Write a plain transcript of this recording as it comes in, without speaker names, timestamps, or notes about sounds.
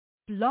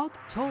Blog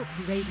Talk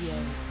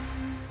Radio.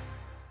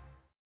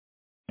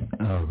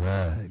 All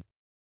right.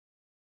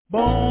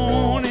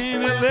 Born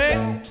in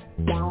L.A.,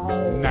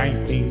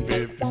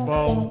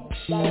 1954.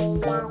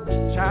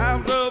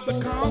 Child of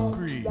the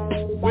concrete,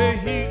 where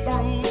he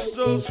grew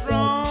so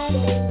strong.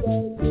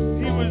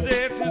 He was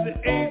there to the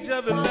age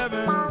of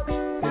 11.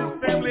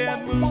 His family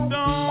had moved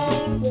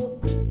on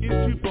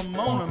into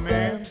Pomona,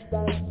 man,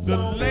 the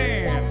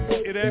land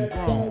it had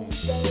grown.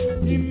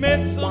 He met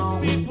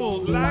some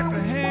people like to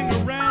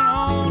hang around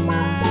all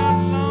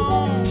night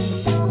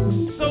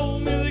long. Soul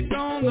music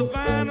on the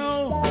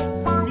vinyl,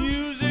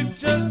 music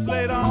just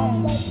played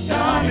on.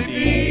 Donny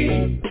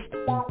D,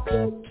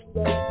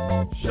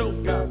 show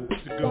got to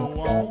go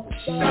on.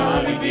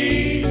 Donny D,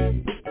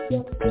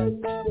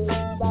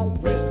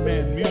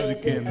 Wristman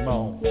music and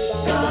more.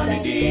 Donny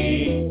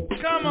D,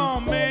 come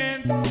on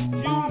man,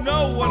 you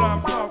know what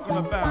I'm talking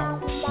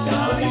about.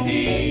 Donny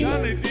D,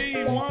 Donny D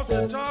wants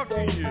to talk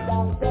to you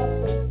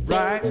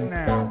right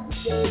now.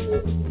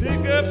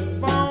 Pick up the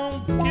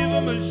phone, give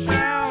him a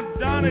shout.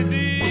 Donny D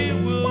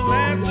will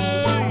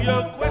answer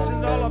your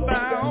questions all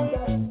about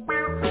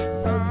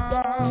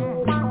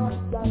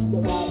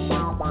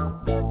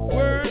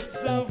words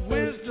of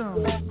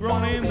wisdom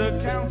grown in the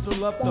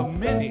counsel of the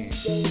many.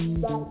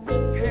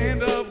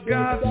 Hand of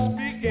God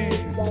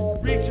speaking,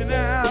 reaching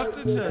out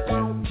to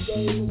touch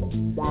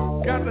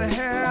it. Got to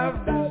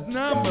have this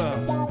number,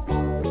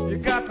 you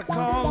got to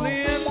call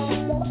in.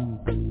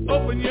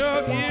 Open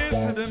your ears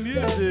to the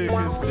music,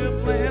 it's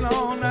still playing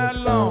all night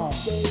long.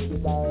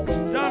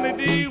 Donny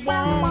D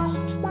wants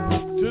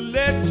to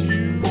let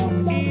you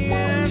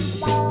in.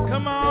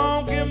 Come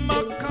on, give him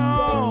a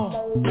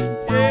call.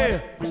 Yeah,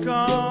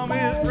 call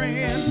his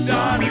friend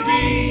Donny D.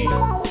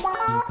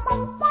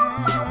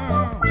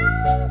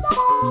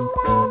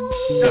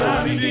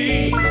 Donny D.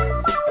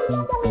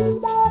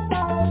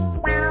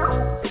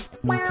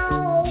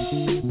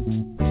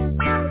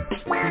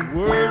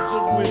 Words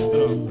of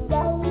wisdom.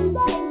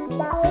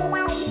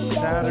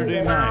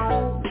 Saturday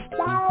night.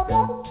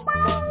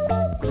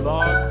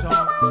 Blog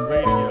Talk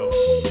Radio.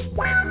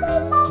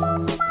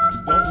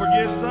 Don't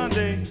forget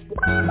Sunday.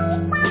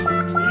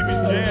 Keep it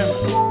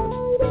jamming.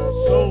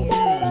 Soul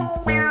music.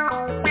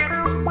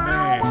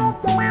 Man,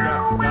 you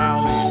got to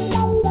dial in.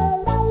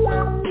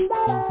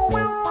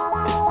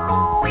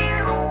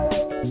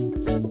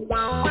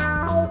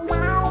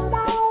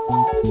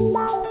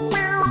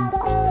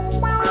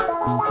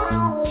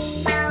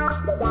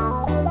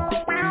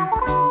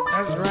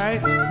 That's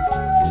right.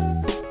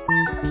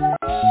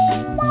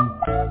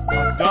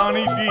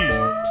 Donny D,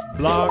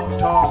 Blog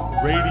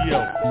Talk Radio.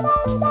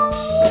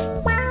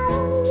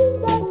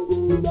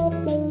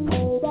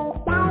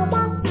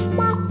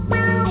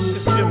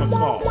 Just give him a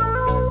call.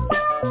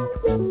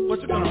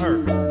 What's it gonna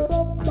hurt?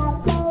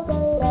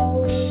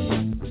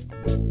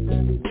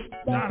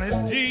 Donny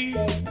D,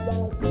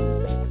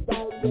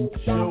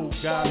 show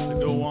got to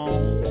go on.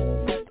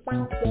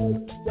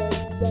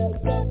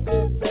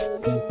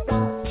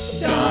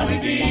 Donny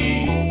D,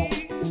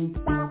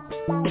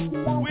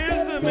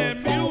 wisdom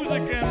and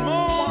music and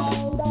more.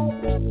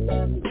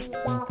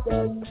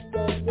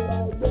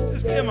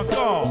 Just give him a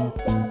call.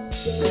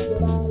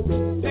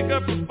 Pick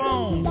up the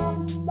phone.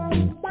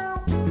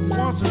 He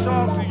wants to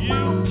talk to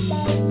you.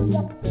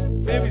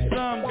 Maybe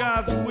some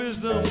God's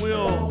wisdom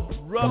will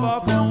rub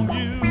off on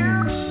you.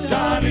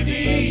 Donny D,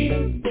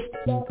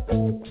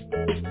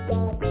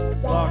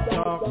 Blog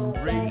Talk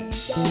Radio.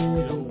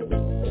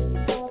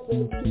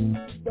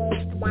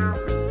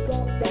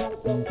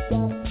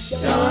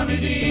 Donny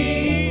D,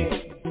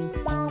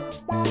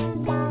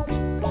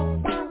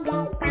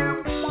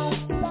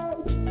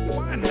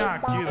 why not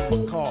give him a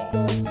call?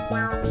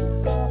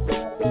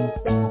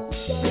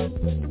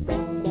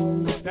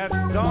 That's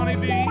Donny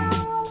D.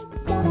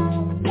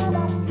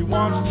 He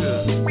wants to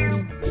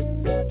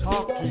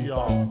talk to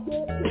y'all.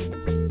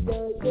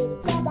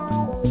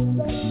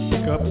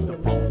 Pick up the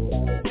phone.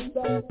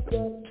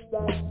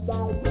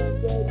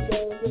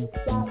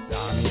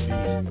 Donny D.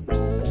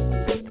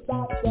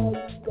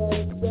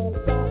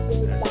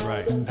 That's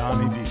right,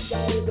 Donny D.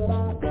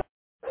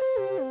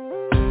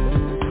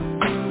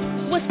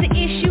 What's the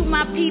issue,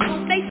 my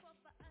people?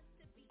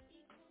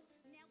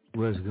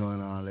 What's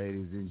going on,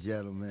 ladies and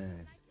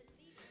gentlemen?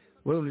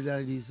 Welcome to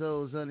Donny D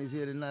Soul Sundays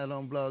here tonight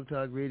on Blog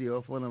Talk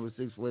Radio. Phone number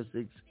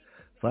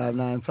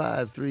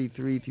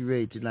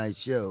 646-595-3338. Tonight's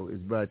show is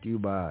brought to you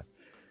by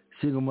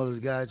Single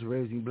Mother's Guide to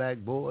Raising Black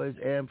Boys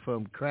and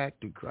From Crack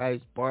to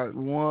Christ Part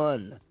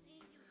 1.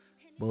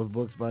 Both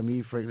books by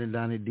me, Franklin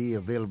Donny D,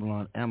 available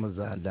on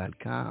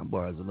Amazon.com,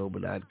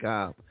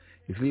 BarnesandNoble.com,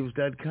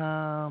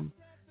 Sleeves.com,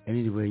 and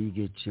anywhere you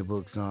get your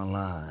books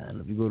online.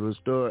 If you go to the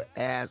store,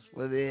 ask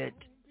for it.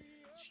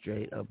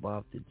 Straight up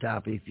off the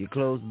top. If you're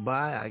close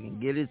by, I can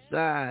get it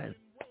signed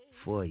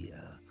for you.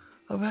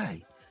 All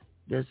right,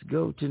 let's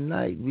go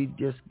tonight. We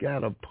just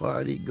got a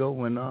party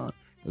going on,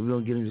 and we're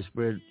going to get into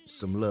spread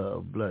some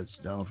love,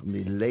 Bloodstone, from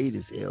the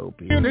latest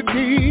LP.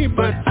 Unity,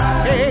 but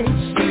I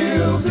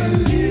still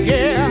believe.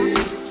 Yeah,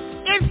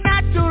 it's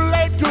not too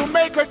late to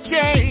make a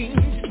change.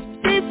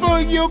 People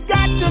you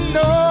got to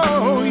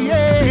know,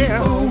 yeah.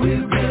 People,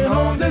 we've been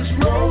on this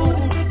road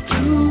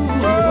too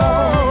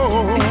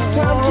long. It's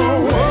time to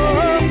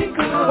wake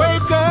up.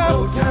 Wake up. No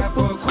time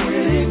for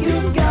quitting. You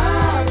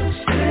gotta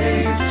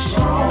stay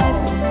strong.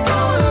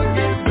 Gonna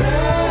get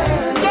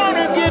better.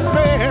 Gonna get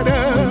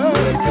better.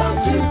 We come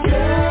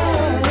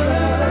together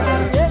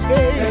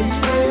and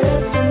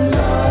spread some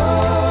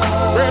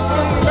love. Spread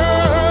some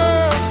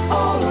love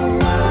All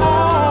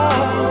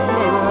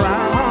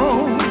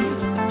around.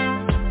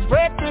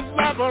 Spread this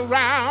love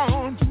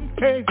around.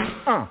 Hey,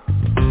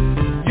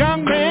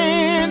 young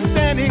man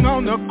standing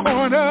on the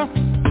corner,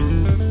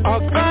 a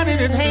gun in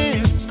his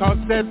hand, 'cause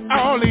that's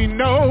all he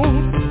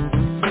knows.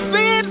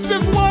 Then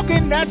just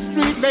walking that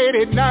street late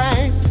at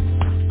night,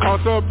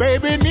 'cause her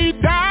baby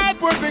need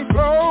diapers and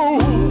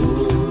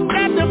clothes.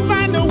 Got to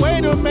find a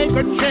way to make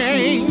a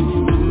change.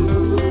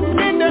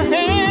 Lend a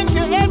hand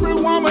to every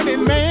woman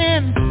and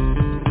man.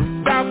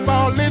 Stop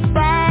all this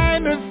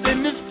violence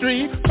in the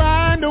street.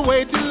 Find a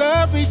way to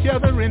love each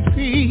other in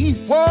peace.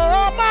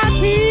 Whoa, my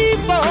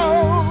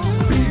people.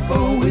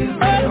 People, we've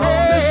been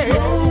on this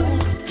road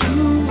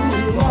too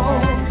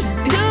long.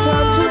 It's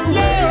time to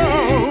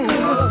wake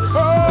up.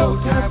 No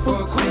time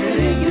for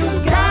quitting. You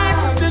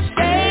Got to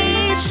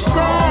stay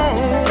strong.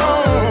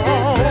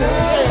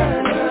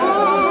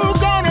 Ooh,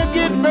 gonna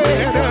get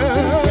better.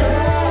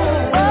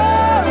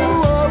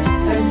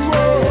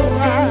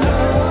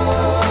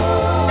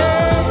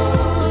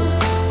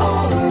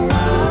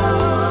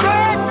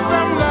 Spread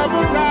some love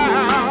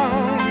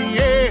around,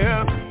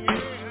 yeah.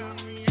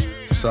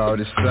 It's all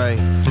the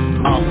same.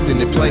 Often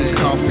the place,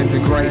 coffin, the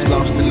graves,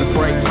 lost in the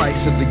freight, price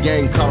of the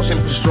game,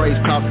 caution for strays,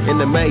 caught in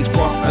the maze,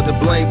 part of the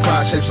blame,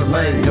 projects are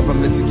lame,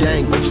 government's the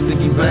gang, what you think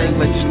you vain,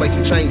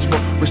 legislation change,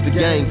 for which the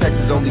game,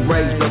 taxes only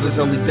raise, brothers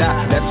only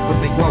die, that's what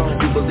they want,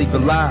 you believe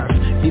in lies,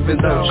 even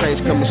though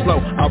change coming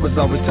slow, I was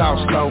always taught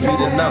slow, me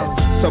to know,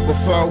 so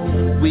before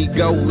we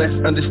go, let's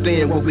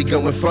understand what we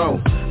going for,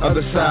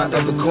 other side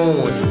of the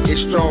coin,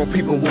 it's strong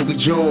people when we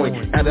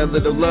join, add a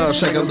little love,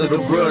 shake a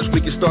little grudge,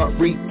 we can start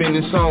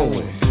reaping and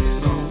sowing.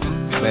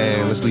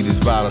 Man, let's leave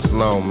this violence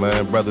alone,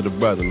 man. Brother to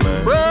brother,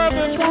 man.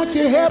 Brothers, won't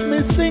you help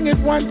me sing it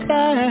one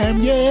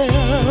time,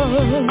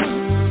 yeah.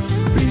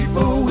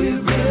 People,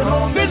 we've been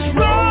on This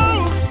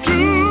road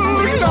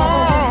too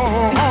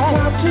long.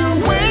 time to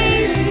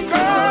Wake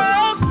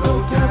up. No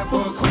time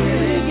for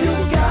quitting. You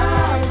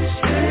gotta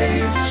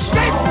stay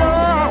Stay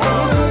strong.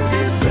 Gonna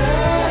get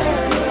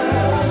better.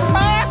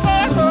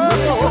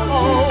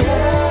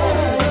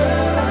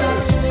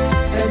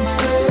 And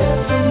spread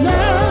some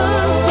love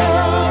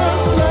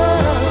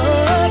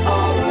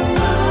all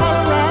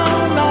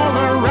around. All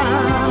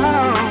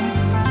around.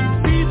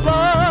 People.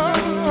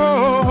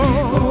 Road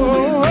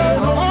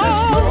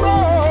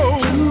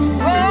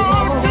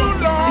too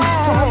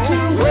long.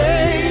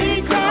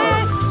 Wake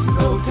up.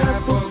 No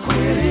time for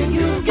quitting.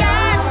 You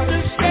Got to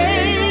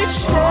stay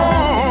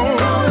strong.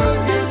 gonna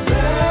get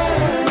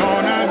better.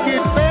 Gonna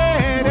get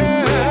better.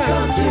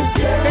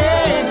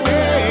 Hey,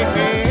 hey,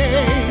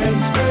 hey. And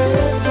spread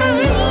some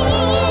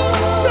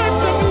Spread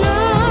some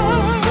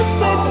love,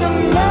 spread some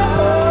love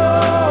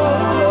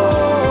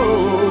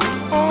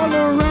all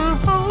around.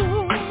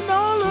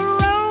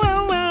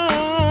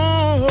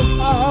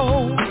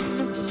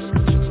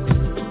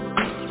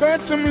 Spread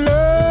some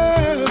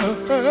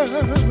love,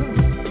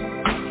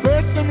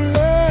 spread some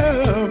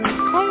love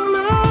all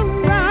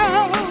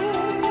around.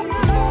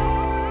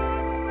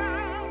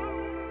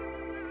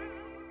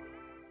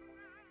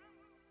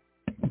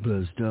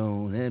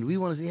 Bloodstone, and we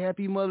want to say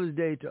Happy Mother's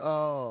Day to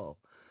all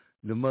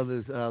the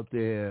mothers out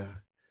there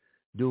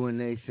doing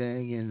their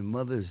thing, and the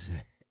mothers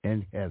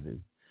in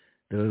heaven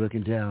that are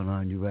looking down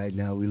on you right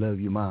now. We love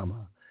you,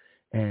 Mama.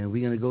 And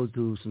we're going to go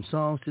through some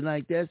songs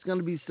tonight that's going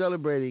to be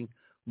celebrating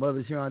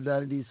mothers here on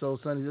Donny D Soul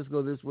Sunday. Let's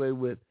go this way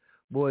with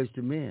Boys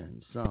to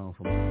Men, song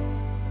from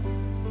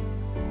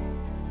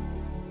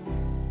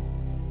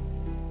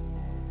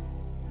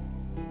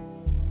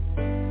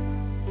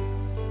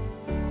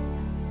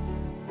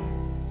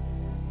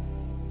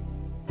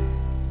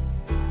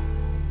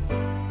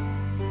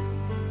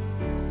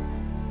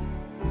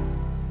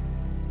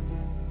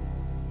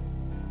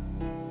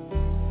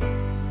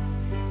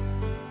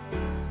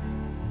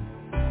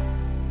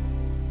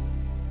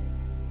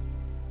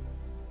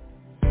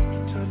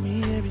Taught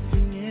me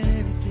everything and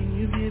everything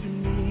you've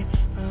given me.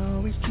 I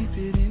always keep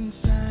it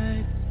inside.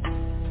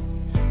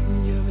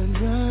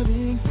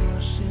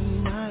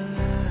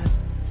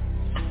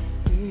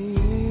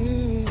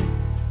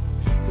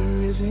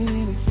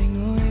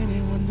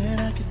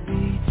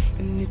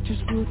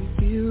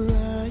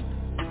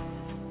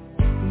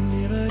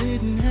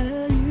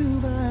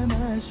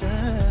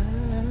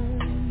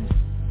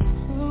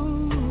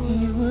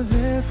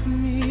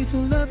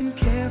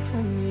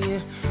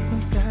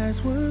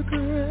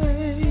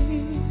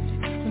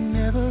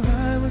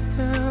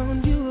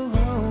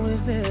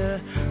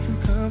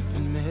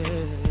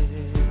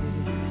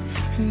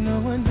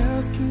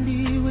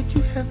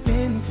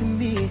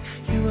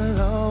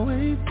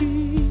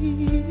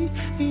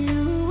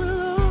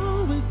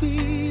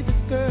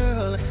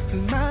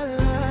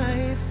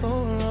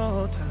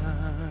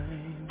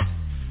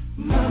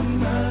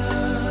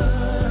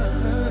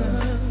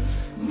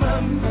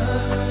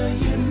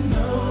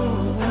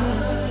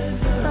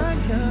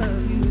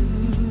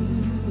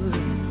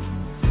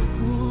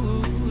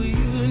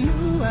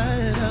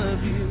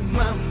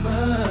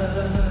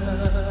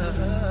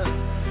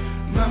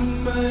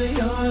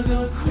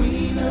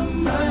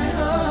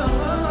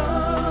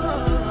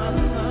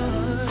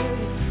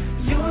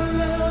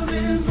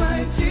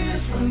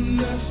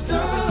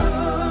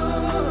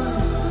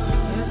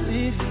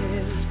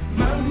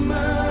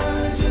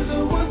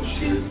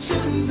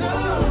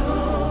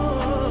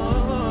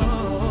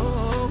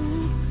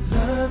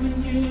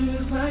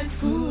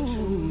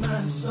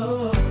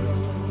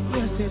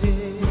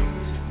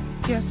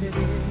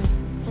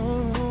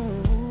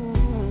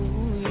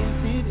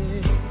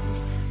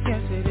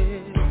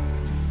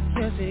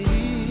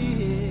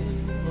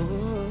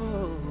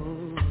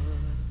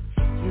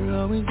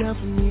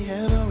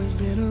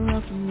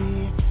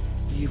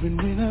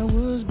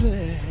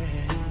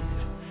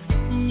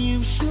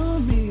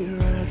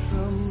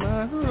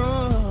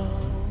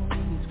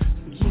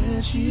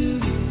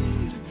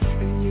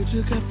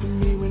 up for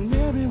me when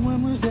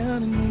everyone was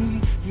down on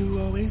me. You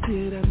always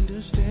did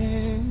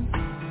understand.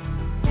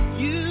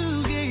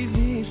 You gave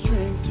me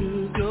strength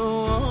to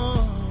go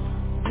on.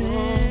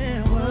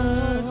 There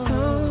were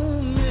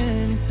so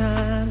many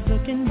times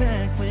looking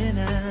back when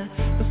I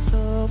was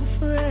so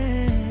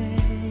afraid,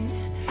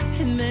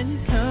 and then you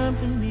come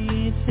to me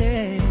and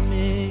tell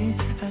me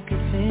I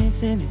could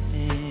face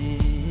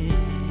anything,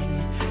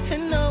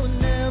 and no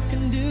one else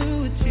can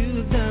do what you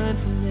have done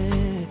for me.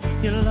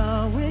 You'll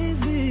always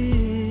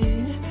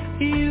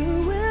be, you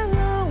will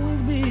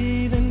always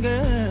be the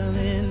girl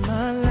in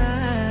my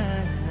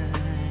life.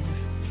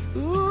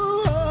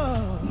 Ooh,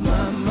 oh,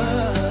 mama,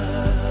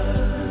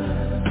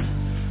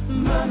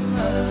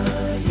 mama,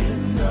 you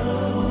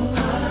know I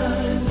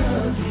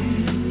love you.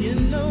 You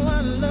know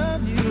I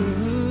love you.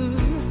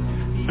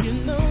 You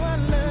know I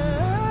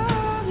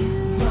love you.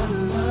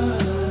 Mama,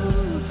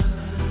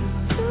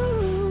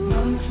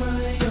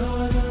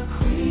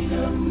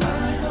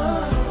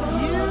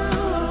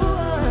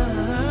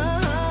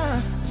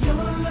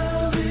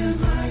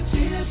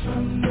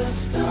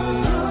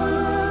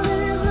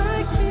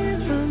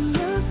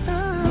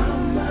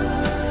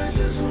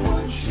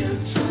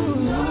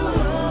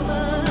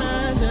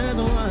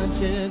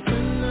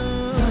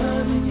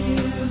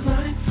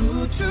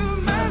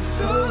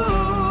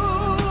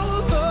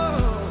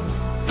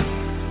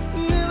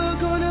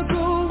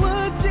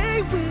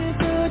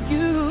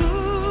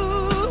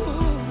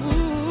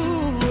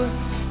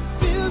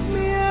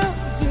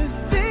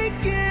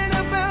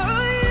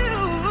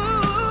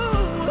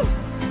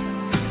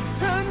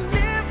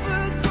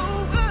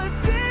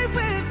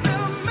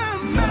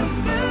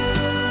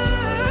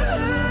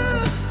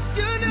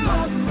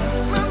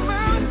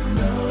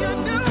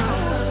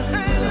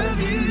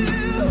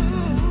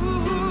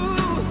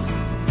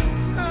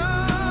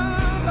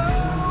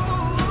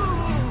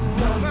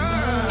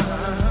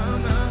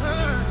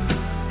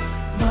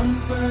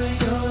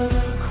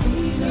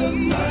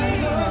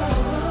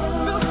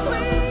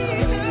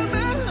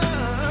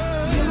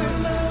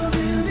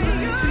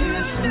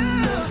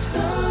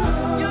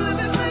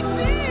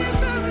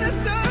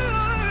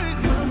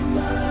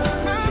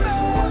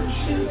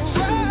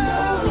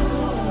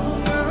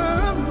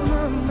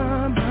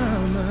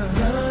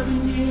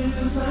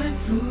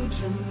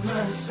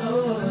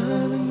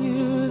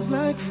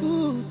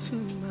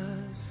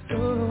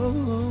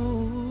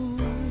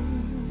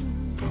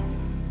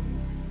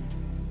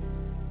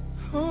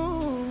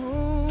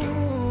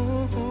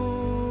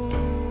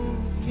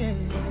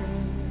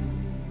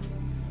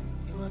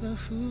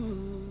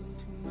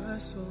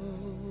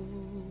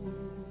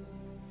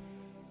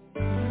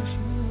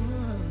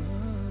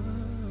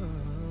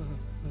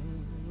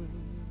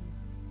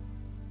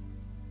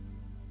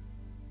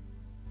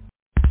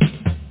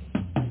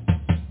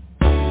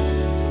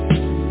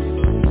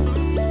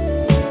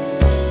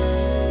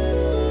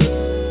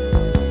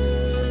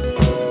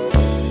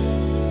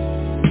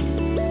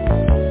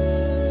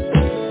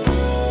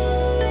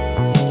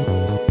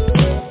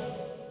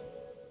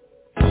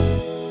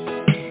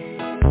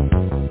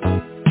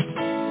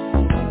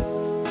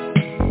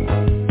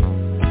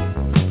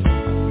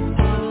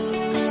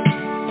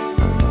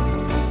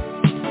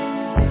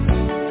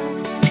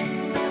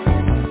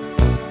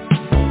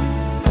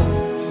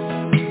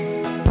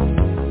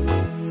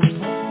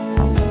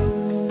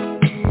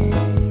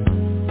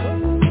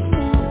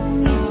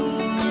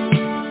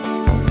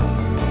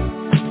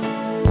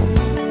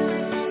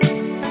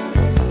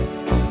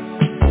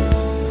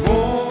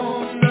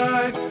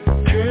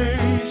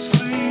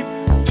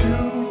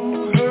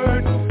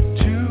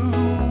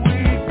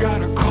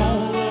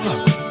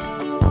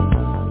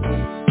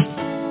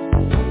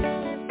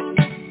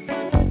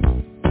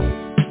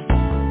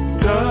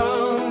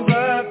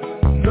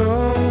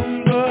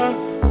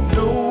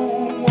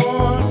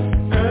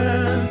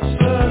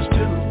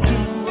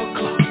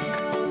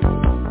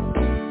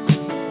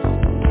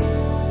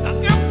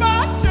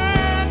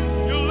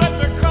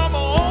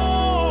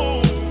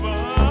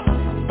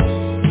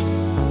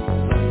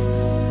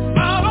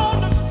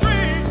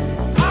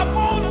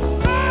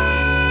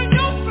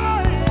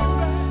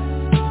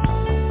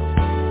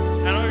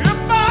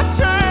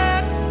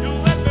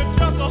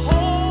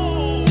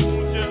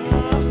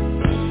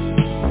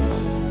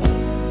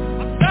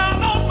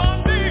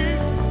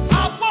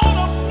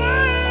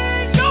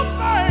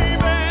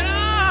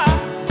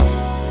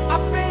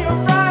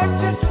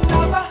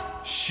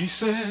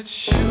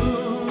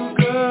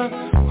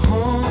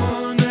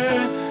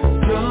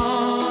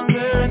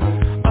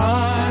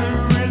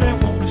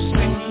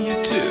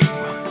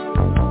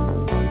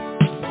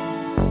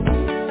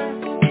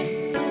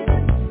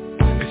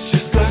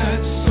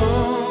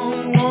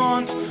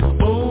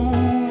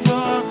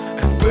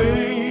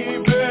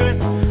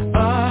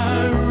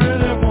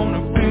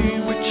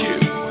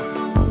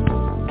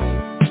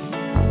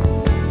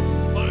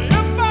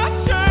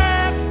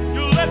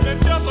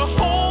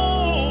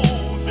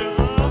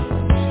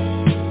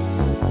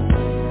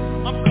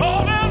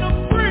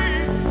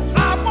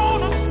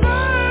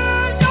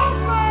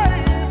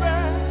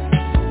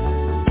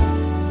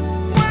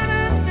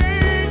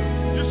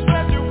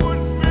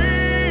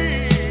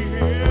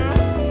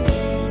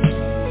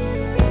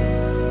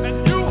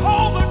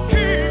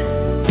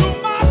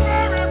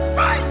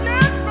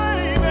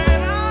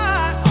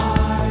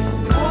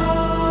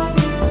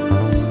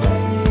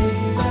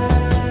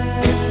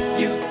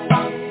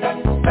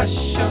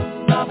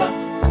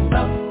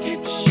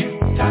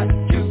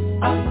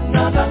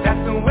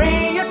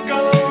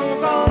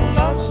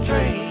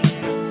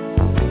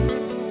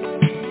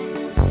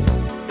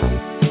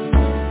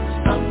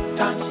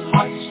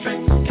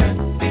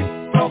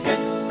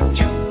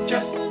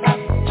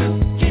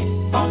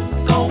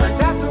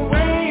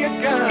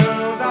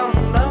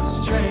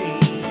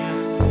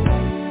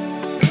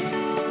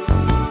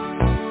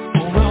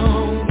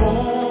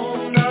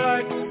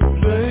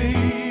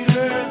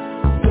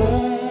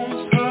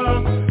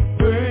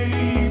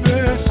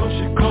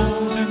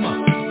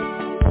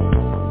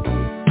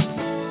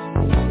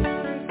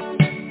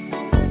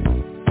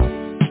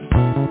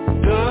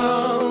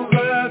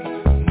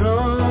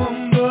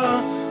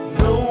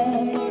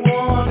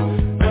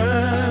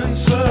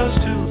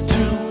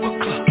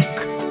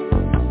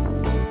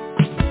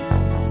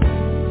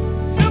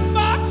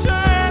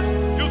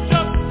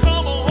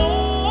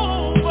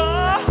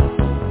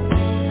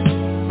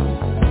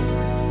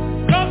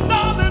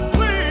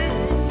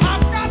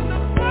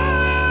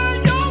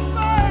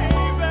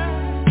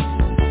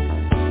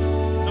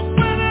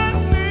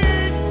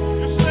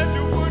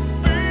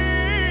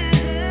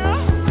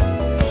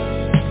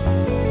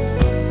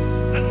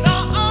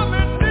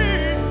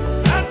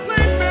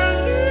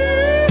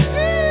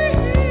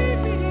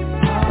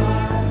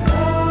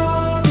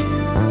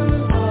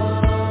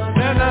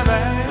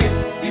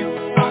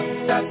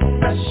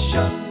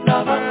 special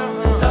lover.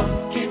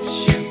 Love keeps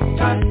you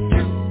tied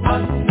to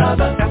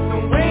another. That's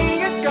the way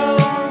it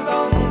goes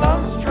on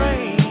love's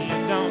train.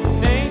 It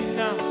don't take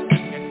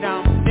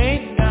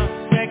no,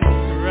 take a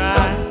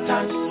ride.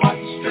 Sometimes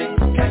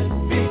heartstrings can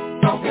be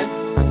broken,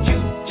 but you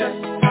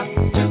just have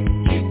to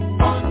keep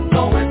on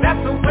going.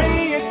 That's the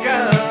way it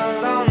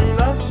goes on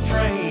love's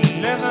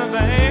train. Listen,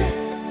 babe.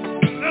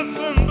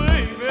 Listen,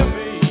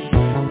 baby.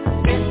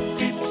 If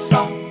deep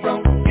sorrow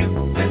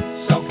you've been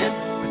soaking,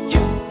 but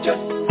you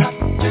just have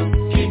to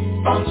keep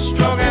on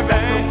stroking.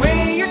 That's the way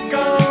it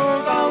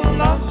goes on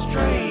love's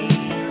train.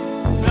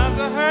 Love's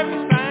a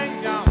hurting thing,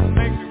 y'all,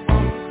 makes you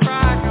wanna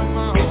cry. Come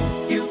on.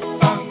 If you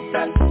found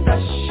that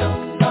special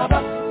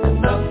lover, and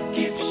love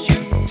keeps you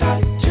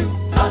tied to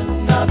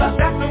another.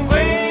 That's the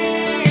way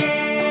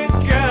it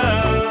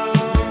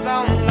goes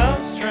on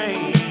love's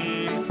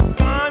train.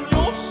 Find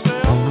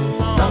yourself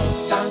alone.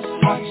 Sometimes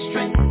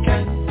heartstrings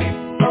can be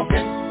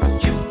broken, but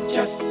you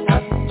just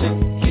have to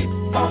keep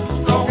on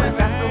going.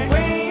 That's the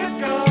way it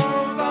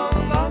goes on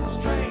love's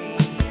train.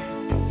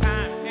 In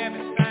time,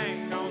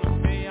 everything's gonna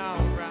be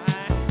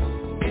alright.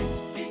 It's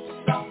deep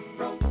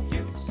sorrow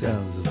you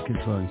Sounds of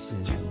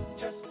Confusion.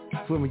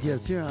 Former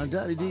guest here on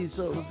Donny D's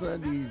Soul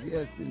Sundays.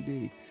 Yes,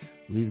 indeed.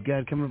 We've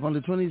got coming up on the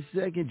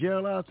 22nd,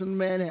 Gerald Austin,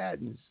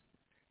 Manhattans.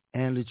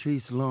 And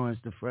Latrice Lawrence,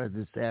 the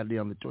Friday Saturday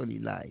on the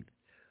 29th.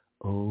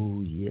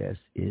 Oh, yes,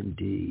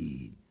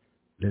 indeed.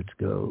 Let's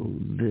go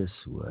this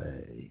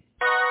way.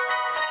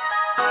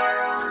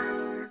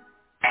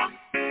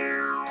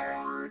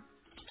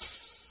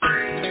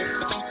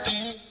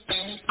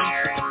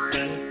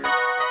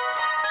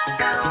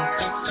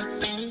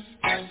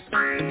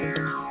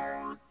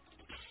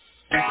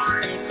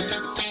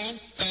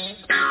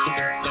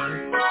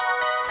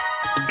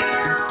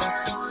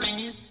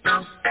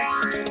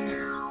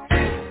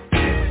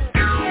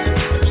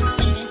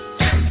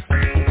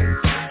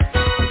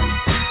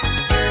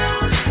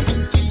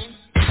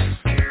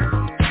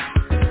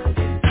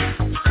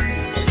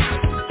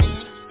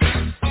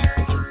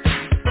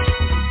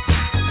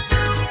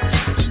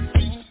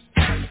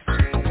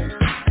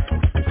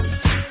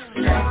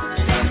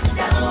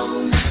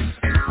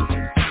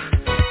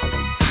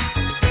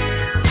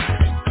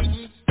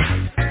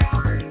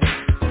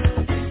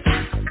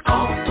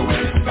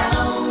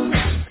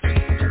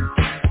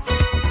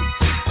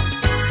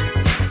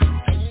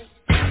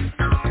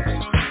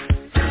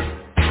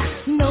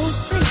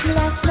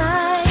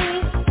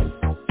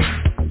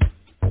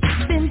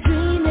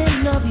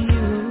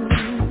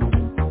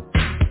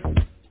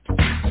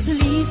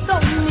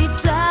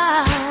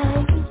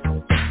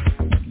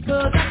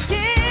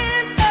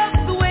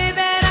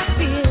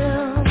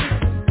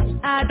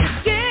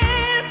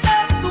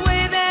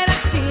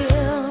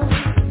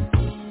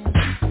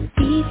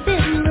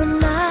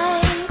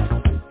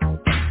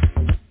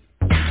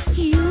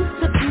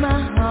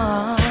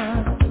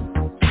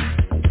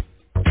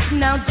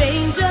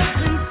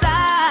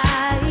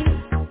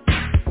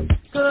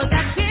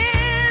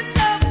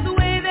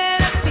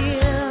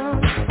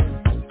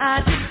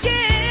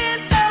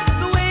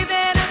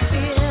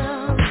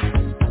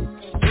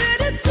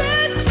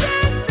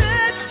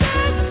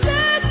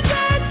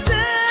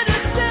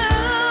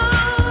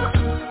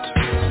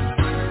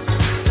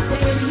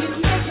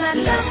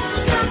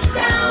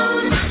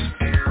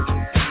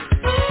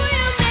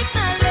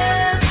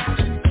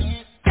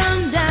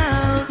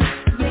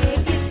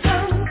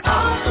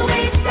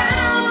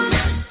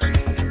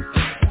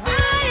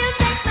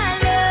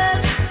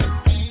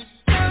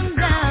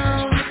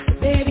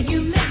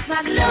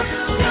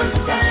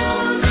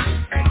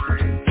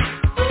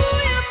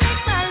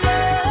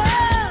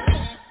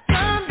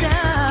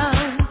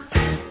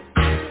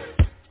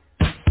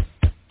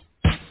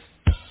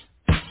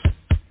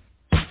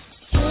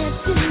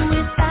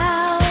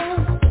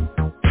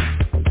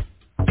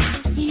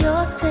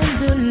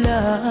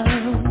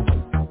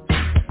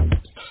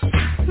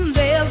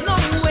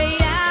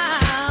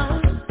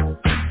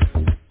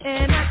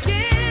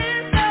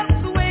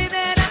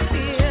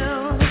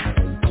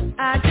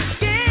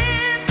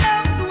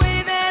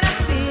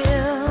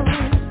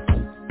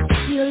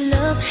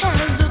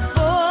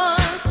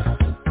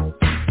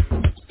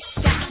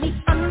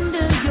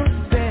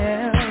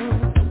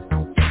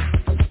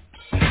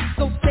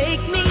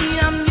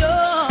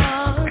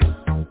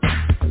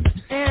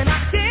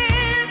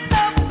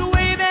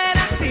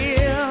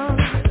 feel.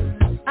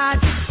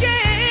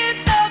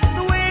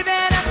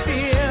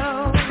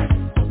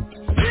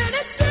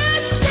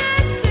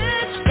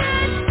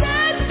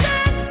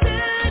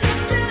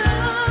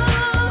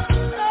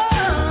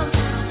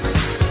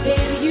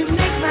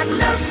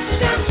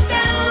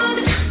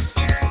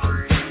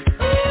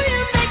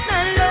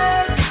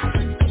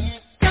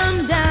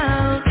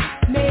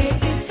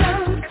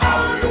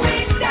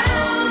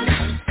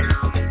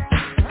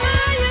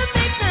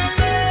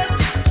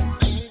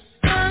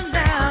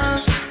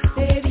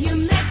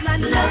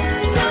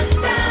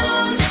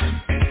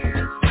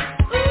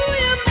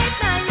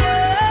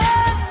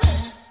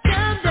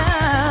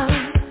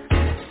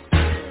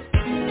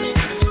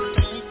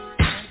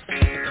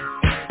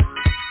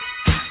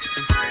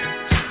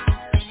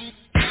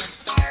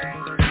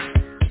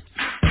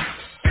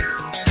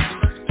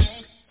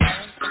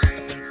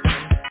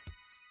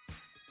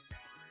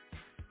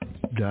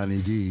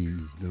 Donny D,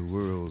 the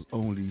world's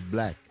only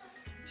black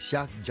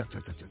shock jock.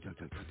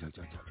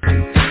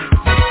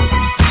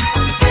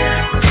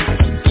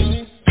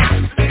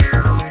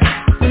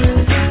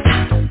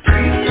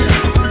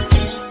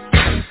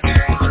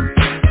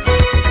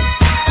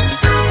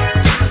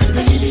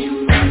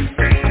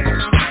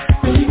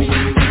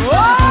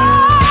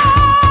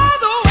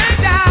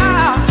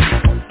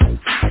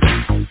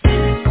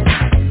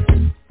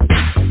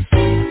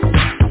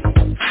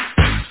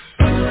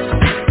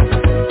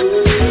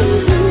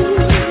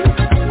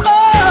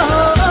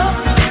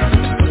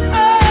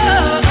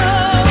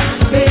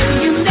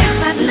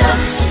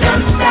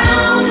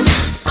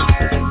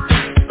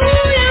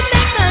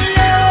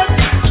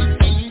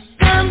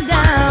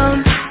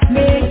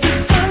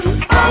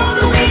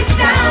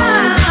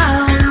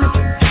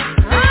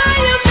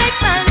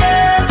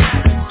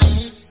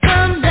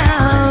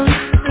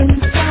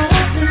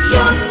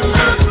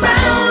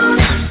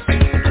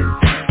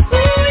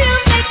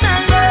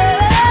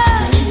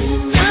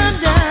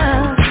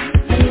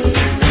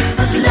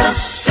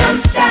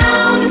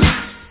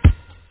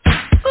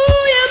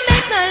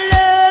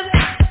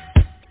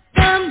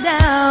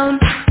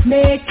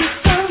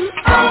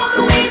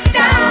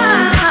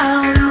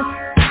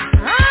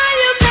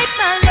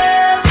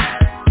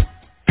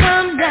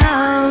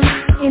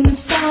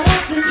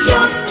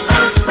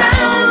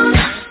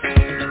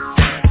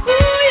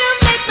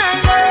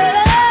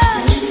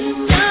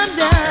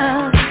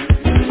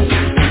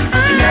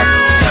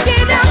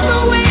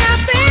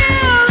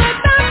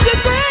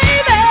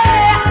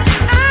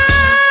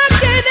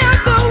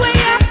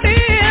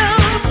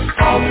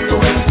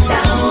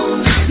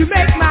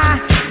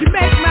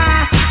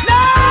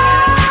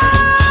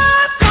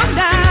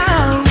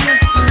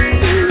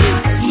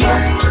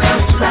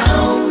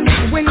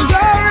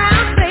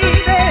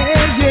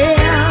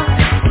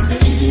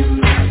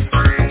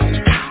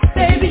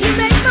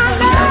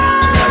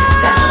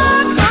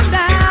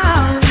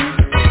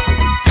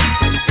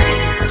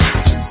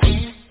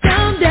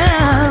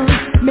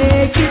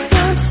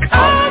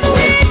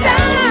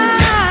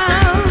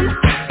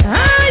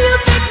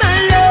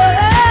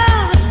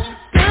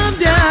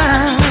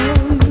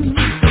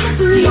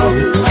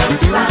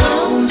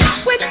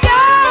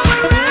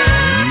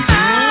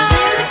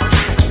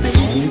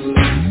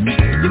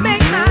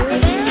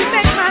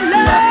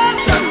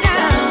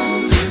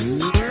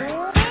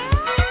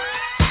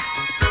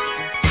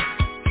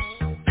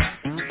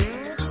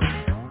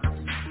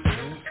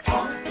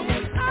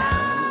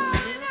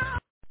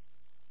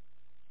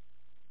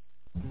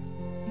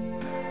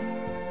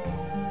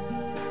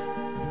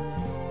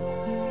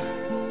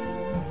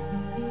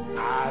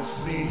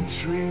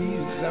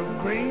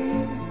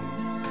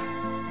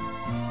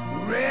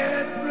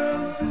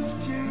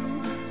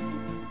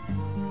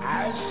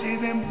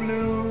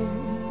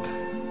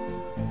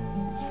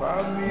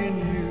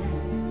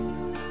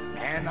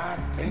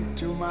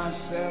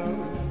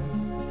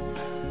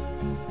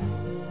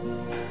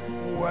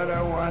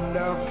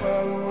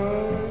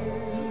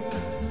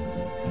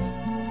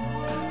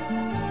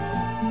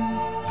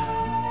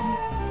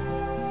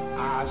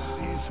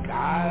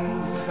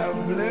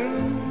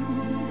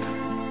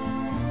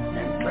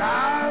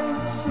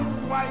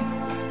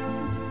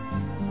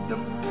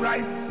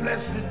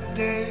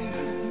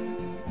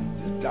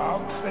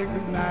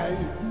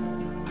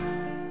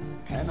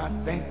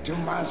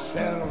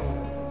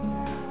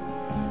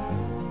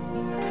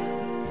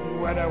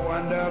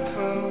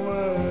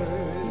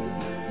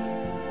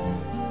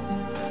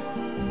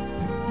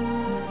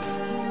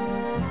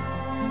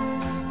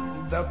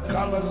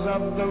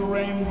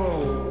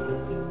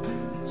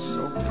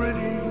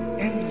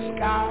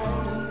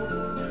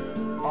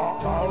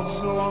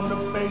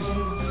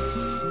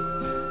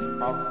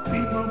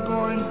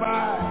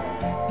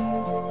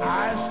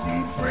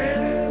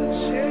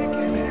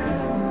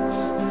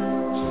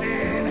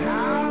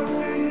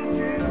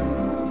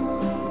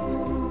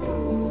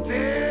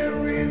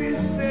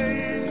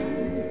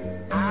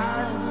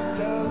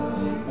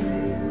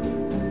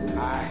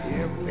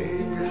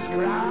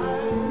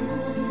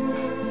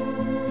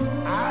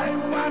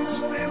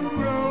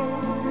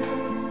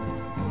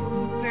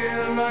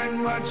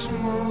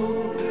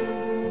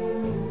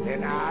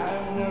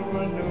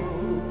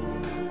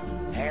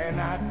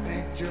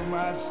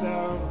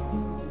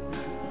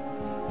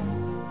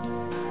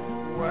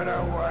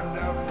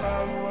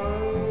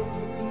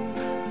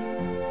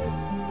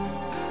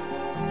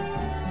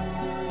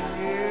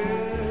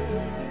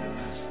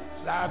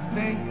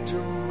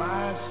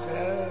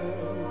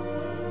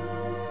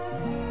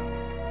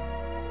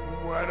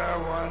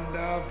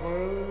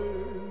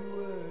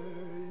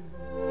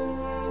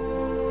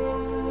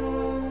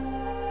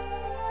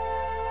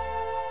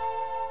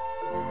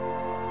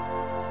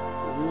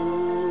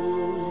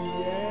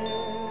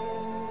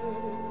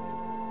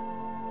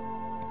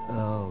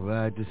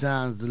 The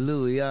sounds of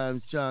Louis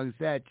Armstrong,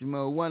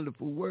 Satchmo,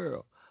 Wonderful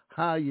World.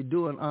 How you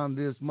doing on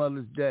this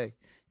Mother's Day?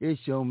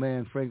 It's your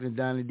man, Franklin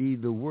Donny D,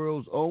 the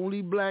world's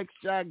only black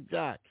shock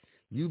jock.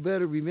 You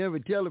better remember,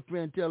 tell a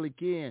friend, tell a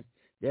kin,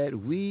 that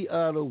we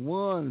are the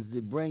ones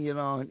that bring it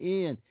on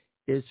in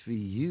It's for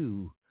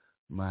you,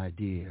 my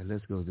dear.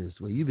 Let's go this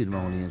way. You've been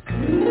on in.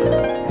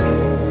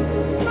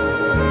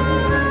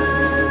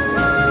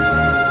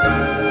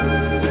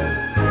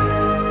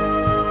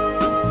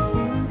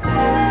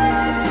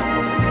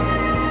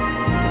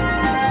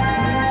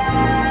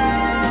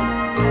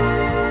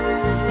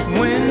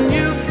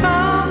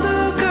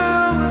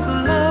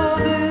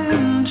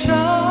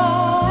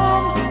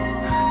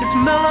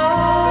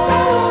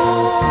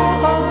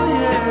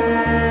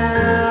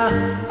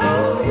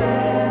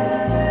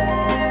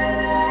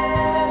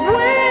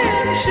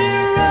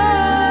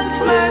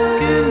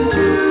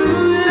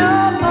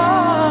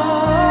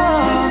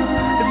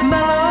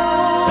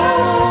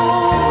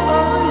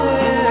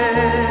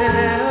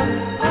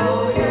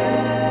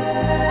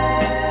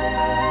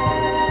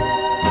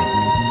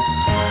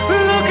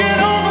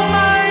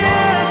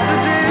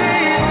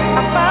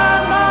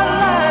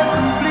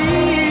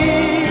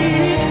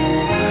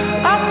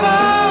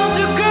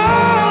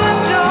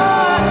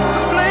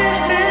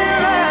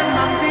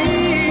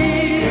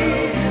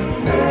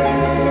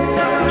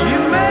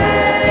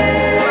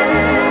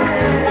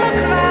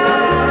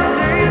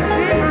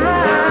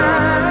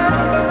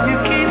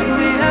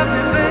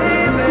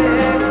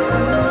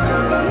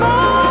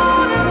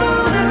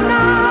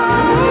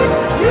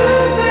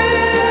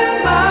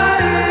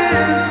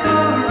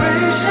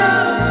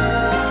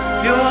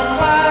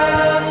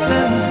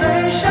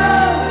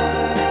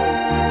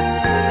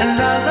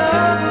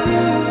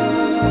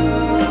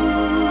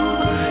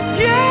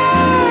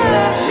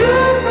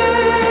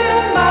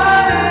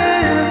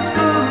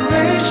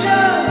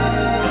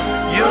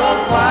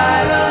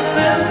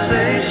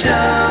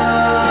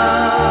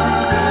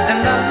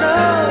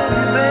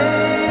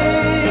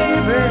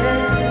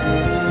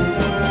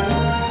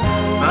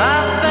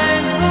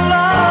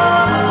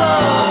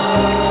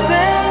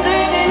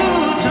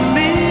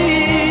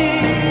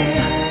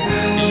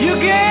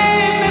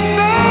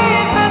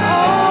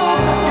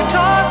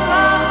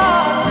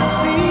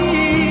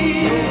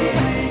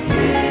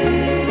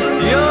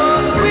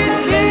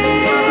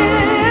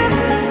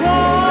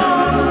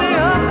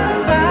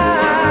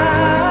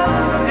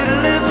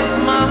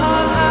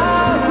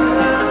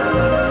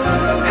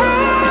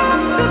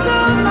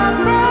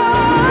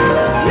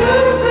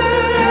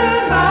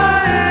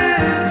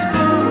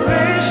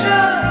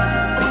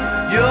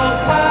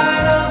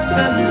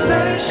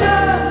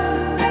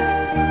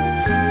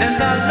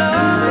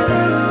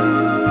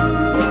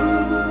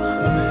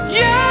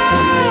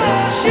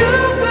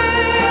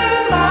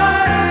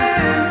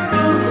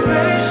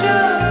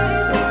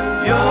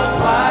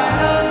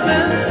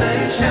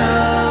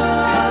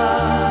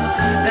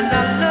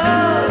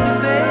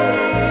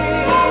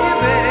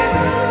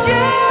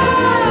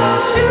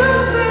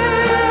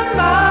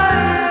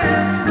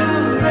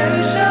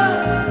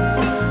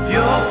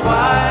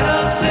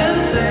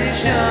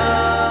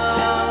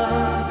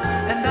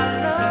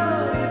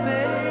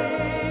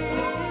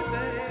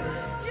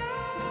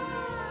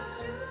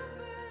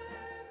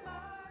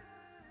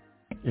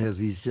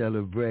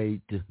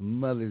 Celebrate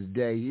Mother's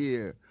Day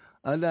here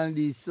on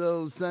Donnyds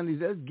Soul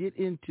Sundays. Let's get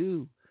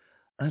into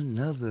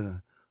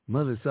another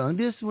mother song.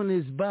 This one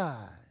is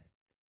by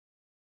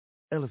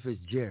Ella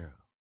Fitzgerald,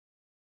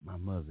 My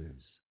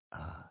Mother's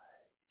Eyes.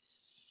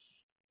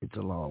 It's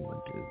a long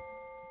one, too.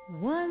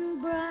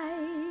 One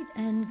bright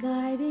and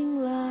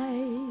guiding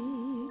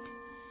light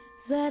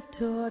that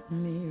taught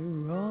me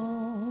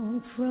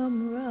wrong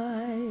from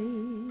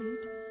right,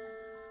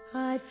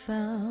 I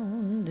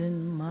found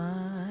in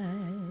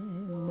my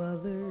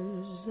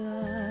mother's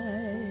eyes.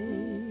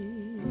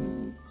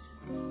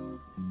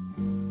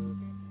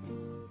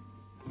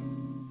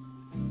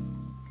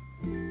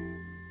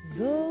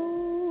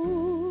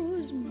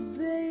 Those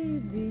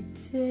baby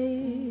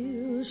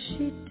tales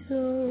she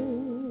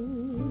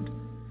told,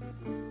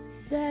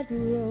 that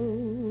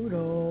road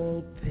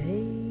all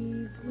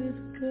paved with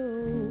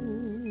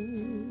gold,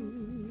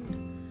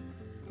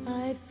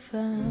 I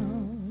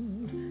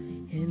found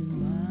in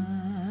my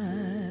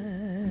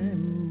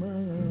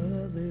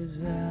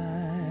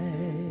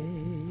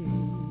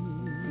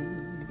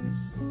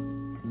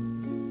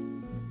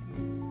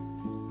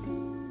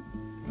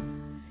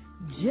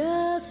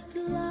just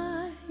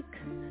like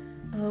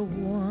a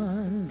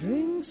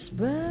wandering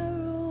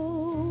sparrow,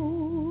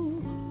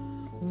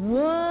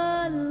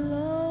 one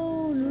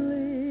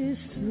lonely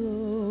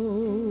soul,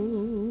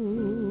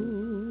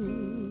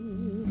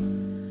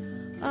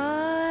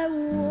 I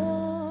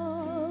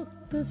walk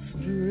the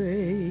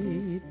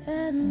straight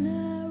and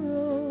narrow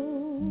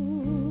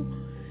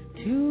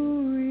to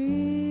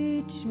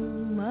reach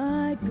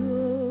my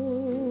goal.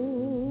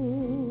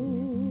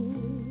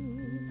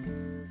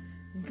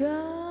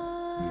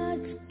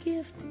 God's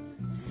gift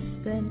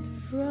sent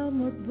from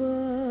above,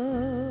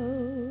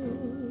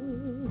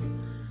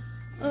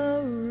 a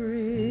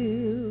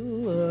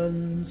real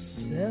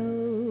unselfish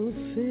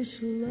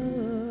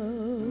love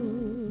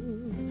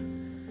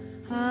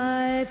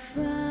I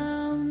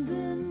found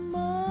in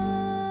my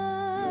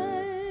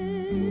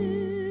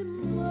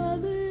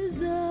mother's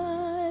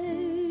eyes.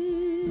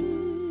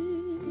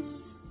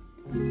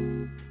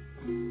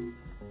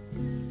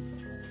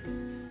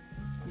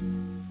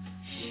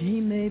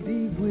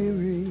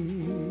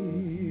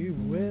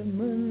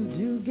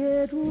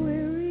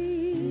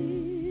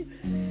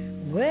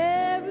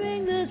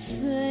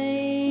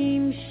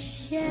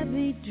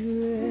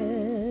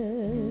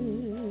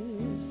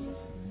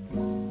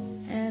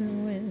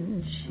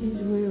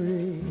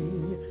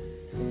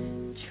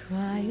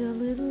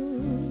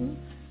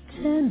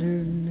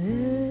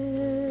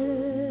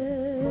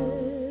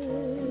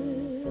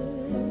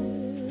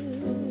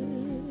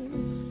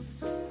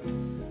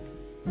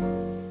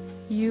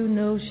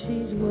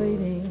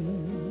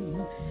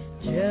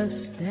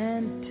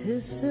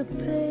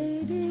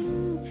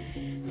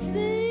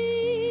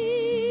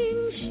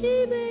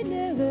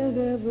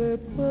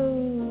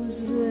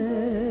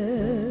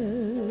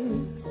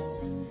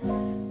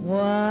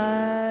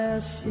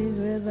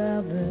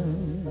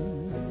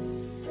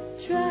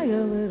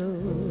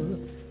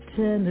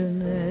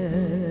 tenderness.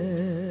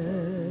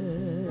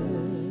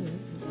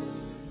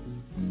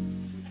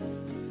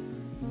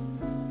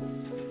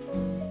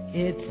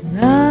 It's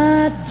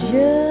not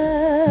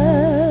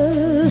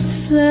just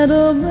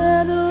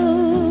sentimental.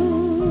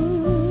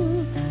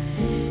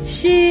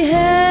 She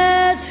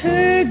has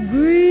her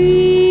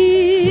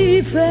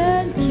grief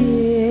and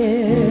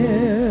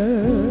care,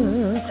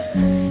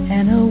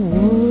 and a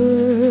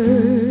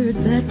word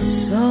that's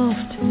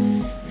soft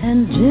and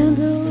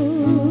gentle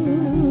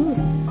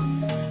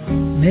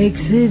makes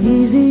it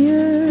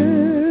easier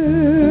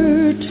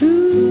to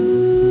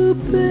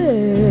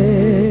bear.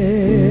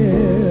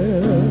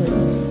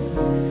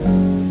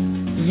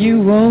 You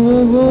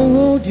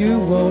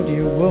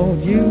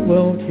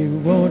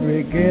won't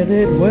regret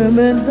it.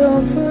 Women,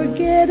 don't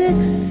forget it.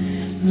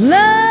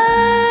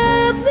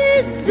 Love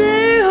is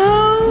their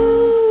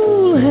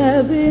whole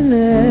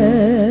happiness.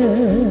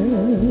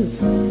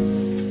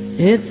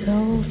 It's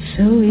all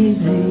so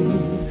easy.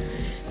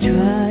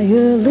 Try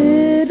a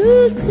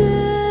little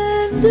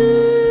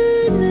tenderness.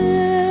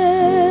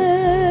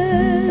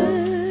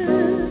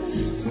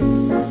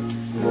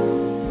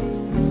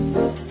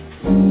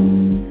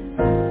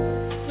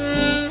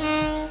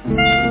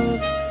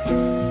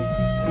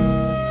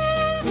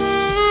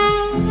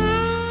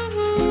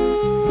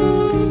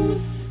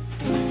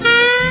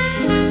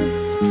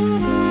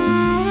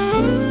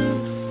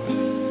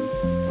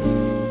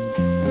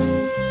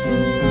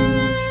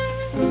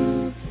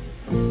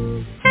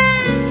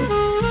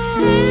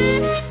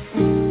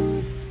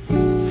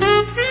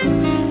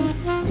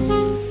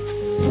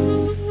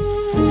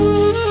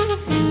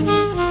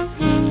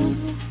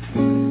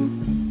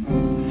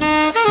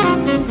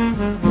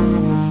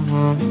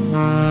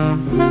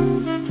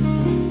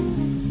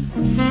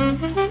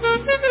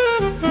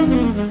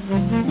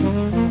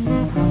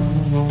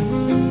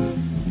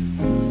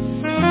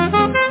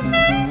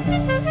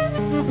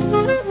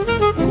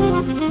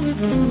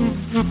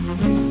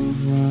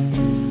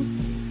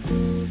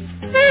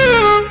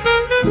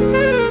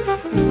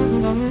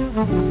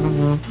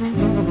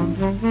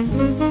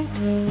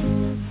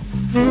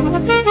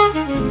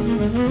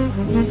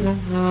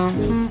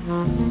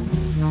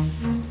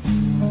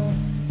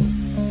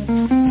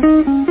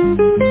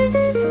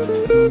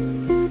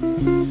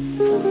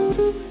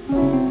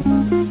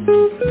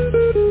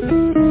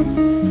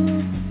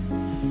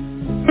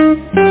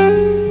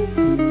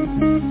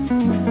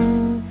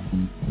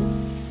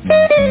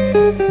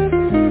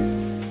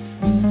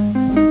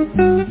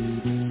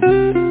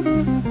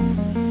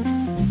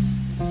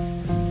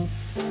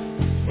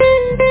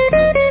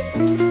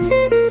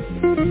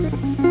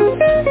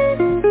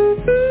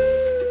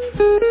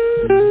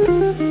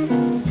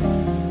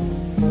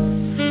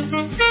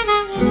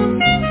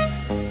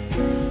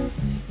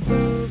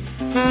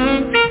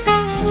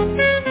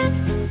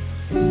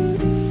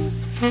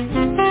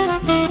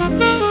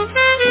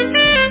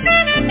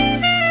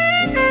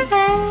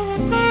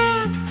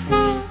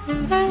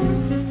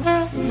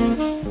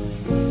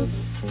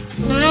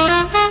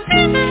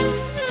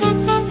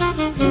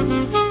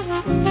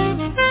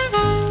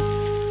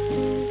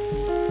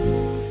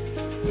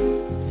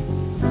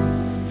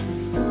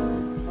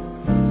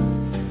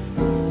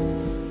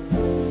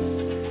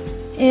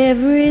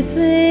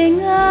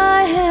 Everything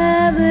I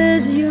have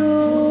is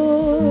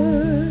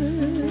yours.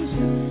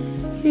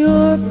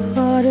 You're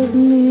part of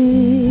me.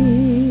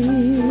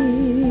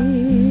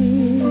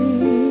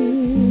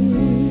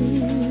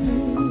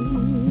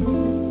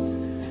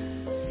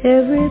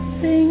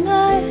 Everything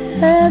I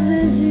have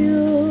is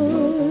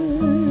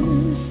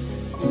yours.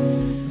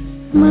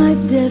 My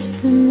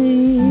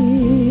destiny.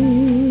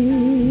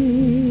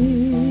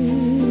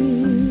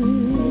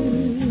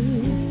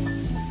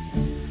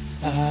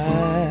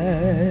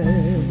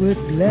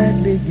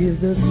 Gladly give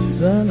the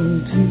sun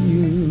to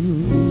you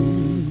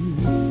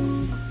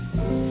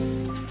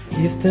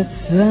if the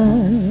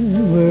sun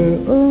were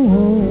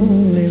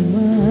only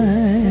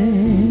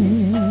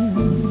mine.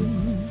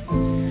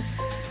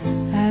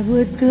 I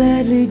would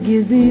gladly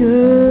give the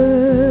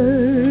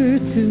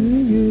earth to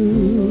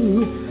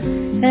you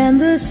and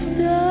the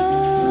stars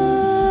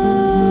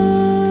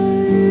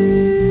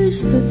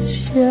that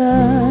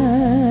shine.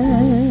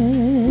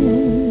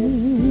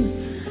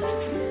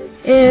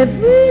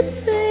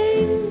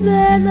 Everything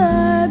that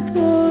I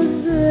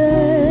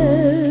possess,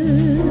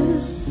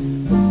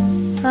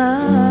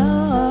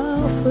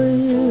 I'll offer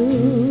you.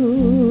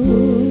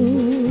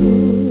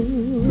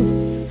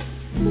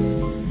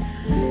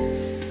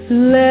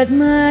 Let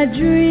my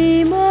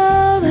dream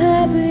of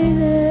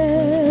happiness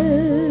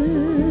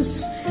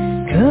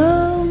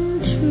come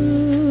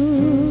true.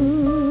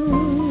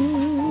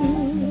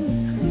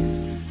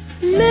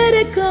 Let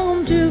it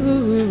come true.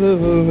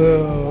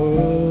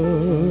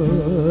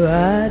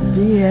 I'd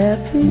be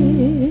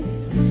happy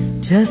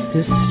just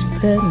to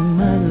spend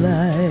my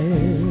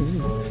life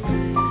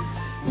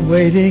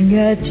waiting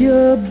at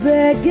your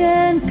beck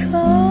and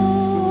call.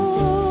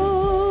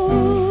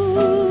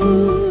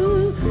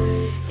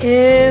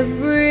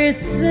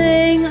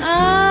 Everything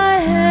I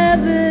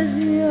have is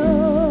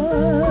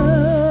yours.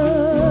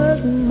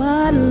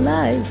 My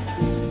life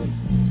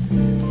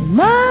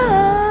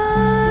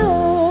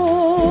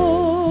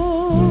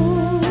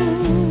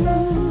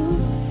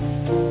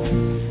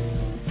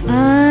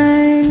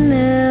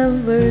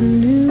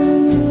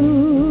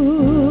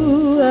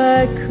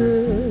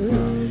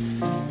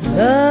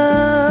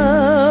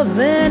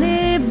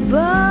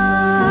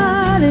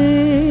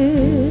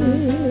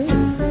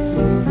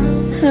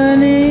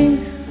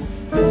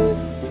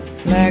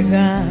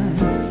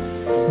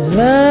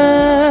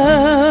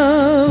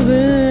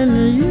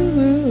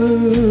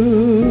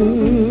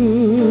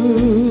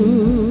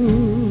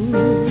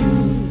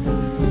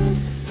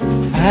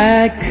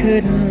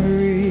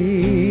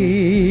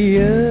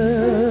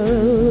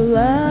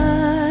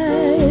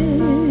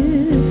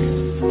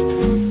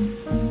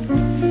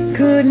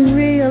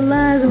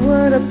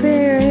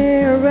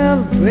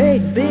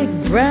great big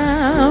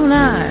brown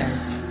eyes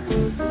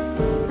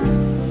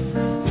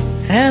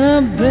and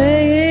a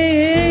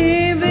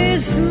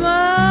baby smile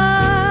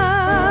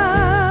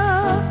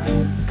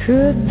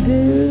could do.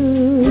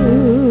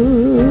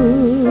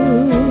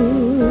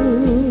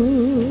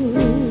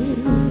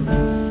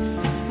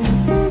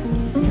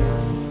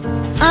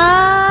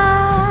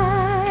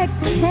 I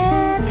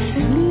can't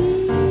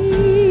sleep,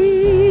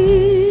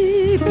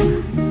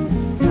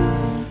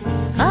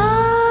 I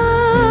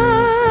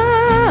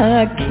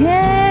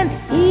can't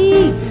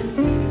eat,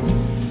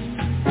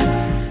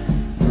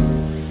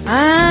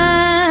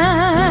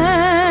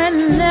 I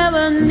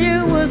never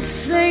knew a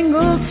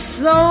single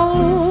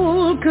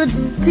soul could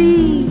be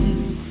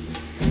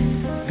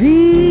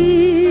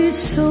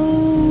so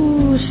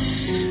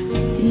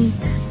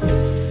sweet.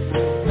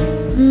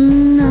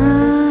 I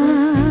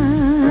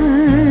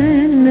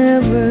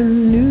never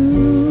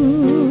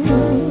knew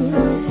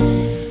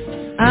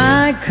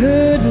I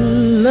could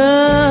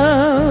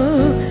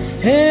love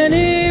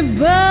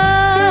anybody.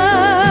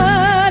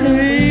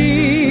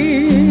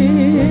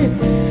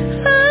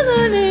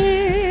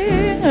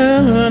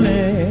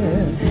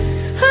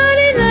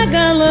 Honey, like I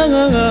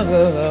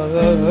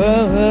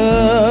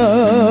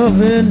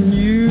loving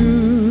you.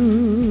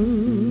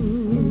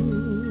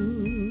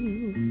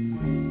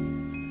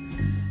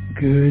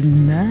 Good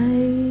night,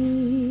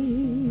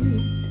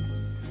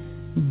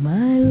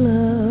 my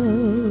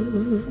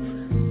love.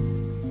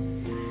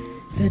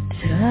 The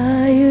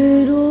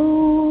tired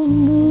old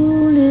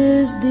moon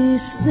is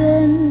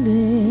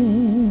descending.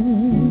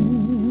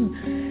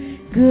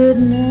 Good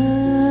night,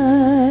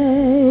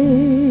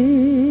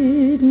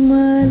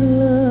 my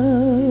love.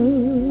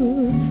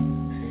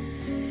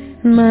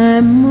 My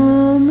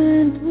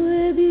moment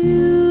with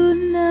you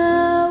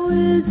now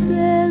is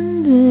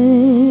ending.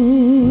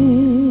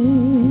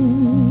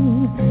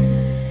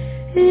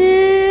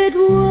 It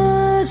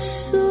was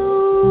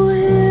so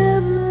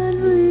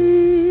heavenly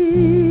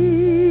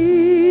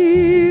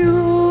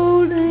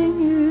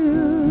holding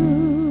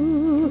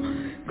you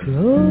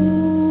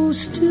close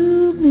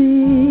to me.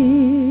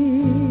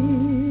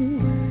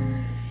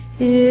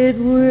 It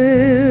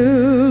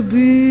will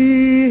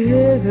be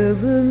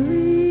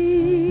heavenly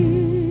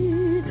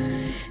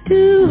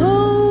to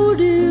hold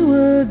you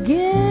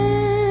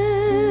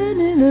again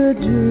in a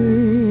dream.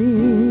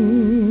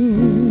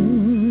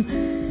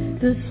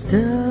 The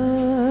stars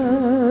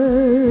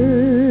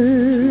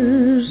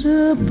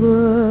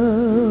above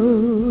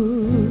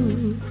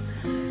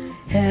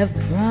have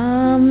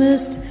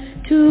promised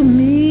to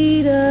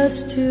meet us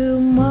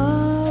tomorrow.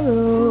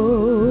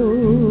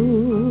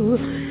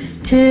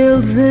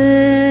 Till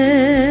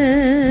then,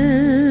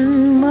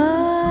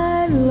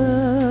 my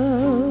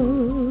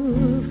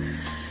love,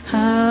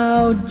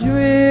 how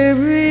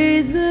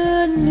dreary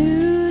the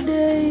new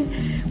day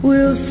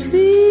will seem.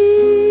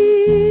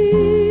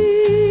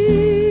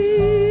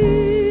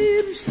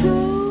 So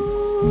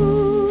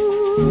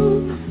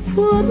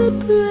for the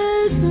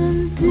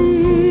present,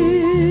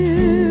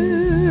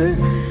 dear,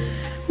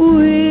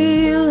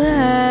 we'll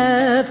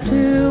have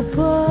to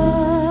part.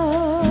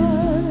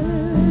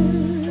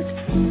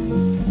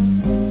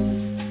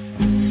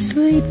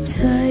 Sleep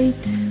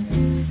tight,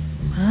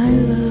 my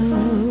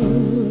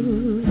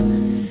love.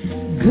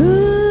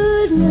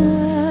 Good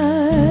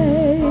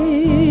night,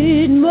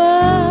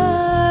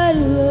 my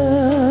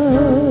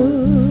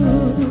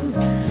love.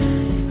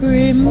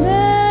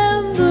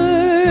 Remember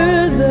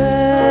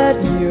that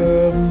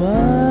you're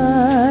mine,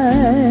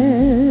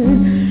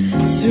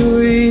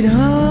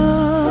 sweetheart.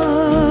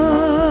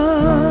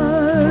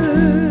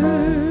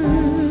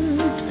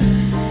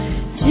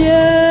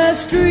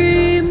 Just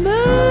remember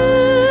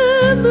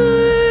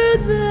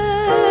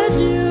that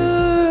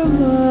you're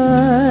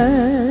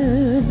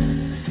mine,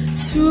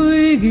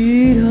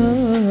 sweetheart.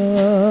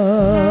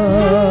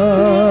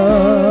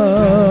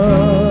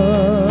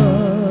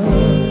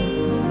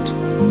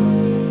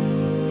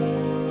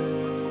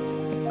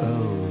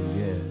 Oh,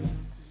 yes.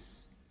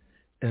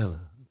 Ella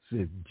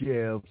said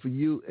jail for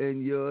you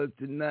and yours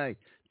tonight.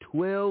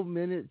 12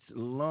 minutes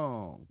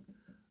long.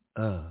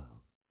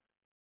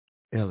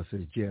 Ella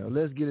says jail.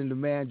 Let's get into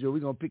Manjo. We're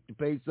going to pick the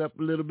pace up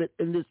a little bit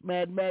in this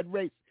mad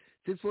race.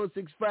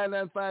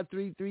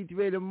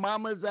 646-595-3338. The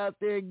mamas out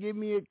there, give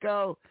me a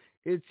call.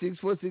 It's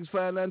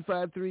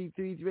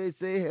 646-595-3338.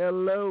 Say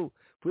hello.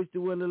 Push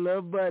the one the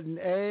love button.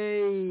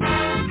 Hey. The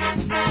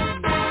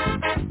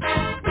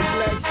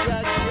Black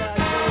Shot Shot.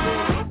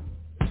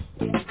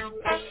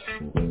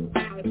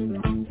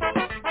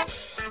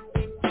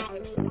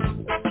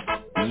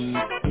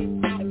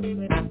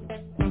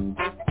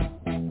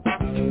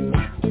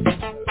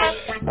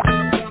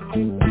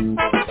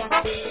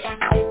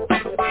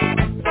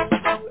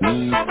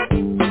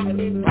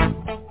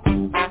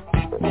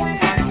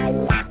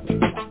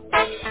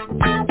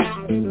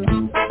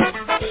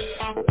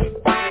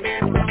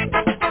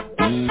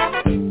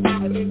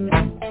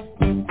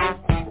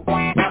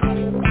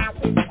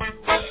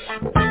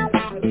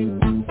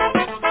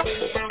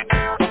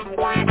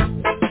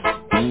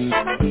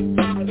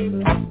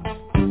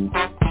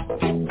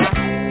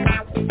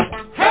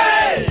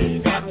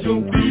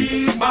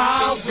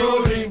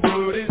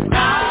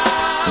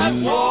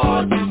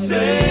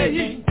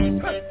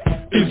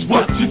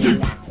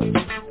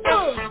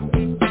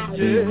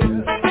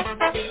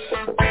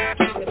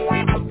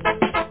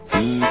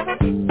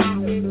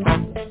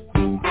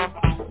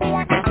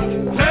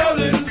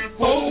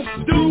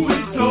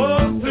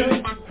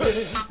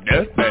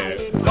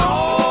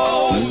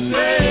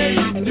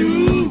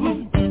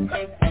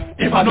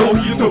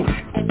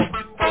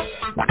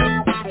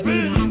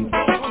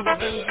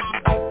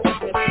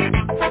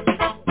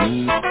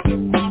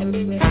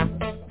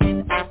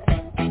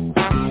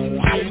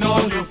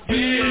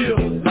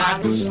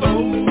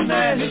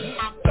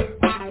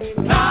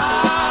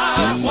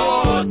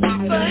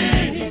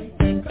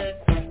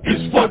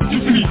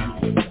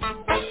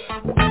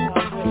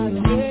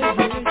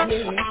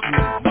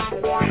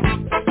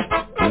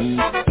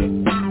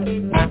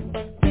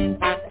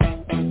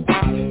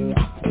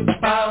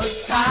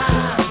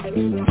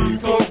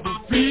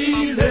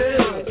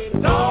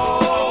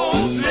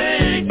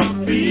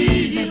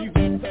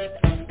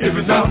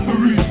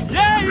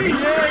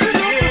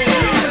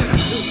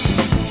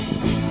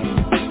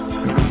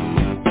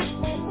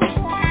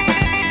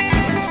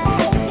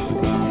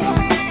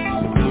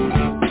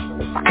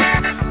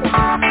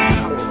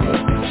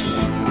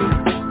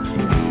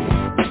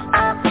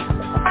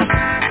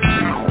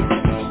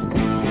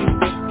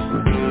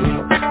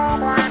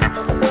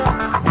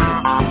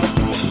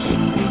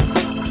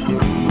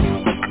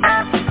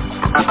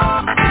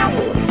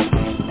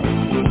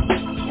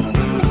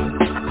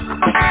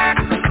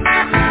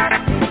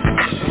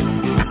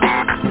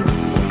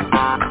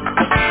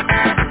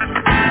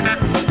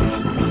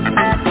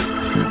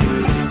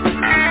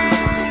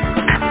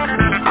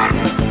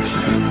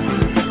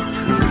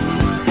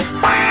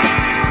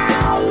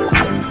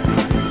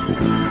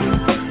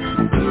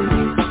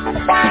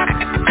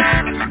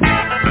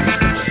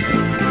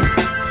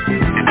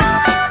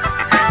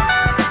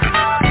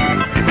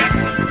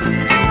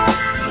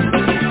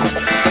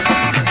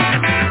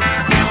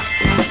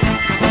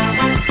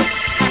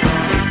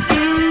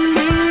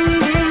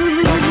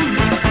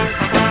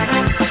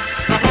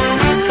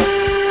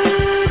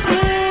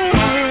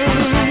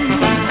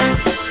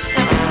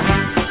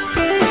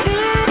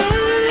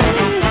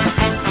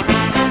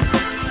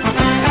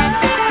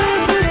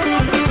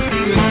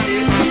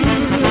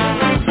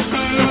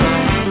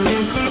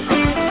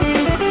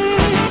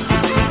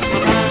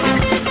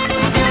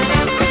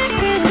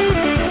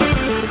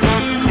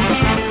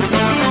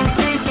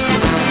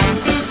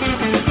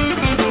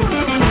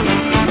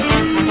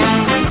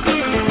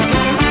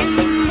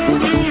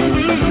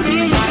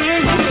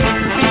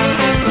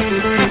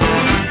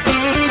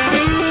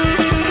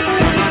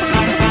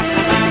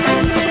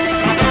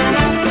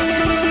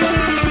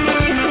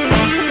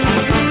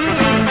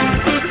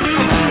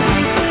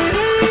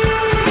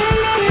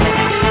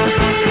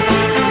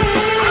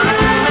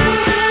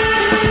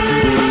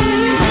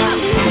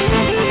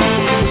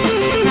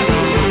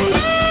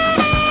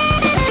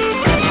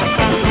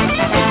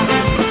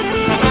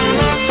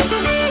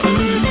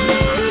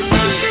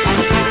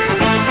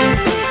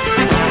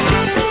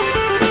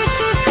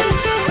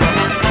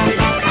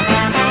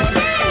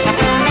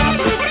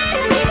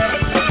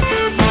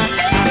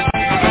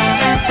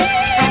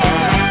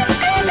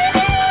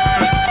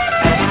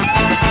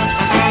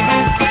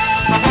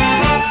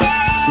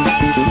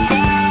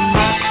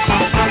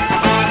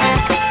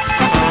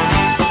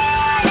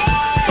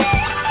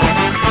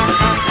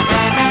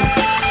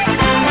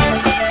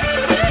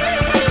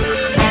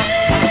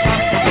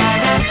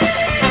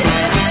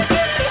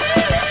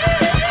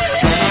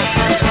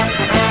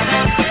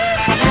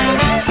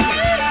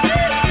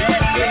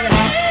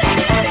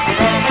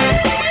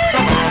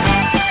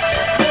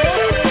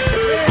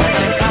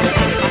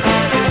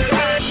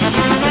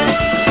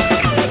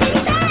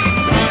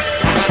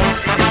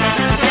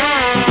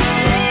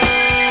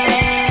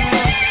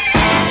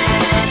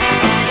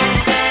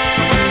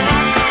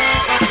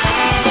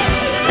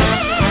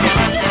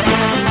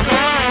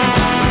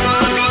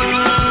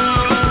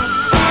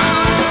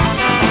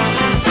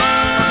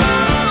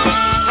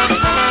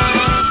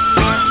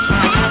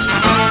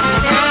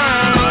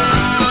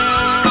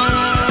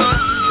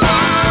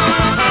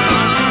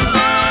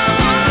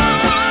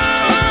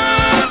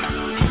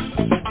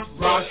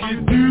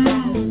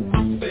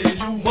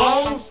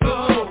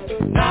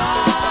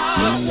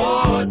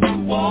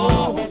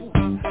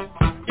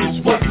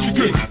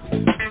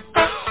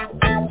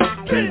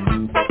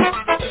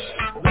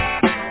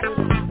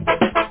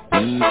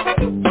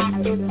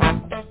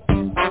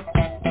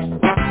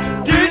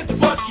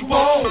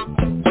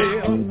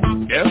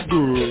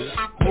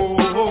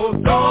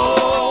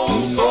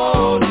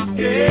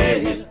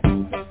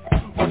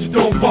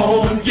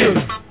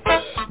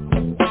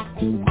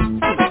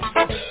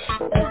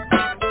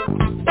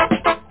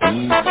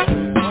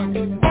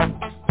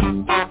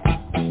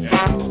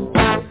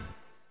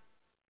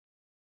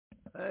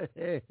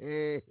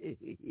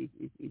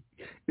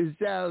 It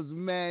sounds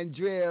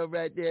Mandrell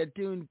right there,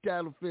 tune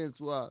title Fence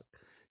Walk.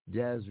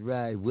 That's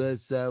right.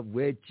 What's up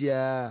with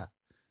ya?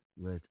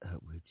 What's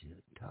up with you?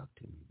 Talk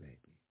to me, baby.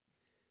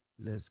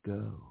 Let's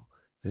go.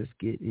 Let's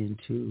get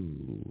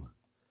into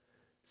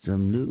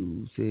some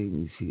new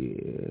things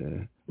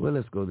here. Well,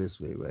 let's go this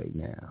way right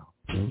now.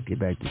 Let's get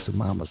back to some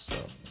mama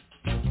stuff.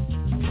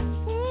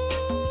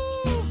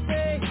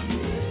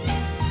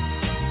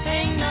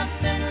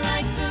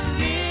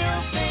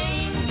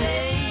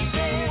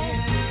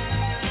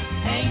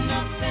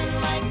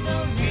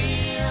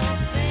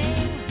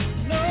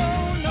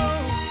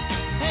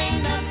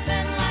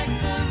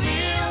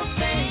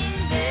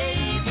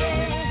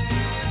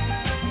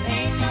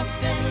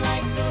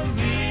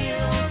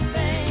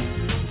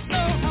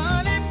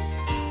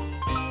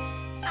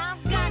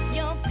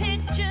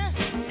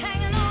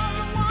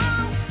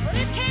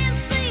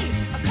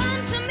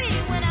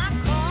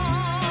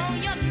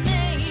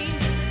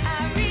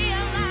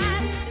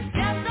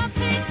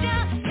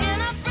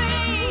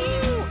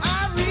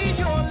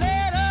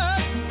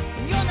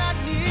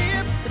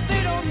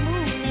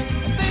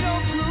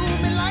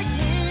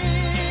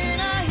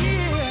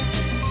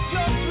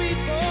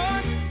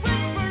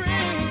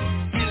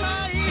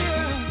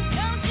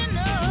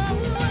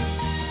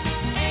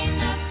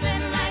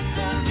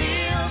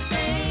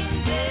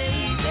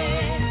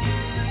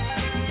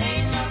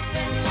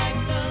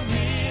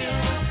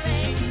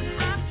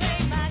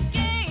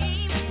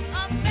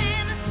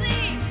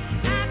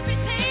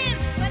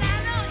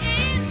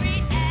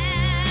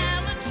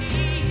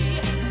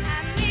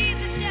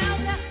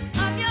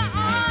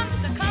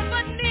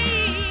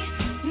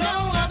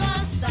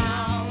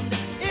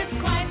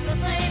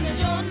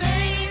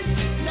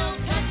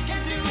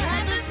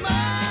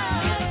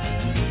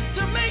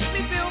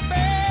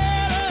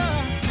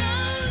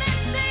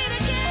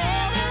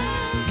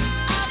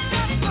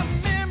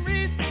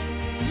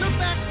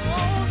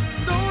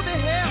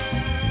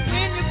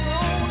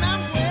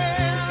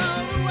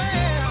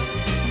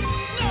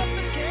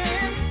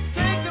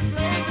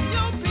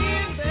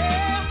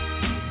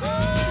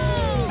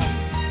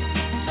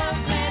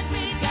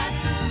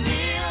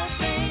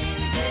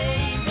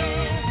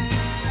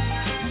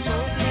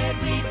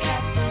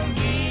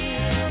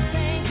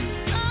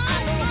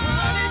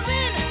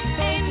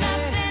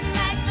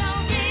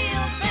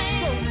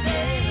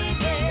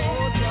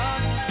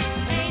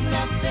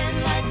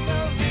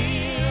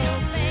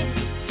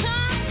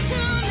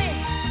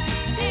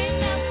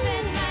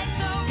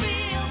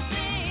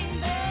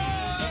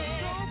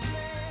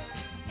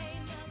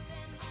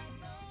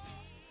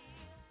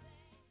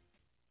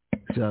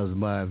 Sounds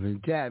Marvin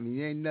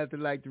Tammy. Ain't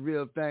nothing like the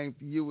real thing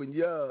for you and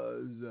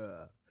yours.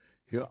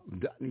 Here on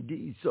Donny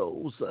D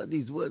Soul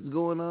Sundays. What's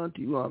going on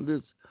to you on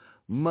this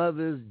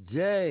Mother's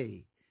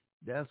Day?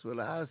 That's what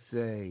I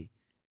say.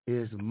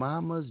 It's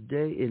Mama's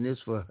Day, and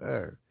it's for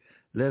her.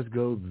 Let's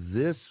go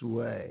this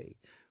way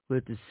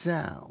with the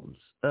sounds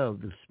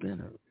of the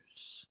Spinners.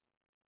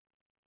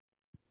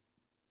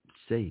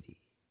 Sadie.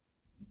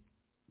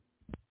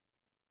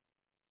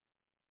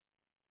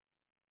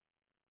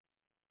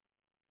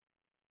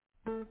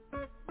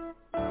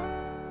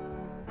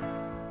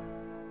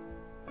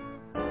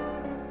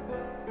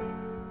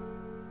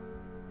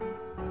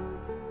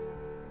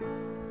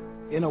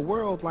 In a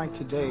world like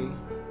today,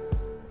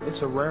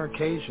 it's a rare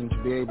occasion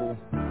to be able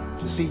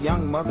to see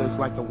young mothers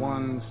like the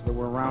ones that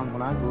were around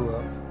when I grew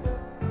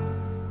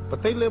up.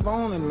 But they live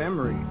on in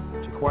memory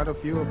to quite a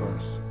few of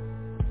us.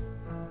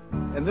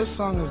 And this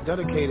song is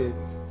dedicated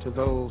to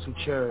those who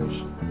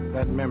cherish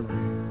that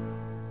memory.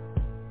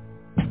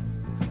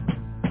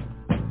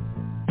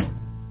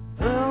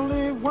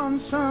 Early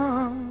one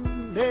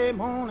Sunday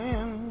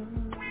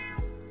morning,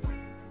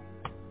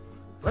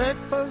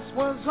 breakfast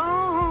was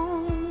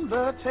on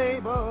the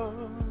table.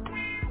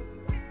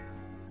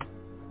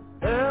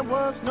 There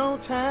was no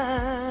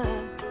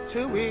time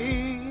to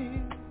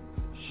eat.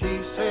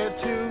 She said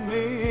to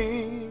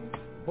me,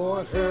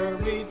 boy,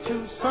 hurry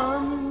to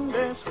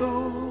Sunday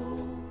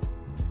school,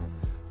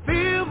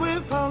 filled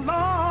with the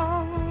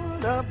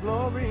Lord of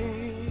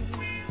glory.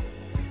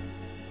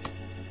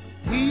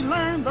 We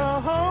learned the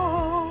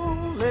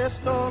holy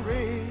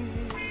story.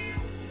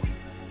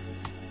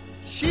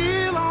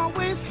 She'll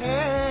always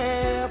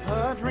have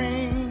her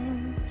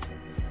dreams,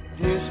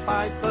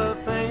 despite the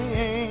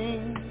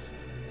things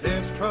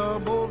this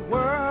troubled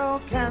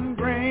world can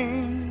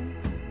bring.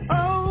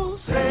 Oh,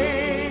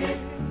 say,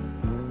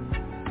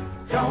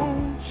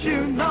 don't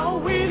you know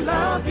we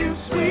love you,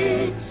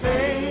 sweet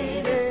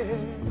Sadie?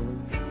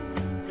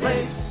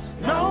 Place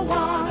no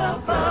one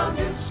above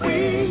you,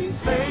 sweet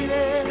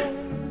Sadie.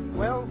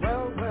 Well,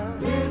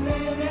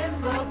 living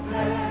in the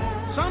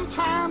past.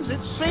 Sometimes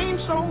it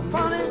seems so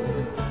funny,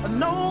 but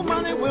no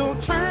money will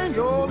turn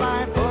your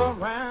life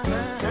around.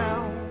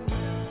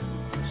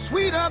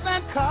 Sweeter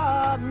than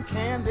cotton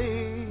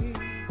candy,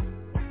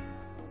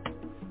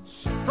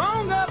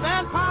 stronger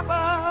than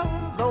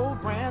Papa's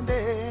old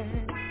brandy.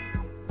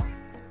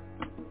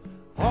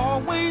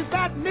 Always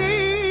that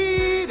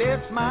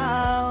needed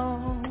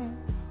smile.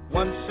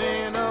 Once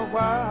in a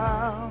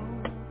while,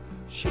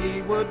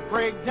 she would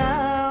break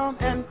down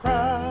and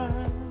cry.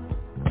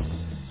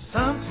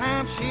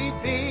 Sometimes she'd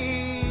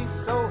be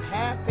so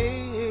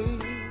happy,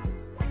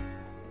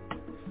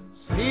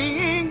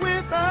 singing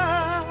with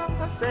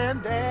us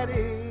and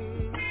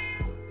Daddy,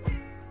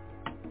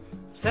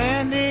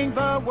 standing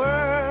the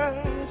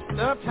worst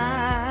of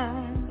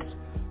times,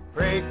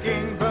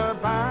 breaking the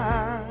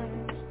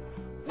binds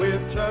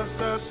with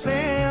just a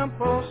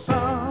simple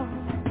song.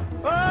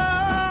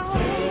 Oh,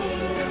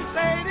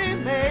 Sadie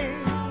Mae,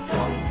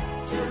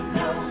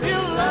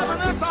 still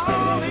loving us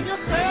all in your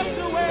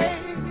special way.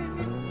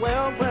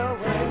 Well,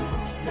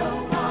 no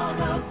one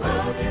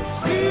above you,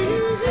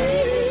 sweet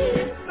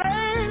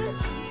Sadie,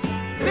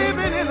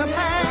 living in the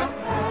past.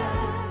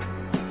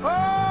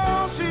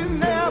 Oh, she's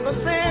never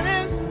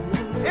sinning.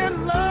 In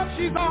love,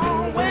 she's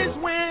always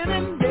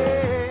winning.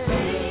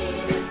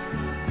 Yeah.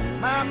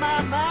 My.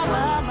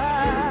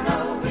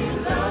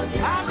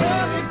 I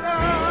love you,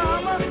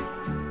 girl.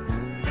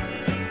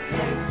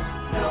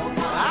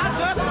 I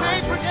just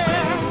can't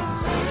forget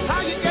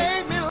how you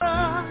gave me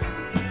love.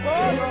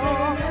 Oh,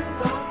 Lord.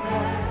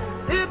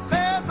 If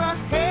there's a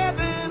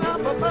heaven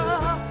up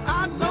above,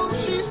 I know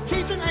she's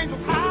teaching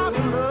angels how to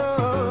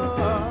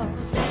love.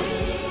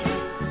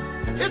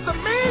 It's a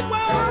mean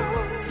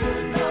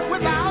world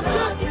without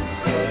you.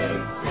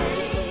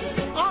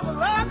 All the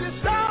love you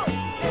show.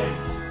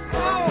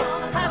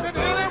 Oh, hasn't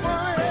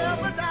anyone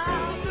ever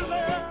died to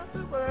love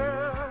the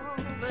world?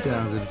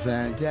 Sounds of the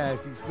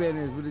Fantastic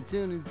Spinners with a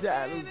tune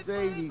entitled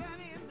Sadie.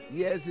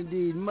 Yes,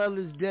 indeed.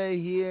 Mother's Day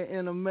here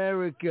in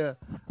America.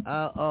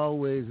 I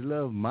always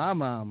love my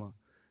mama.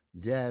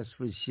 That's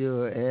for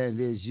sure. And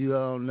as you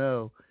all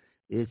know,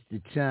 it's the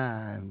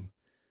time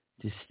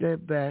to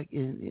step back.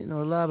 And, you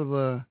know, a lot of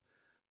our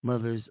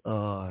mothers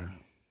are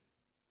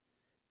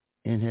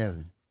in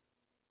heaven.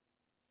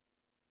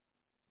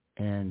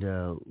 And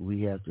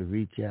we have to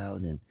reach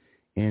out and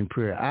in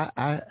prayer.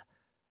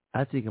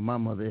 I think of my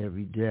mother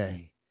every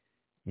day,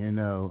 you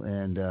know,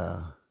 and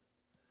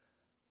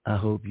I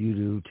hope you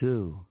do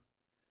too.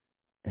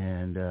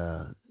 And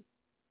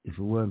if it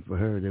wasn't for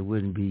her, there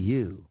wouldn't be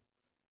you.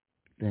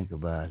 Think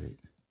about it.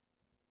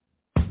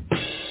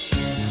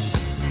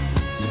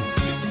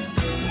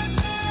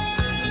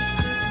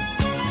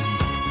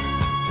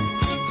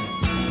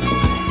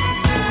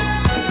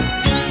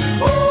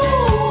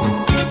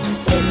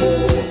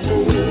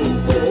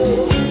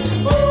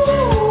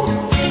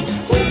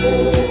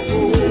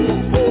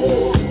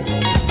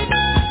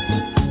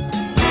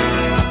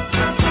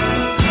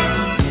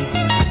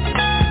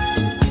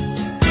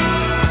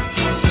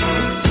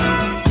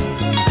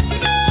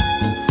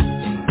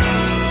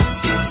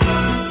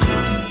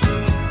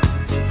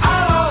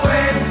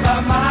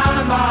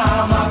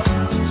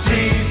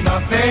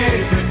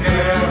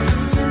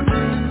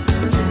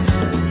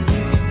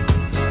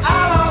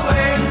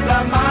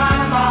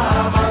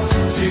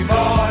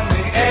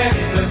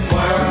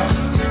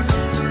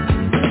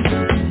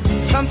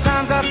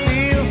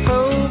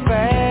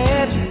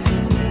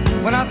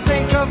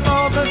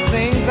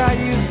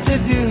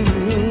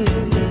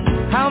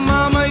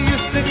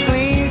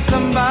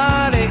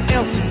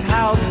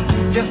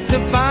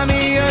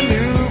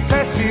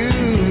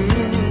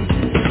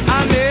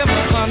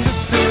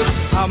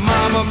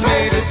 mama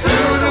made it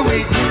through the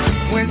week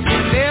when she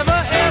never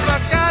ever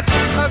got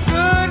a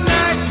good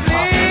night's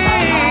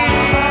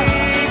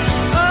sleep.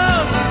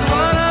 Oh, she's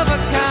one of a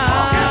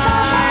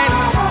kind.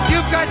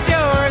 You've got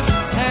yours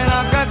and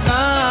I've got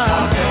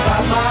mine. Hey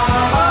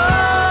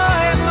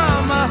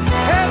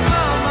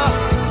mama,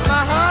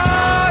 my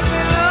heart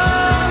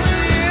belongs to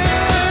you.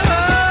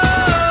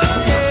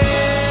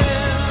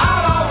 Yeah.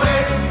 I'll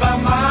always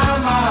love my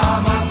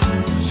mama.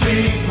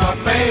 She's my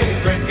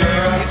favorite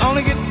girl. You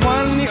only get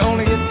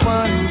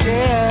one,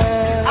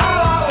 yeah.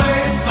 I'll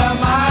always love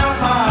my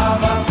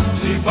mama.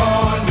 She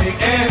born me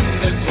in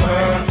this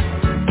world.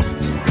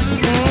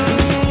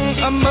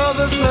 A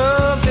mother's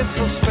love is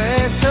so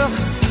special.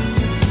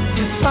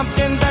 It's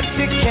something that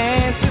you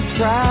can't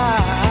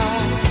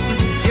describe.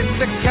 It's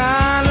the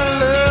kind of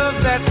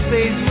love that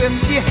stays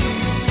with you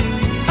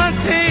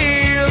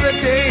until the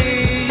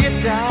day you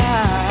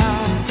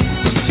die.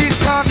 She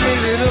taught me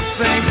little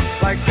things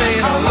like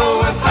saying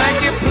hello and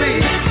thank you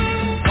please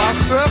while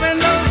scrubbing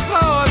those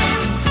floors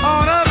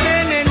on her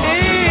bending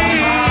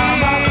knees.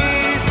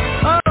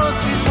 Oh,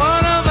 she's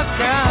one of a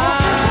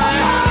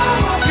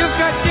kind. You've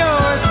got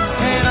yours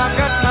and I've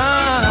got mine.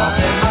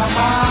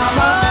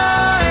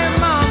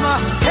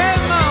 Hey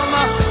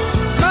mama,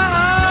 my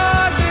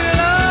heart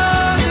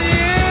belongs to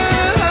you.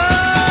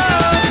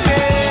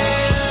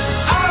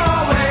 Yeah. I'll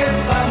always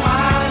love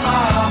my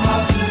mama.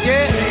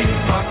 Yeah. She's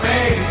my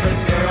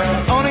favorite girl.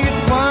 Only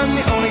gets one,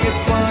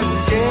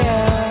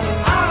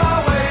 yeah.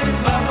 I'll always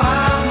love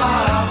my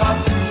mama.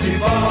 She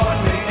born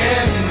me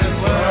in this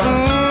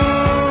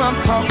world. I'm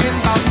talking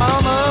about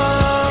mama.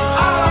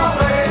 I'll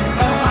always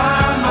love my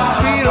mama.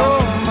 Sweet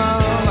old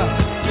mama.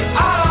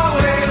 I'll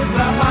always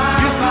love my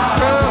mama.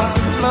 Scrub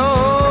the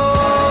floor.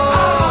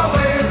 I'll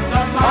always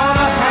love my mama. On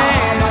her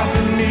hands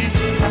and knees.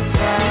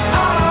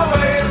 I'll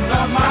always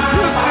love my mama.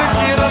 You could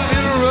get a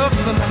little rough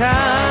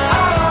sometimes.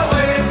 I'll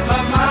always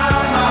love my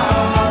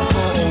mama. Oh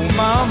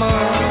mama.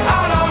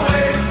 I'll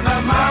always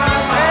love my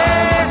mama.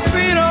 Hey,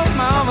 sweet old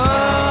mama.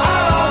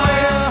 I'll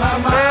always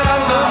love my mama. I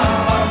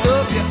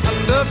love you,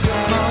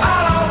 mama.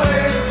 I'll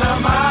always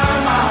love my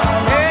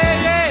mama.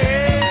 Yeah, yeah.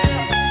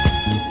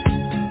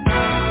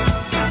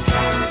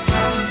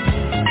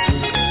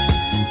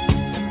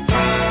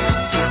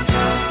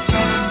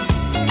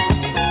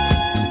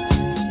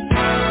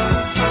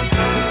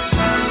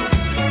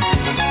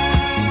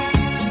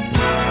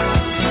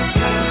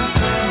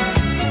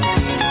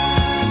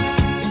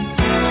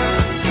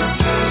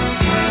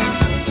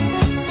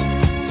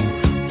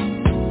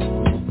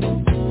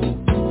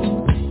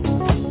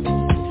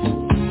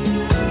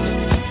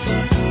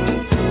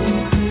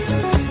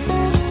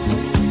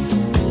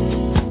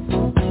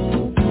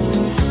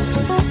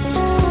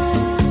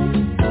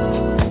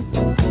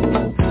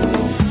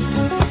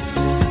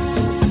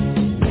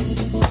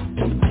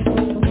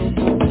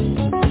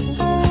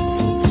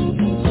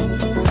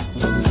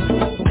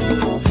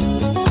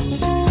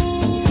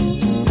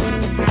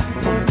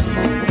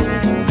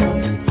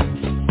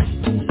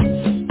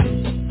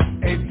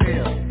 Hey,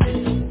 Bill.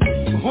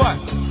 What?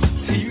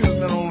 You was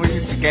the one we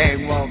used to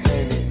gang walk,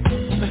 baby.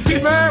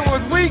 Man,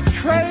 was we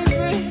crazy?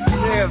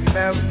 Yeah,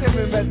 man.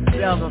 We met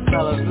the other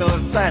fellas, little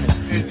Sonny.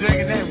 And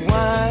drinking that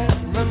wine.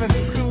 Remember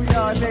the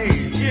schoolyard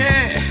days?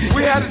 Yeah.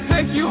 We had to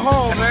take you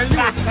home, man. You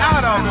was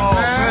out on us,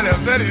 man.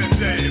 Better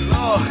day.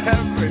 Lord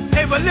have mercy.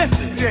 Hey, but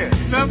listen. Yeah.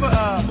 Remember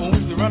when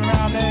we used to run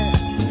around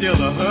there? Steal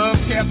the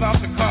hubcaps off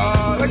the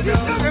car. What you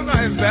talking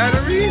about?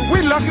 Batteries?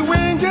 We lucky we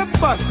ain't get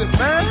busted,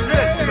 man.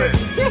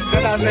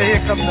 Then I say, here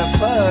comes the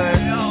fun.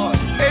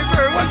 Hey,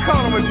 Bird, what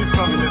corner was you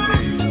coming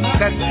today?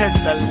 That's just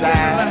the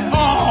line.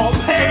 Oh,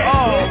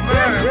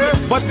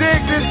 man. But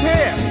dig this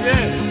here.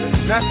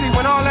 Yeah. Now, see,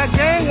 when all that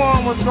gang war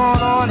was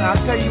going on,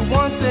 I'll tell you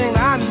one thing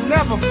I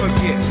never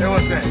forget.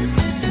 What's that?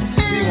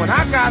 See, when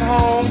I got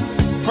home,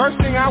 first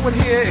thing I would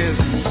hear is,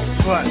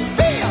 what?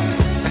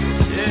 Damn!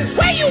 Yeah.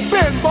 Where you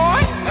been,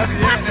 boy? That's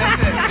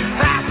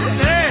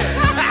it.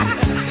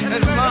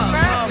 That's mom.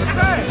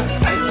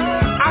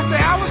 I say,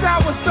 I was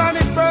out with Sonny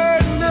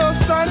Bird and Lil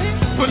Sonny.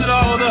 Put it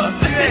all up.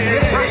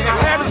 Yeah. I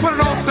had to put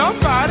it on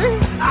somebody.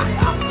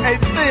 Hey,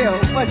 Phil,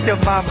 what your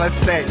mama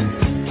say?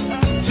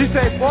 She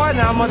say, boy,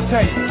 now I'm gonna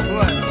tell you.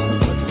 What?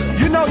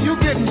 You know you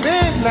getting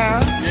big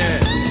now.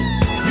 Yeah.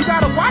 You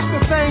gotta watch the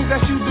things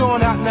that you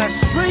doing out in that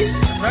street.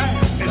 Right.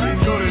 And you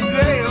go to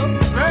jail.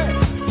 Right.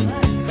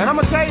 And I'm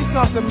gonna tell you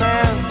something,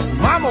 man.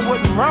 Mama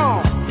wasn't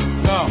wrong.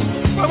 No.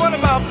 But what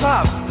about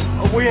Pop?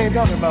 Oh, we ain't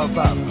talking about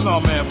Pop.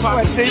 No, man.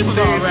 Pop was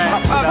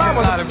alright.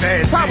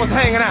 Pop was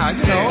hanging out,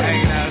 you know.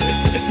 Hanging out.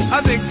 I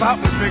think Pop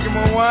was drinking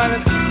more wine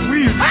than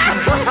we used to.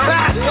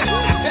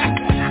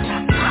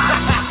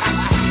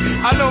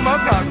 I know my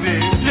Pop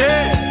did.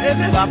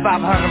 Yeah. My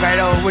Pop hung right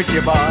over with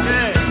you, boy.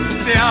 Yeah.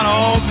 Stay out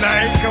all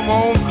night, come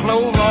home,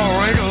 clothes all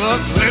wrinkled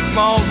up, lip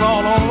balls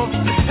all on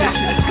them.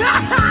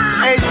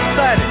 Hey,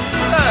 Sonny.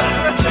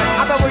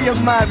 I bet when your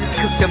mom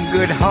cooked them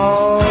good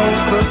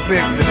home-cooked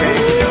ribs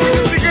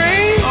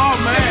today. Oh,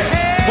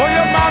 man. Boy,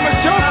 your mama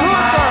sure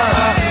cooked her.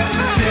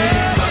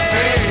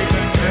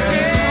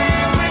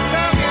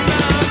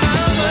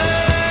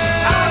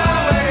 I'll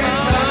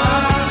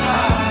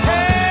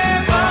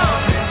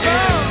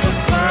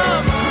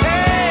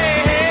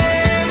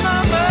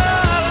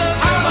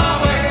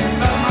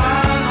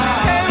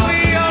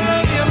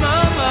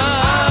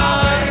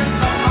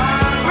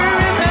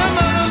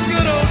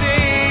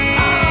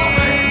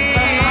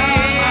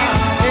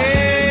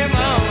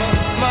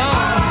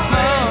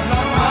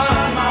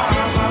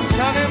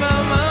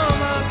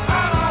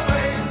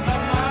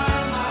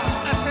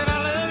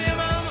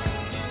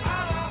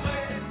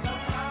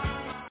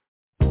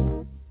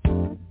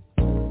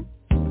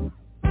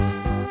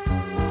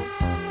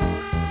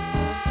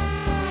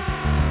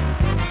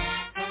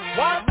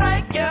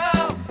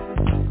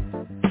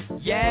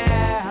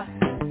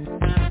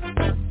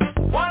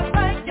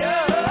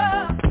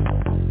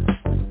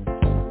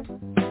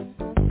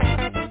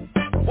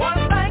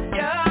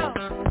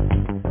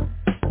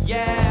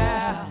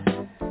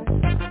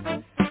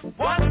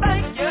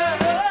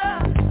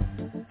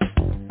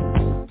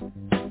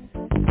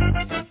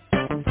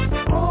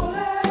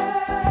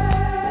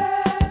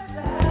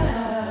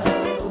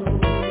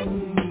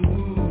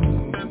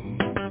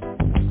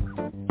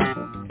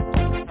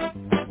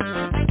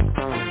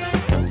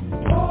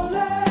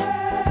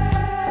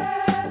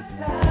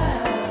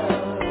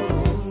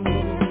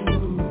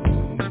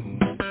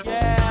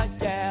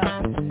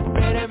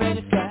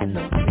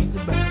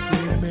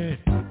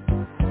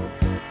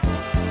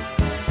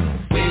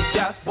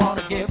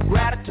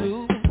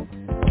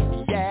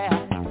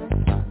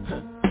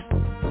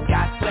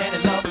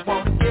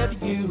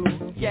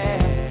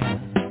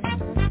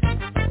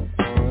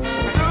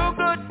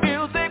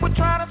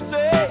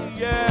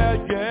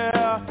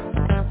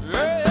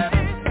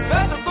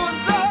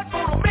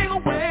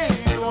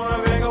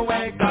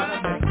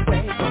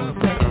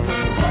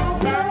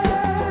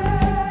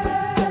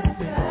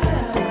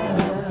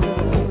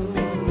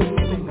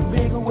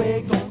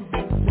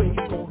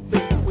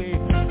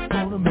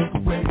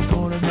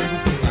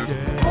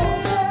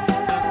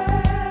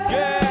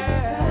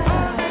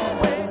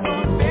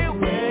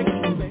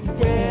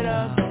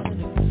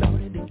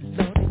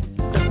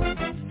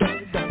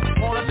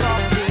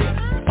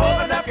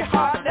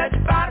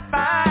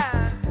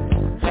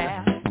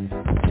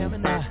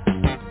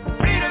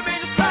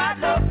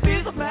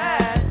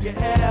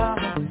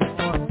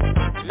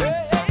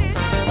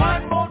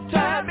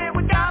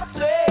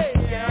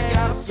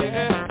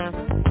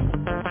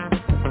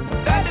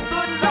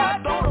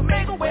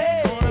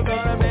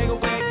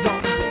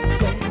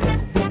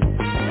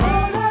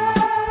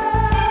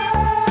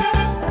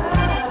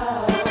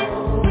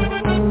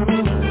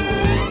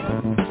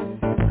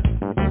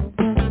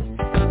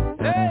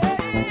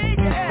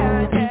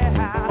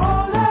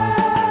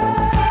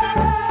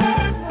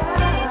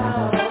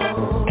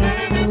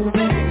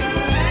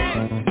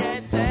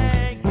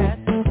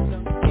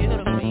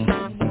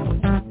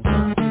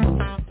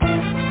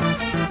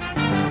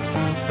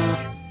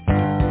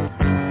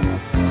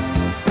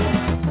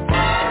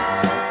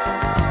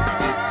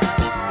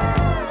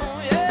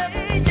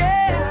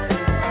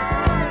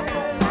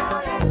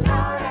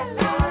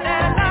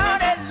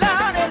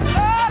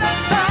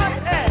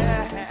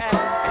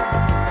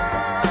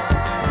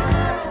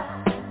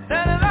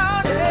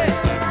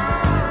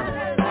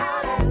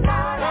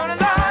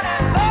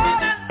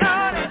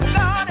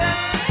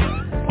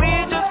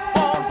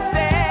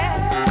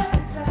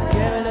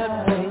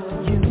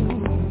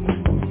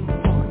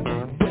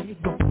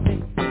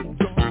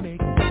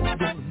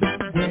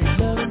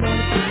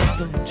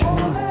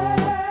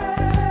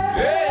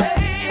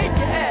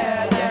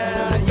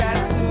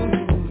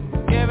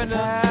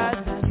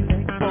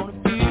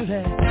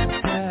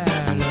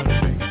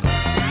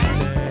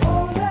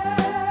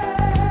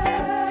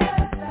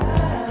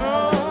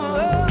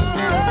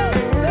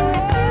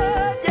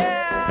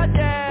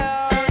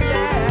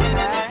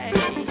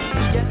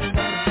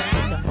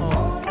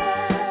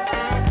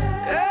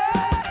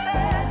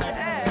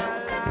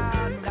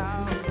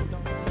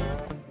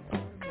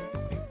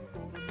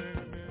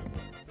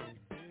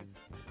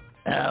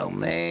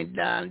Man,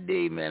 Don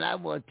D, man, I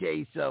want to tell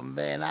you something,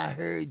 man. I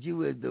heard you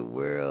was the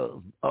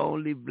world's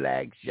only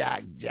black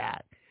shock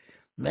jock.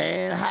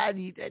 Man, how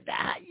you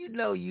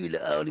know you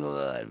the only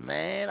one,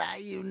 man? How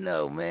you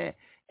know, man?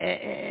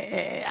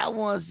 And I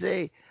want to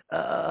say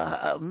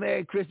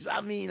Merry Christmas. I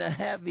mean, a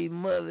Happy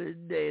Mother's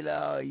Day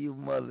to all you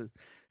mothers,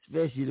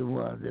 especially the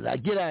ones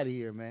that get out of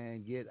here,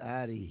 man. Get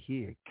out of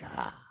here.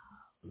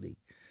 Golly.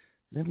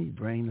 Let me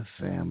bring the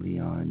family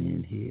on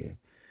in here.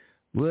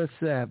 What's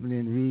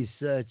happening,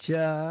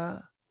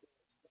 researcher?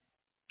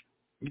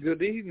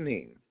 Good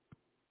evening.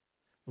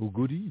 Oh,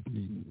 good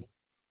evening.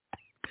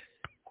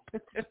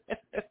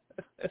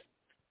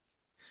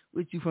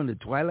 What, you from the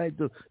Twilight?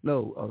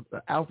 No,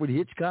 Alfred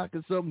Hitchcock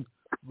or something?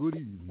 Good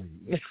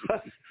evening.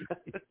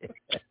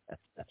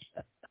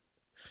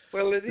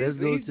 Well, it is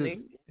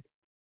evening.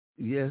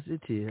 Yes,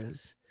 it is.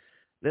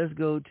 Let's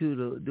go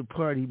to the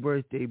party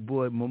birthday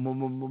boy,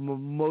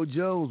 Mo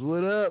Jones.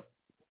 What up?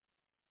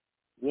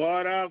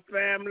 What up,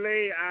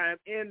 family? I am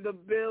in the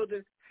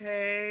building.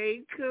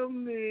 Hey,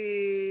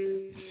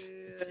 Camille.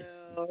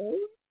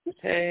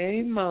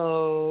 Hey,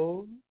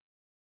 Mo.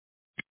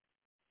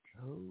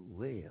 Oh,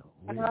 well.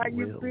 How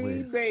you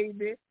be,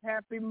 baby?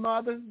 Happy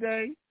Mother's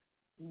Day.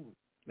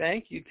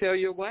 Thank you. Tell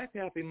your wife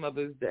Happy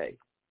Mother's Day.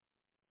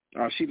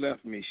 Oh, she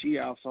left me. She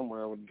out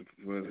somewhere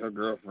with her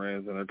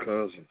girlfriends and her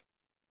cousins.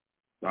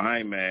 So I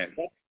ain't mad.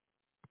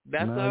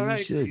 That's all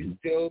right. She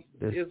still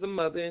is a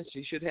mother, and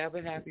she should have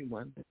a happy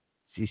one.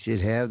 She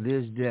should have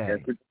this day.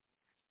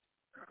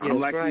 I don't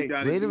like right.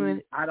 Wait a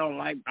minute. I don't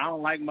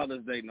like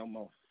Mother's Day no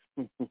more.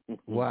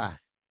 Why?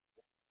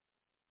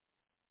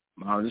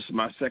 Oh, this is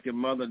my second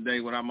Mother's Day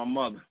without my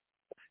mother.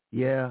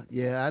 Yeah,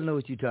 I know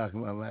what you're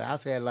talking about.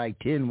 I've had like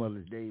 10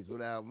 Mother's Days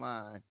without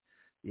mine.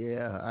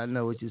 Yeah, I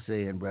know what you're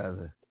saying,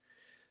 brother.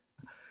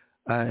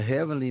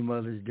 Heavenly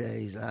Mother's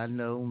Days, I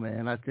know,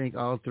 man. I think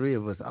all three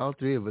of us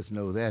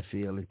know that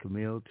feeling.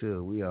 Camille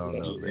too. We all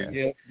know that.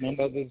 Yeah, my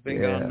mother's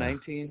been gone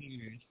 19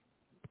 years.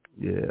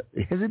 Yeah,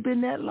 has it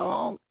been that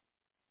long?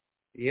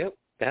 Yep,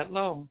 that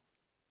long.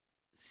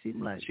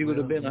 Seemed like she would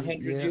have been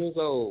 100 years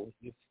old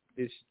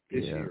this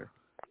year.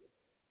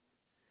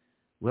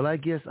 Well, I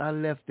guess I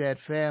left that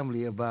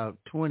family about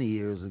 20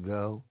 years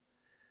ago.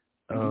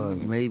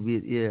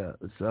 Maybe, yeah.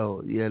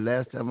 So,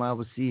 last time I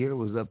would see her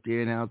was up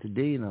there in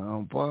Altadena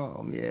on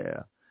Palm,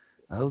 yeah.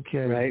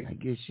 Okay, right. I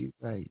guess you're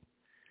right.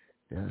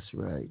 That's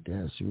right.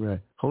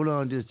 Hold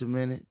on just a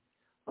minute.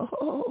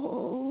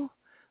 Oh,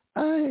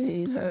 I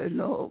ain't heard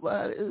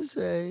nobody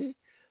say,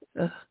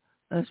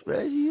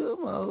 especially you,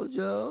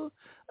 Mojo,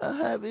 a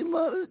Happy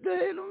Mother's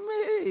Day to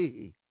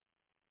me.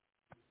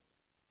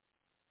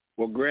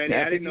 Well, Granny,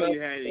 I didn't know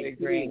you had any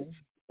Granny.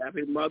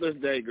 Happy Mother's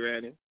Day,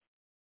 Granny.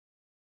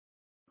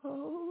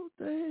 Oh,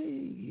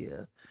 thank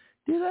you.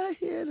 Did I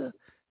hear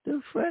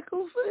the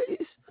freckle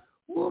face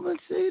woman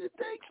say the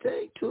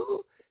thing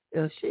too?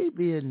 She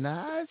being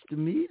nice to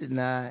me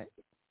tonight.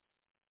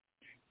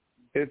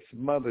 It's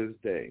Mother's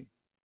Day.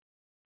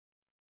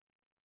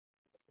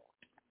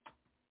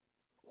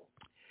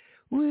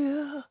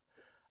 Well,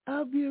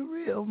 I'll be a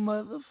real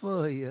mother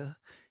for you.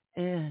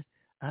 And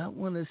I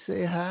want to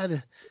say hi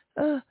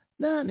to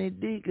Donny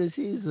D, because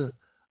he's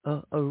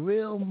a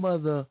real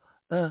mother.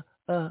 One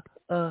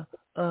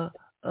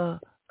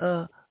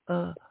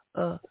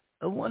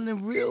of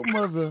them real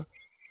mother.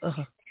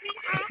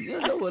 You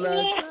know what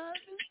I'm trying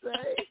to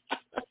say.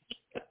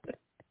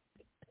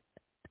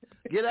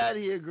 Get out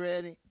of here,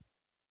 Granny.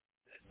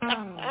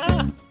 Call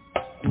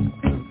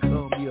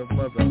me a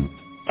mother.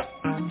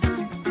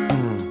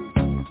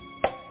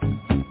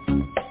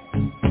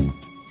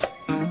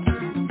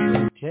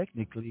 Well,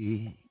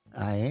 technically,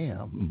 I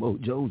am.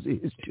 Mojo's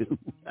is too.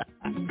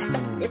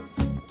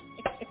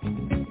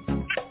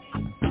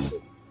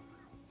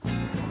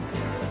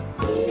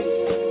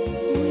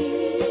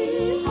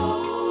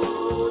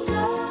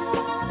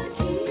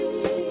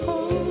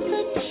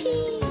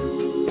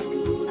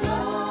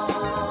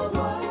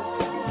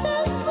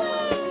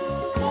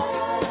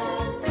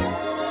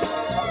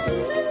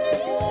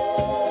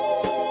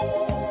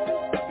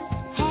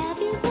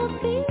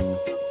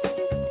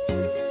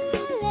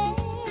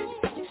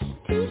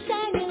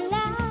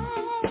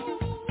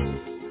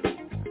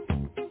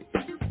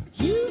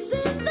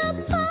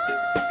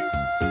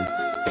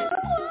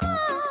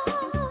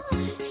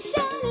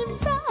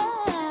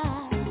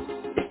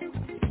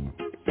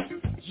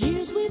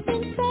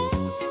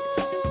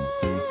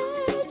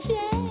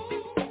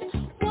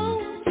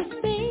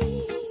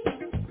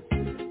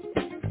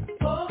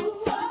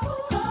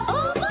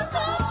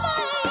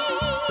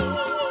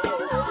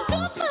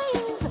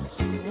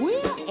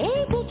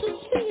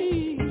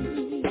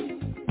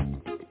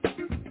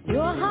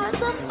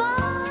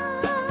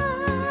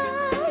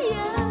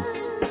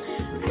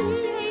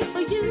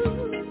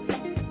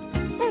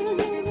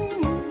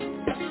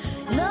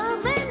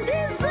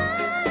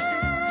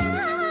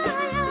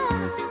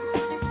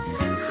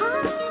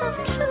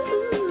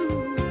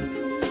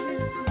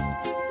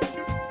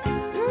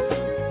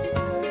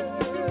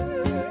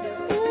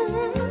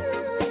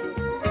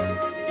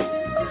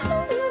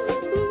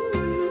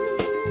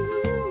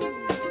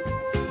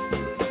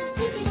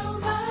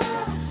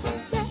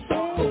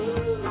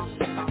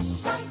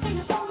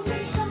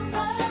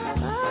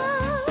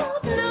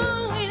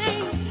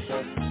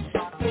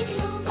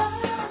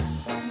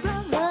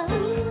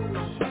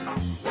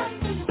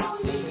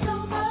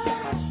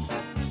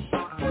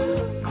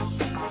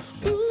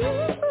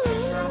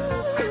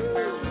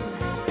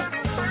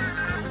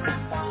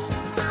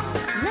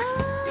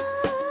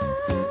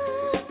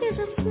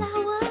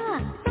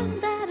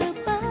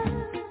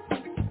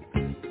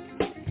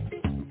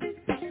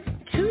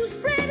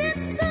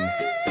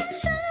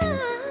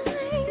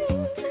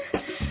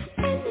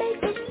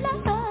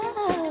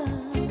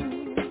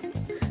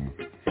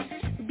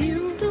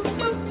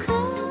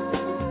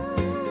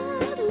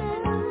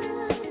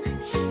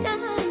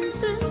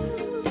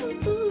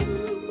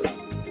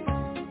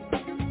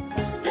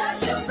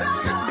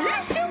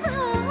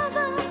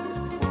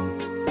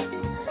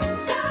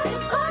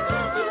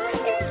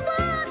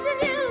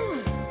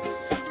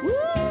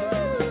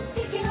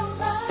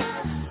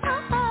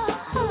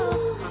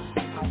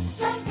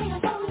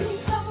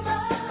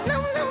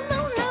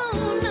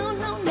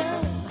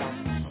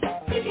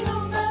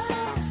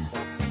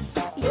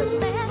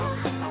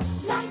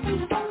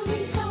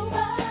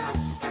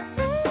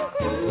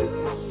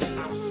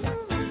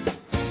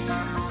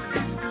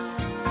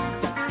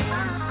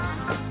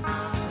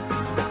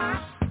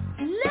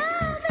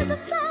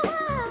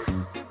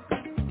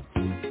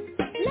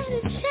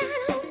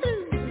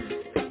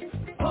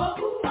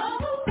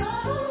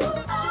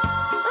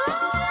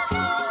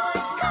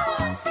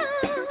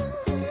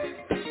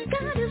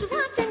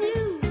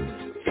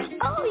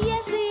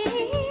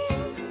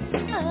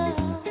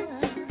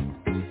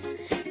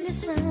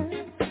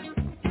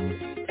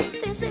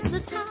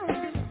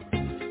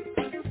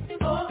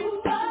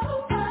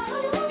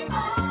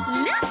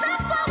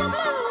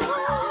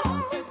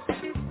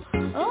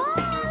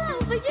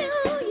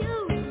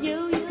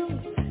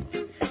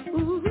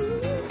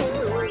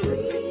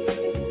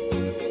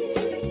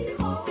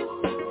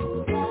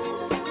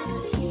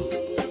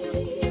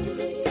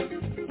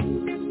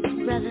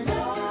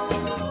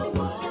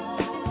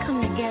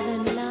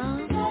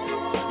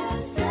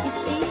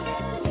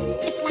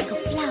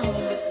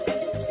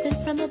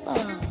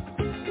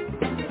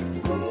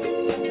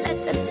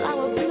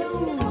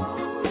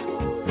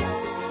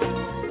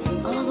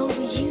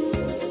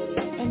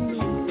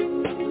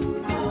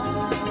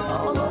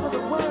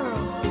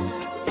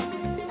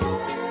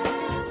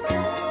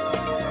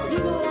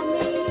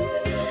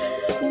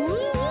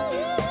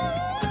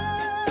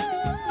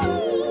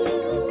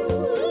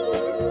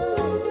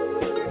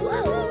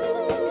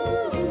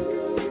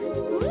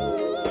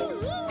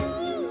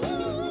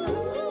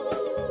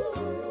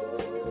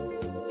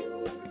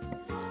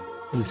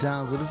 The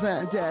sounds of the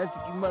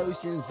fantastic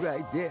emotions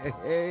right there.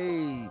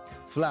 Hey,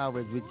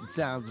 flowers with the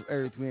sounds of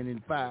earth, wind,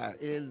 and fire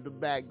in the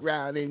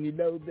background, and you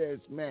know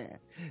this, man.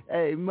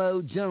 Hey,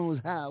 Mo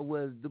Jones, how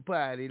was the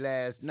party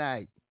last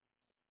night?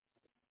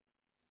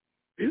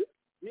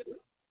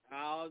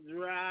 I'll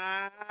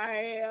drive.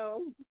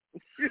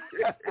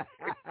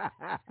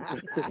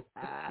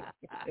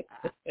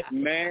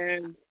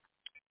 Man,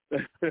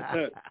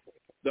 the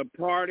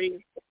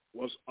party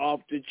was off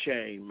the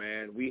chain,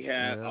 man. We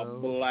had a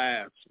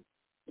blast.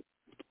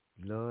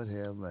 Lord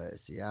have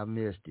mercy. I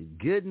missed it.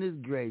 Goodness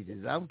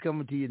gracious. I'm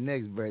coming to your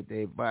next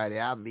birthday party.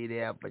 I'll be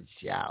there for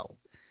sure.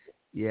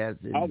 Yes,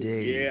 indeed. Oh,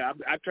 yeah.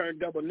 I turned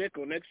double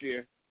nickel next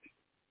year.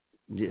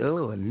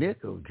 Oh, a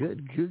nickel.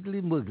 Good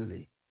googly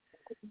muggly.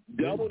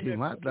 Double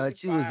nickel. I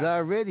thought you was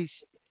already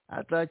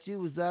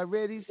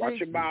 60. Watch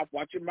your mouth.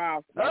 Watch your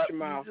mouth. Watch your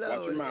mouth.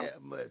 Watch your mouth.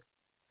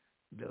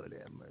 Lord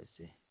have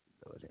mercy.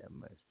 Lord have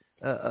mercy.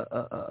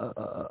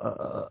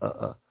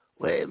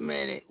 Wait a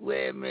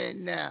minute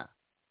now.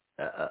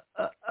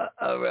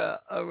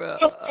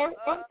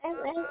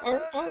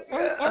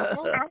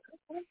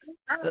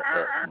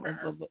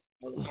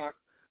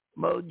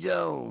 Mo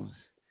Jones,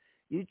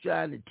 you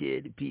trying to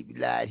tell the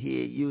people out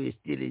here you is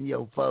still in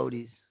your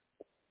 40s?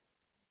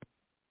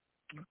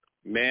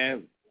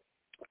 Man,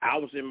 I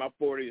was in my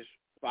 40s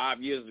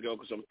 5 years ago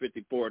because I'm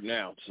 54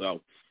 now,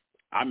 so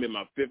I'm in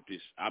my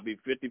 50s. I'll be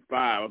 55.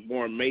 I was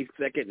born May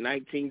 2nd,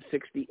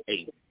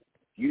 1968.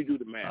 You do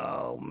the math.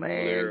 Oh,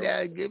 man,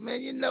 that's good,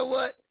 man. You know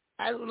what?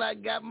 That's when I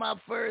got my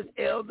first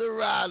El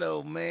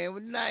Dorado, man,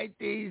 with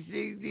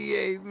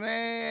 1968,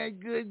 man.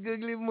 Good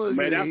googly moogly.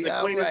 Man, that's the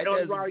cleanest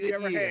El Dorado you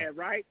ever had,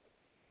 right?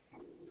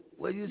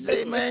 What you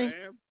say, man?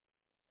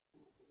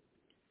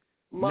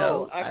 Mo,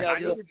 no, I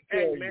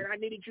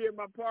needed you at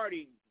my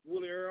party,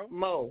 Willie Earl.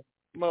 Mo.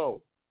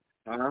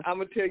 Uh-huh. I'm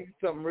going to tell you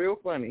something real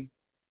funny.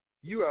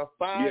 You are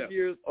 5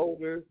 years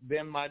older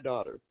than my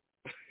daughter.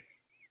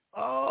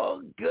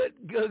 Oh, good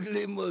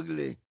googly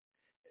moogly.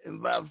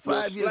 About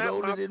 5 years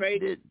older than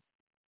did.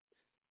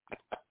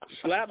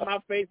 Slap my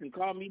face and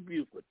call me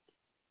Buford.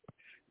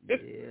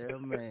 Yeah,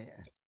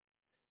 man.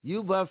 You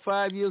about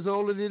 5 years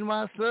older than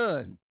my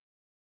son.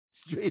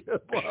 Straight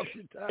up off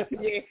the top.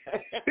 Yeah.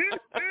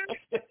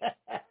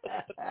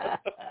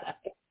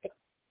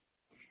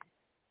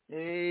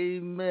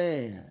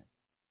 Amen.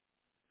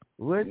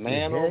 What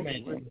man, the heck? Oh,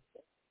 man.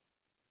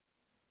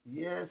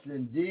 Yes,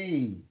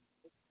 indeed.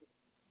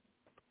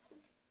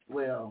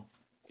 Well,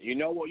 you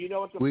know what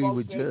the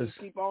folks say, just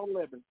keep on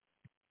living.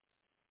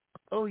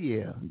 Oh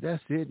yeah,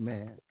 that's it,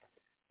 man.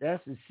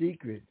 That's the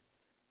secret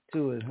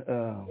to it.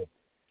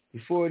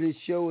 Before this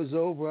show is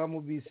over, I'm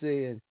gonna be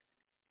saying,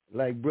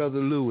 like Brother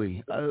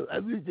Louie,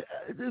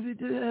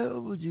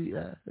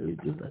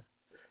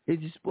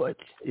 it's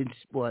sports.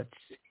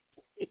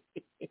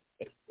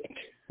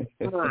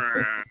 Oh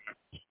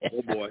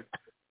boy.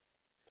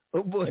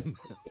 Oh boy.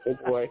 Oh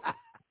boy.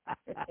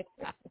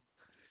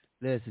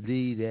 Let's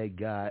leave that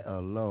guy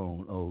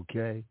alone,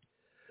 okay?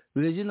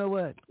 Because you know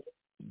what?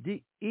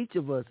 Each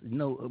of us,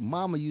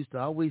 Mama used to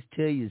always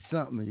tell you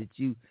something that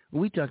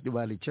we talked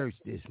about at church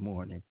this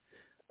morning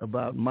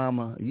about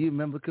Mama. You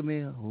remember,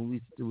 Camille, when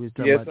we was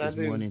talking about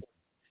this morning?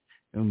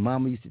 And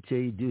Mama used to tell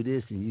you do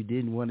this and you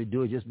didn't want to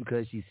do it just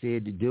because she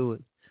said to do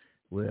it.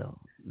 Well,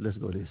 let's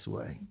go this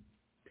way.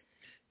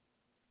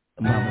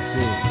 Mama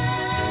said,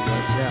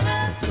 watch out.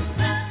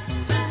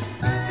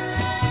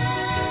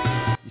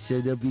 She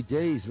said there'll be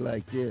days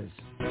like this.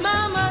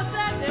 Mama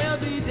said there'll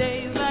be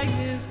days like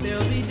this.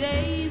 There'll be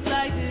days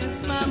like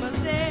this. Mama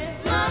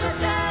said. Mama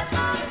said.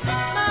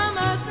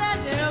 Mama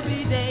said there'll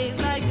be days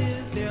like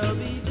this. There'll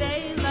be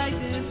days like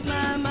this.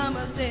 My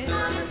mama said.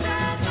 Mama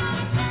said.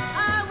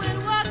 I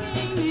went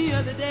walking the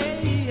other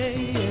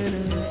day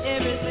and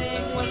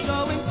everything was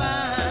going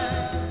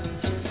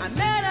fine. I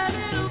met a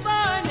little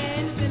boy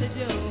named Billy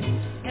Joe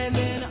and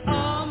then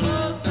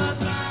almost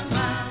lost my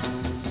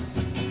mind.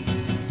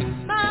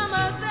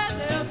 Mama said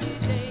there'll be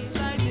days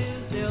like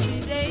this. There'll be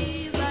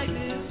days like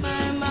this.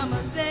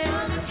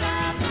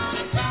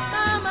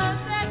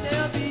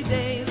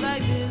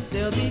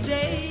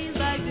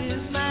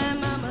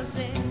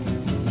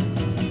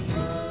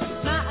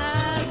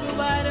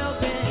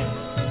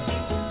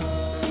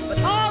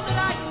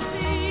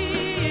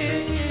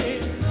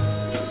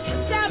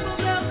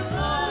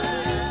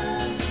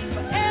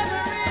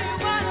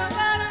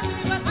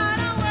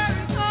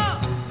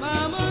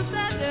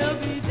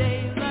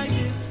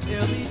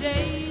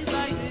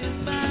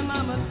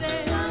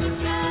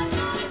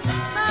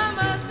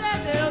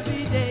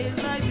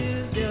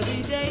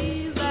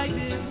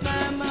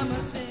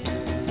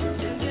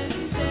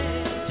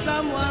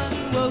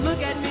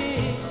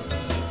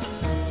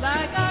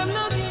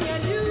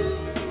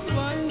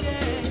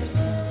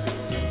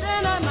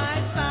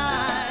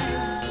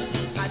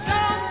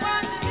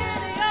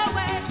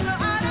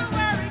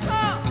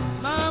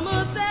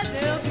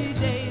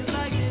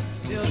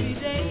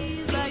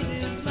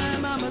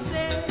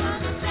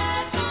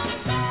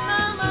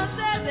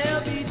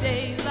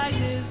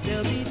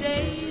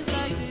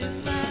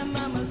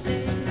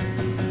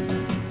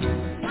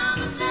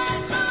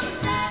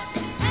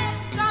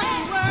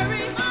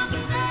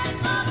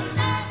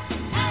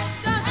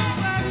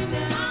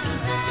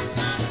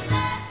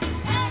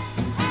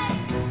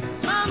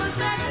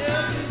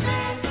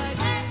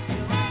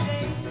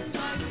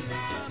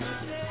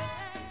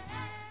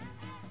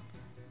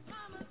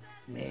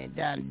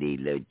 Donny D,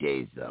 let me tell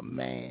you something,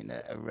 man.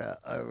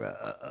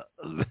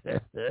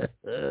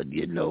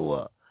 You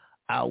know,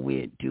 I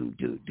went to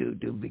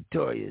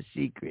Victoria's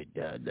Secret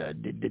the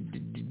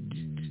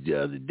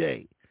other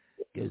day.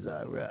 Because,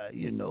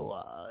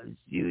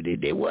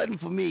 they wasn't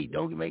for me.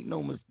 Don't make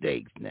no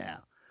mistakes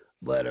now.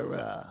 But,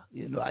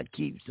 I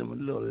keep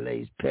some little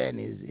lace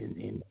panties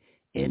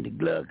in the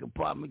glove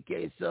compartment in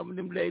case some of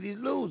them ladies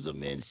lose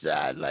them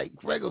inside like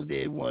Freckles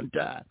did one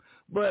time.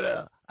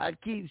 But I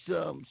keep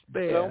some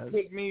spares. Don't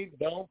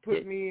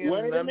put me in.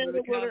 Wait a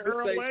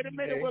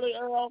minute, Willie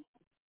Earl.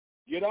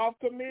 Get off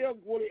Camille,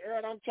 Willie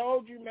Earl. I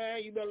told you,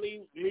 man, you better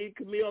leave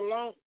Camille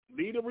alone.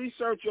 Leave the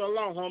researcher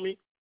alone, homie.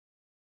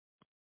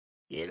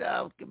 Get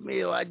off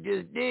Camille, I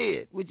just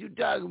did. What you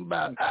talking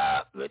about?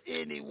 But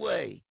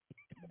anyway.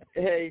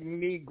 Hey,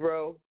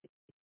 Negro.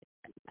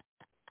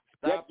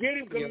 Stop get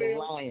him, Camille.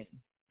 lying.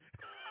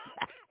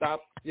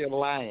 Stop your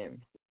lying.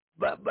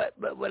 But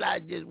what I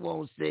just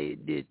want to say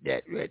is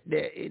that right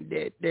there in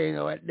that thing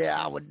right there,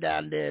 I was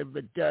down there in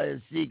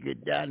Victoria's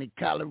Secret down in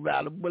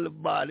Colorado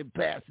Boulevard in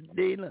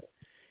Pasadena,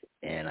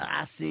 and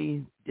I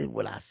seen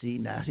what I see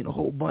now. I seen a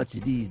whole bunch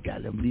of these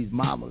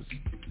mamas.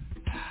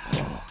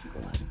 Oh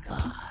my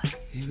God!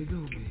 Here we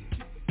go, baby.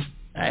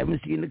 I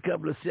haven't seen a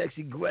couple of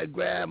sexy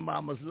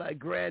grandmamas like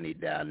Granny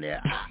down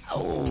there.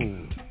 Oh.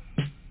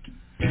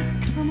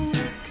 Come on.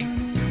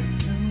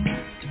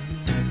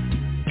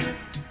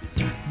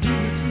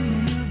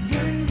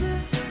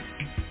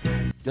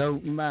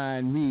 Don't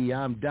mind me,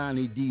 I'm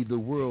Donny D, the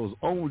world's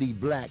only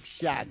black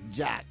shock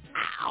jock.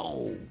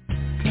 Ow!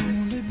 Come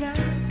on, lay back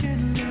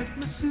and let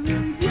me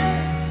soothe ya.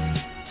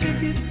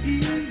 Take it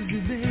easy,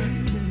 baby.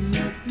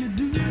 Let me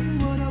do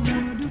what I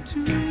wanna do to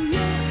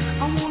ya.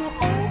 I wanna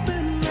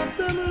open up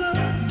the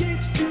love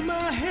gates to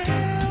my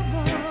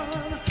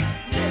heaven.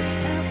 This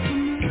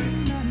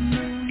afternoon, I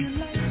know you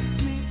like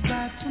me.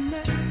 By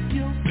tonight,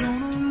 you're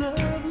gonna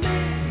love me.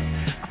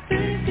 I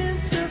think in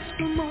just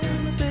a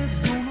moment there's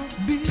gonna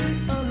be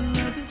a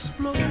love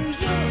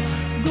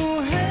explosion. Go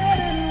ahead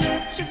and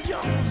let your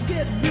jaws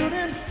get good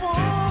and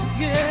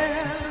funky.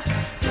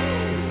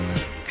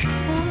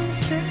 Come on,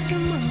 sexy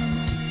mama,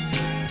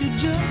 you're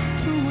just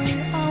the way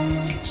I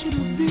want you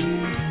to be.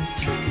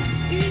 Take it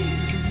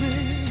easy,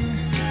 baby.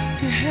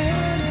 Go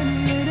ahead and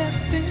lay that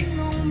thing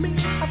on me.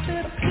 I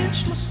better pinch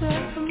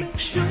myself to make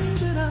sure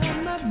that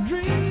I'm not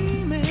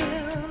dreaming.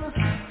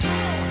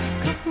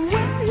 'Cause the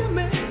way you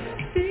make me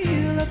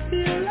feel, I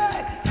feel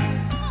like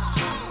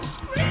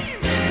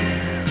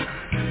screaming.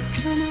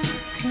 Come on.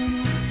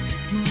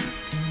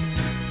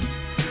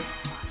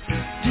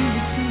 Do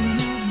it to me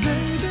now,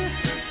 baby.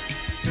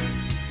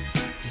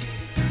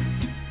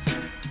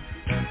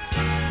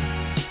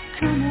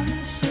 Come on,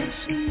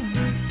 sexy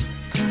mama.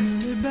 Come on,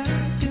 lay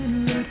back and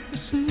let me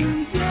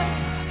soothe ya.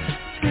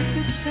 Take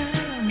your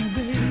time,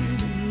 baby.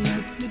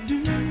 Let me do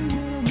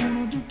what I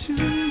wanna do to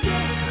ya.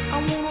 I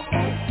wanna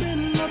open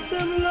up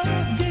them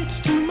love gates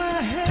to my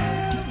heaven.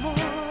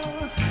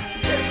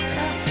 This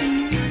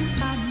afternoon,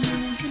 I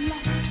know you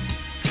like it,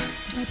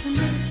 but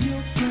tonight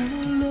you're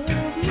gonna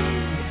love me.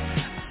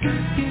 I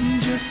think in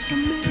just a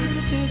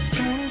minute there's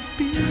gonna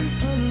be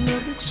a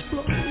love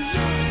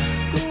explosion.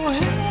 Go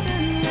ahead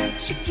and let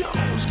your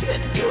jaws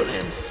get good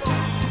and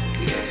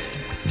funky.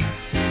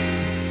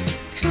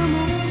 Come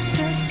on,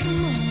 sexy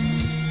mama,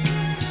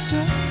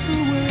 just the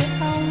way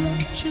I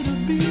want you to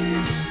be.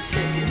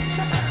 Take your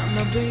time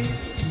now, baby.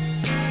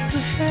 Go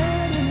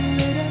ahead and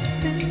lay that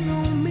thing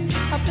on me. I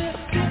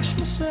better catch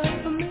myself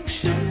to make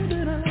sure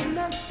that I'm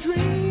not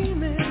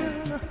dreaming.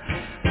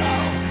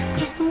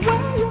 'Cause the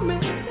way you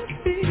make me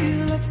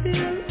feel, I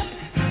feel like,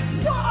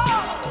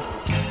 whoa!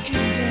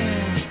 Yeah.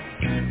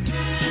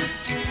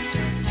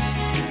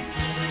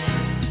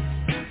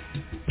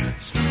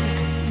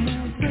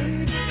 Now,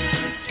 baby,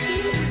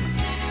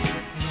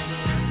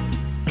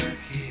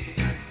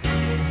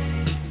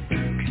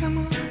 come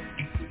on now.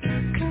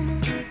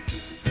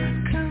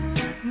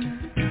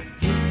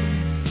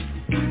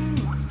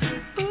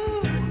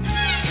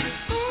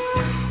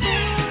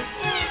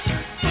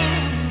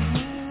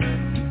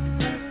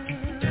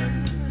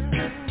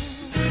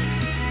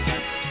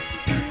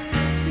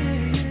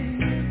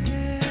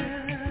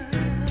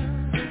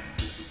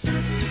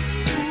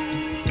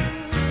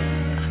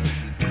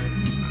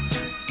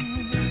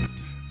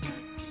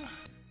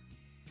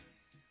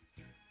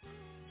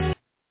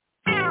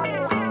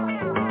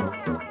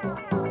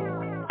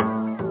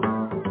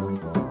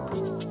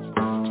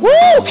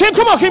 Woo! Kim,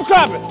 come on, keep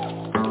clapping.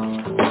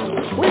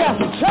 We got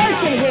some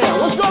church in here.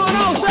 What's going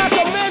on,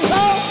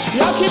 Sacramento?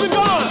 Y'all keep it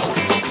going.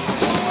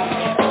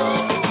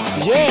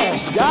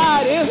 Yes,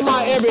 God is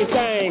my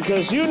everything,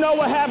 because you know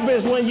what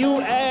happens when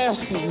you ask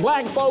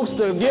black folks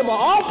to give an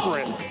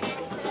offering.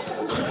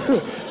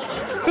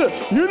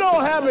 You know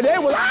what happened? They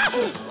was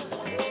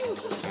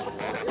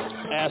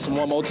ask them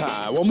one more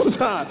time.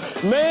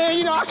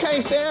 Man, I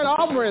can't stand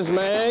offerings,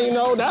 man.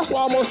 That's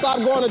why I'm going to stop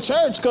going to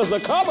church, because the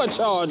cover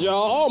charge,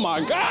 y'all. Oh,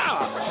 my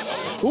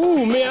God.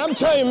 Ooh, man, I'm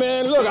telling you,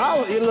 man, look,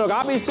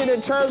 I be sitting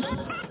in church,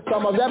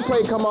 Some of that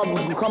plate come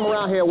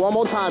around here one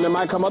more time. It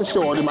might come up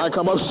short.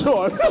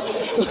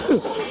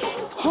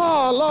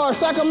 Oh, Lord.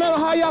 Sacramento,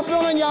 how y'all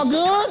feeling? Y'all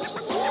good?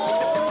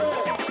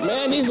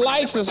 Man, these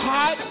lights is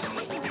hot.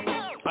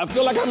 I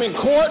feel like I'm in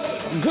court.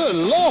 Good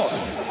Lord.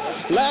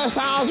 Last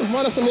time I was in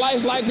front of some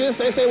lights like this,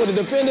 they say, "Would the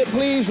defendant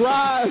please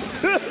rise?"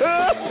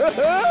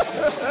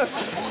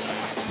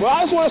 Well,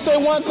 I just want to say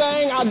one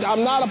thing.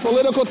 I'm not a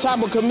political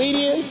type of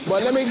comedian,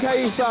 but let me tell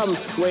you something.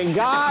 When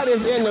God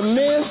is in the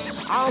midst,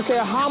 I don't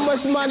care how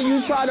much money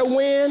you try to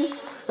win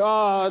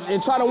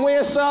and try to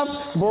win stuff.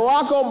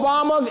 Barack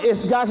Obama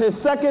has got his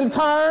second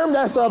term.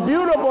 That's a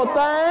beautiful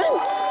thing.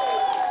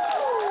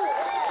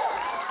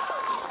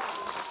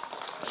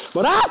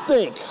 But I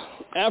think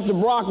after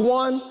Barack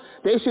won,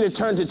 they should have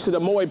turned it to the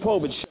Maury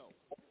Povich show.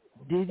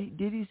 Did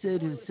he say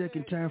his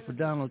second term for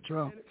Donald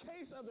Trump?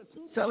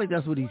 Sound like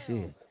that's what he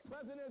said.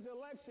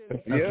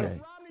 Yeah. Okay.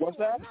 What's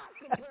that?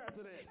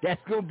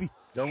 That's gonna be.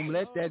 Don't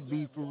let that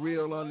be for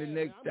real on the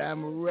next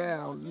time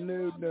around.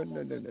 No.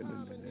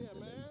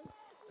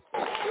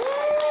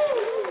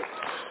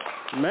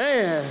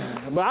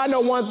 Man, but I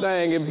know one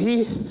thing.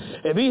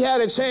 If he had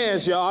a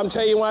chance, y'all, I'm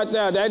telling you right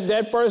now,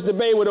 that first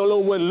debate would have a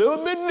little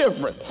bit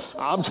different.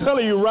 I'm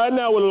telling you right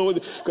now,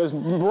 because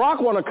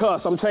Barack want to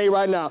cuss. I'm telling you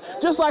right now.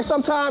 Just like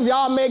sometimes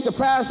y'all make the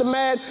pastor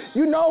mad,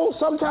 you know,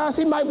 sometimes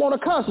he might want to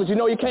cuss, but you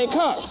know you can't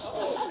cuss.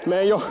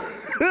 Man,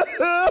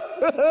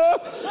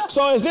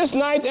 So is this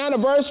 9th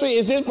anniversary?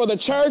 Is it for the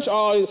church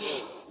or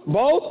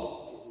both?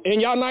 In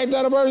y'all 9th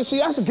anniversary?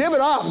 See, give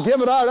it up.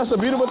 That's a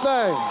beautiful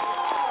thing.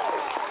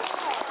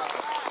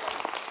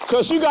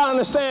 Because you got to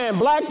understand,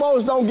 black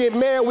folks don't get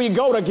married, we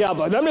go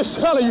together. I'm just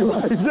telling you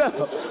right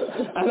now.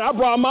 And I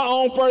brought my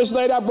own first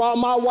lady. I brought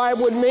my wife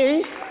with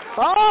me.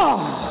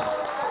 Oh,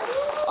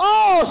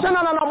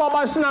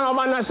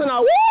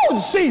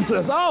 woo,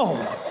 Jesus,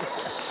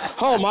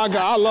 Oh, my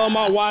God, I love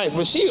my wife,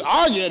 but she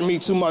argued at me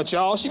too much,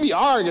 y'all. She be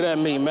arguing at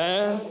me,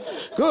 man.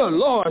 Good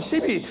Lord.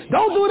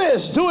 Don't do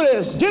this,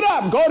 get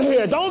up, go to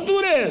here, don't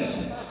do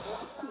this.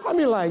 I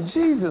be like,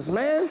 Jesus,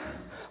 man.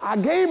 I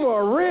gave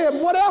her a rib.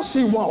 What else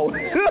she want?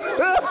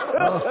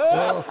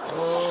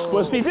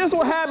 But see, this is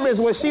what happens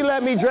when she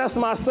let me dress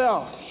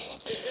myself.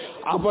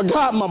 I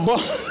forgot my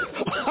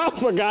I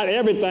forgot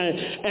everything.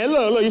 And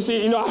look, you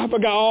see, I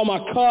forgot all my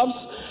cups.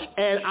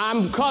 And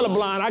I'm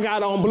colorblind. I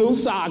got on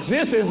blue socks.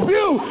 This is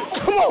beautiful.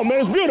 Come on, man,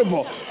 it's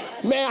beautiful.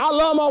 Man, I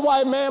love my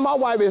wife, man. My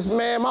wife is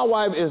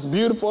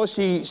beautiful.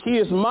 She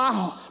is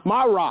my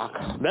rock.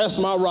 That's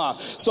my rock.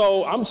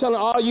 So I'm telling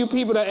all you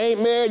people that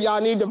ain't married, y'all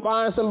need to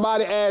find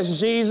somebody, ask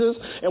Jesus.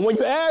 And when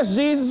you ask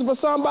Jesus for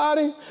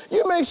somebody,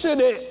 you make sure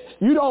that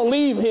you don't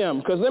leave him.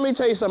 Because let me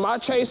tell you something. I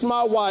chased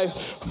my wife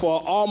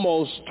for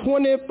almost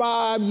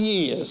 25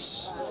 years.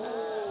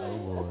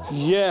 Oh, boy.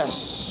 Yes.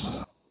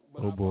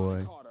 Oh,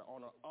 boy.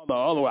 The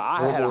other way,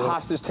 I had a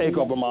hostage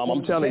takeover, Mom.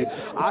 I'm telling you.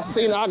 I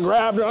seen her, I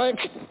grabbed her, like,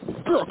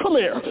 girl, come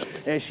here.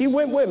 And she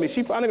went with me.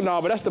 She finally,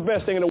 but that's the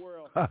best thing in the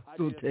world.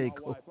 Hostage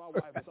takeover. My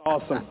wife is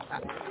awesome.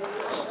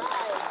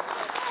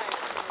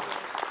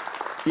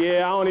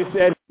 Yeah, I only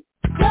said.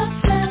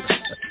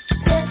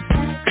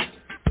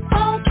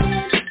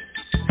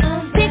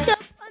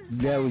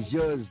 That was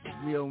yours,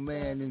 real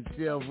man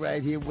himself,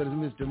 right here with us,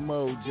 Mr.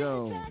 Mo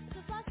Jones.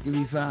 Can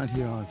be found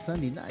here on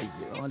Sunday night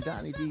on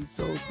Donny D's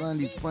Soul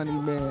Sundays, Funny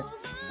Man,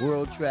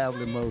 World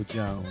Traveling Mo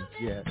Jones.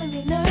 Yes.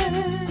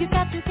 You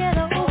got to get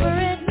over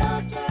it.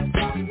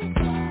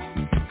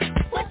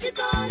 What you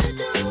gonna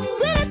do?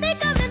 When I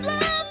think I'm in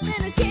love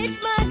and I catch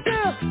my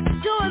girl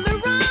doing me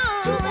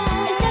wrong.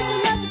 It's just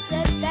another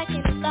setback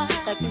in the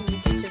line. Like when you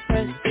get your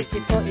first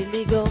ticket for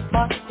illegal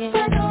parking.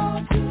 But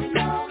don't you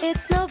know it's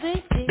no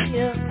big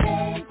deal.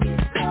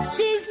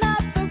 She's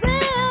not for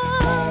real.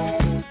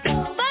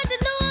 But the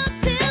new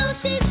appeal,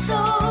 she's so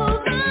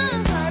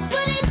wrong.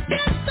 But it's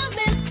just a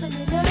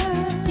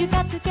misdemeanor. You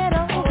got to get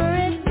over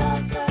it.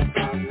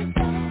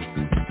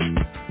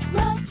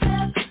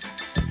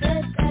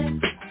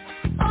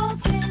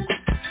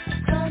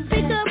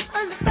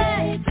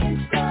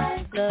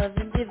 Love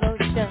and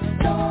devotion.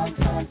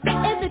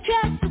 If the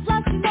traps is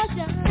lost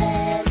emotion,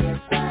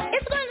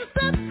 it's gonna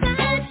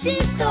subside.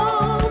 She's so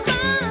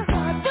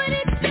wrong, but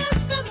it's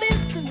just a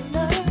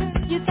misdemeanor.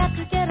 You got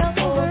to get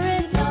over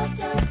it.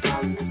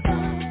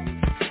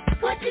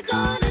 What you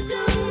gonna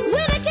do?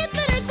 When I can't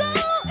let it go,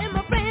 and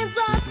my friends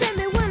all tell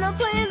me when I'm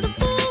playing the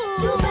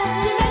fool. You make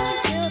me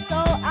feel so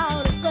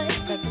out of place,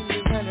 like when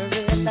you run a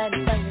red light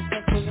and find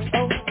yourself pulling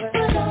over.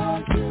 But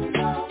don't you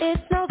know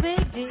it's no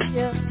big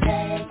deal.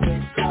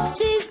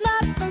 She's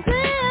not for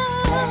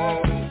real.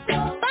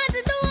 But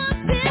the new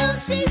appeal,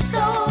 she's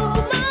so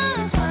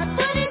wrong,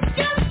 but it's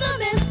just a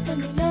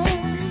misdemeanor.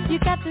 You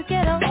got to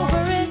get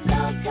over it.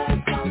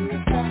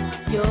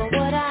 You're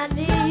what I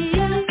need.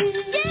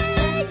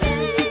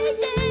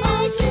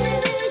 Yeah.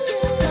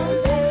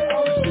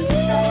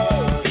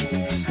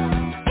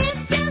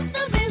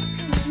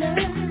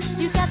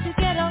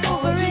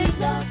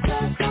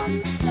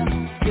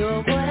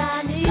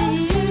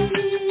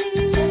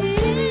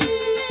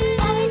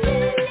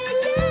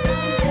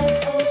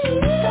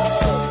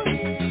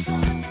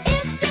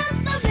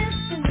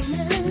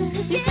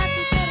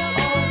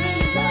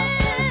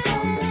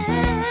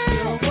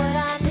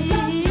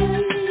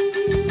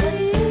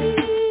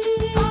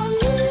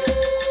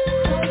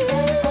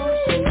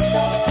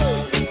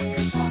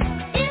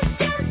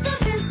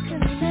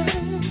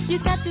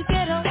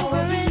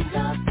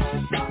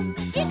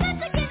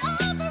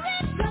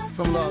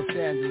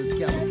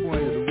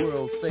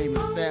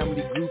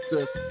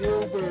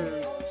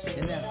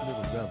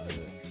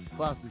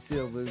 Costa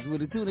Silva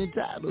with a tune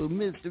entitled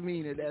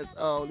Misdemeanor. That's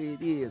all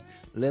it is.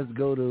 Let's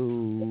go to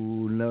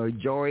New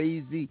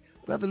Jersey.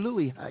 Brother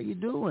Louis, how you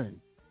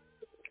doing?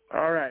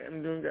 All right,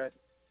 I'm doing good.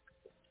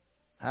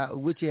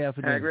 What you have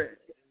for dinner? Great.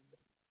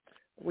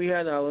 We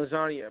had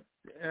lasagna.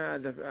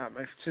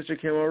 My sister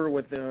came over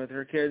with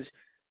her kids,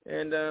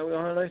 and we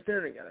all had a nice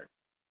dinner together.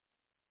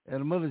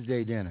 At a Mother's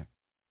Day dinner?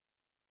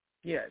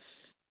 Yes.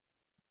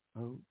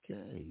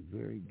 Okay,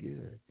 very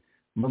good.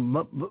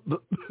 Mo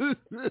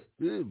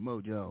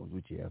Jones,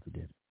 what you have for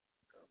dinner?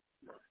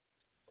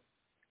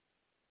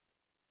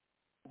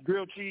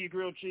 Grilled cheese,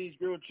 grilled cheese,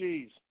 grilled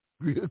cheese.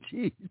 Grilled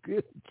cheese,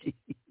 grilled cheese.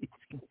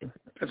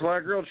 That's a lot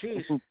of grilled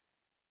cheese.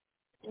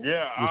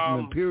 Yeah. With some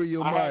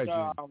imperial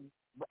margarine.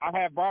 I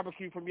had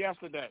barbecue from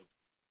yesterday.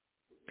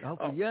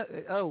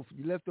 You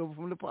left over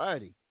from the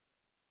party.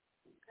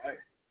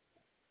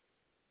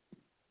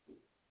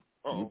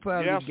 You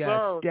probably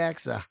got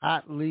stacks of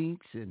hot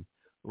links and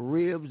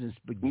ribs and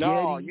spaghetti.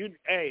 No, I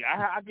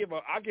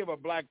give a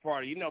black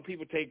party. You know,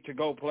 people take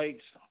to-go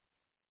plates.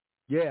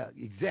 Yeah,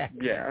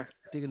 exactly. Yeah.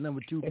 Take a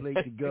number 2 plate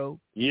to go.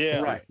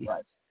 Yeah. Right.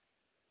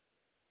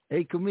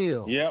 Hey,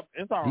 Camille. Yep,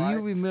 it's all right. Do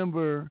you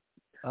remember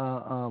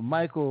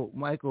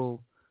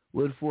Michael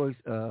Woodfork's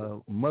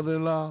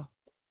mother-in-law?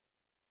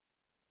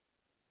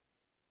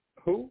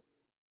 Who?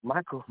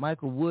 Michael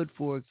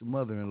Woodfork's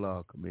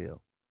mother-in-law,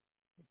 Camille.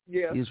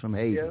 Yeah. He's from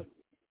Haiti. Yeah.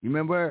 You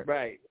remember her?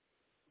 Right.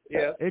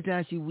 Yeah.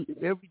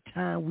 Every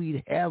time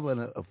we'd have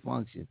a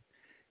function,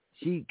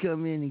 she'd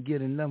come in and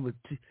get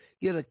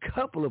a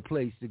couple of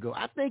places to go.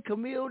 I think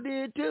Camille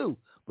did too.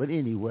 But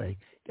anyway.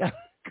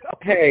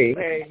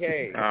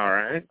 Hey. All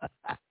right.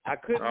 I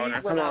couldn't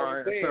eat when I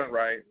was there. That's not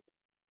right.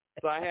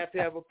 So I have to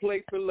have a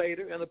plate for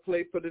later and a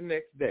plate for the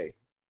next day.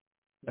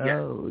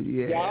 Oh,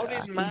 yeah. Y'all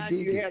didn't mind.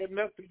 You had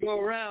enough to go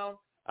around.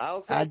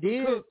 I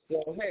did. Cook,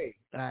 so hey.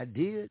 I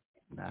did.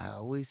 I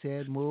always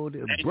had more.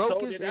 And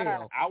broke so as did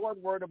hell. I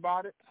wasn't worried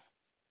about it.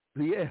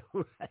 Yeah,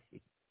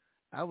 right.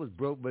 I was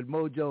broke, but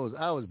Mo Jones,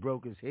 I was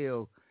broke as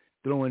hell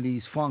throwing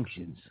these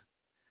functions.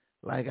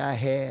 Like I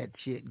had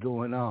shit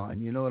going on.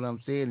 You know what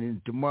I'm saying?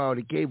 And tomorrow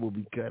the cable will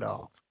be cut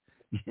off.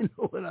 You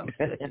know what I'm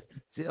saying?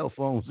 Cell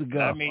phones are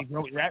gone.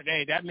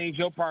 That means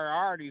your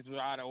priorities were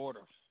out of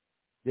order.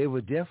 They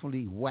were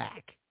definitely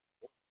whack.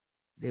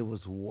 They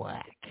was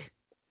whack.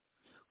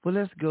 Well,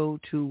 let's go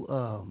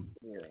to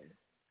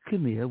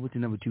Camille with the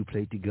number 2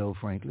 plate to go,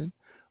 Franklin.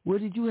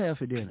 What did you have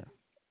for dinner?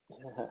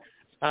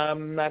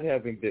 I'm not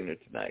having dinner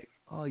tonight.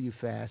 Are you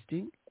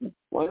fasting?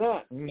 Why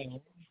not?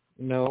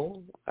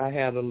 No, I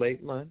had a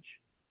late lunch.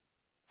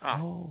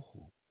 Oh.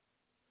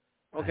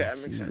 Okay, that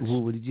makes sense.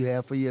 What did you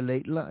have for your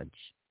late lunch?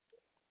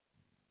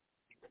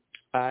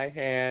 I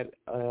had,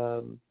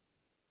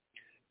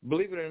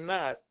 believe it or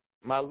not,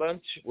 my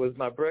lunch was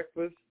my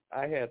breakfast.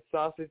 I had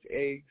sausage,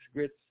 eggs,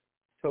 grits,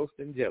 toast,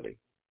 and jelly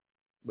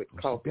with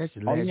coffee. That's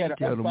the last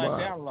hotel tomorrow.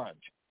 Down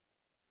lunch.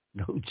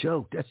 No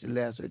joke. That's the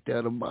last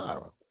hotel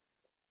tomorrow.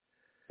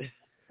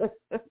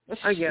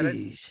 I get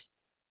it.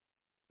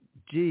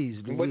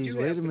 Jeez, Louise,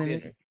 wait a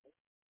minute.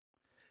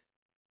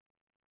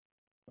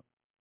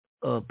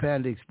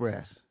 Panda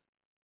Express.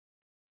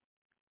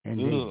 And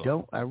they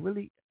don't. I'm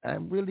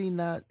really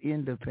not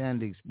into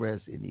Panda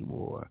Express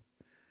anymore,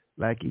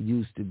 like it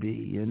used to be.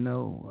 You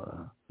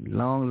know,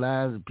 long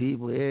lines of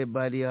people,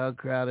 everybody all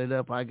crowded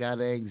up. I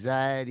got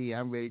anxiety.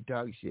 I'm ready to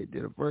talk shit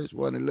to the first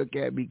one to look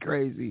at me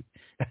crazy.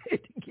 I had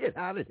to get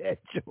out of that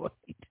joint.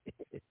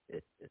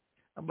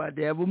 I'm about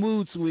to have a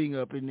mood swing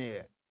up in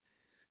there.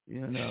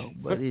 You know,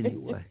 but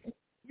anyway.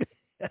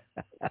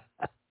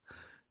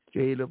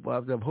 Straight up,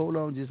 off up. Hold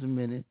on just a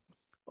minute.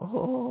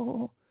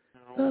 Oh,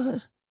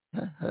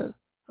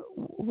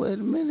 wait a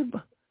minute.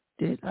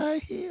 Did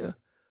I hear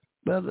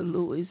Brother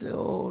Louis say,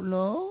 oh,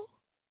 no?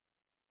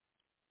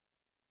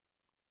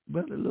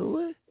 Brother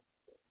Louis,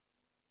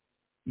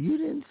 you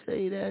didn't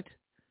say that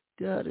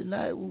the other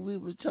night when we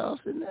were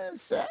tossing that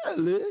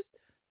salad.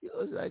 You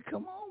was like,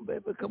 come on,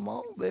 baby, come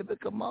on, baby,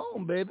 come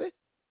on, baby.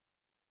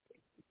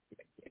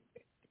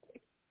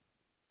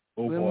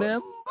 Oh,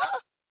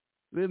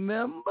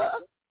 Remember?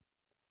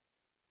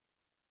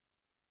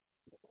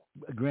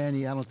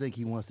 Granny, I don't think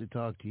he wants to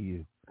talk to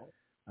you.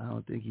 I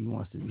don't think he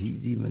wants to.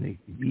 He's even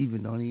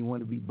don't even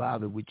want to be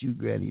bothered with you,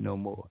 Granny, no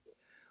more.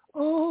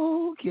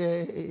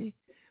 Okay.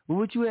 Well,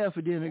 what you have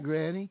for dinner,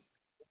 Granny?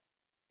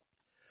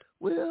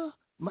 Well,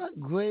 my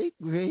great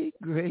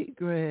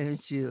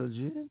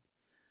grandchildren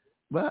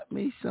brought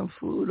me some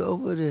food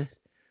over there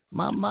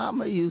my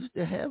mama used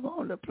to have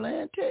on the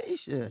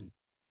plantation.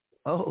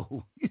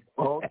 Oh,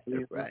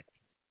 right.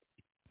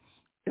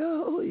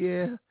 Oh,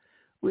 yeah.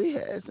 We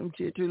had some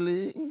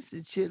chitlins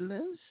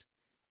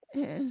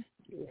and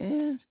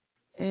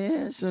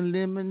some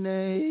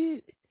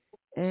lemonade,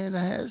 and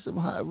I had some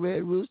hot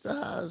red rooster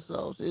hot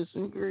sauce and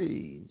some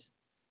greens.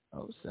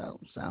 Oh,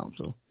 sounds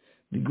so.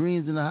 The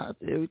greens and the hot,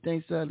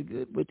 everything sounded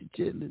good, but the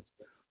chitlins,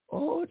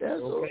 oh,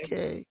 that's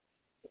okay.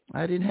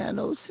 I didn't have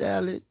no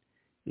salad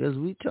because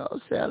we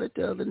talked salad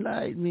the other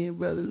night, me and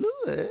Brother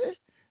Louis.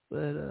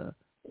 But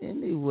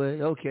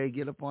anyway, okay,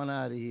 get up on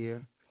out of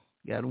here.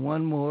 Got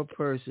one more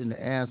person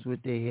to ask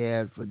what they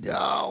had for.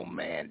 Oh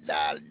man,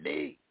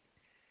 Donny.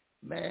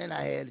 Man,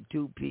 I had a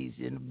 2-piece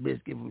and a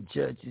biscuit from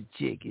Church's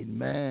Chicken,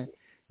 man.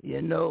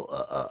 You know,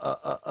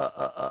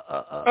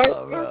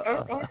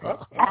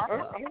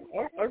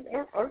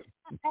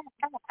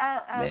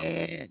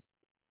 man,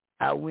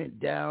 I went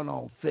down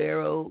on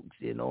Fair Oaks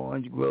in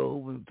Orange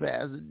Grove and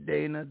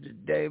Pasadena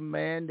today,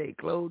 man. They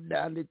closed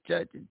down the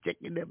Church's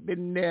Chicken up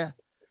in there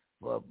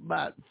for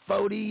about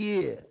 40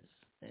 years.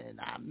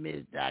 And I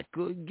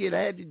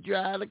had to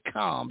drive to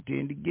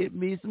Compton to get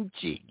me some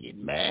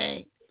chicken,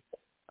 man.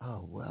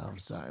 Oh, well,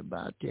 I'm sorry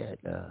about that.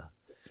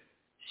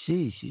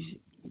 She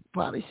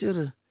probably should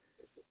have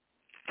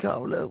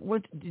called up.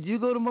 Did you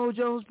go to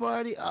Mojo's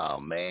party? Oh,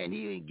 man,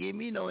 he didn't give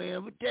me no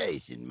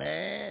invitation,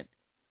 man.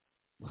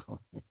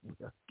 Well,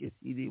 I guess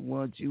he didn't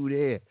want you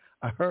there.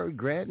 I heard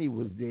Granny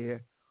was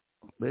there.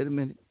 Wait a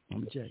minute.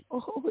 Let me check.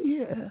 Oh,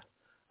 yeah.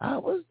 I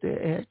was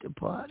there at the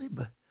party,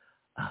 but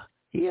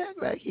he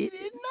acted like he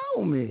didn't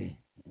know me.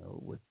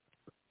 Oh,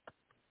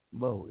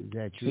 Bo, is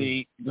that true?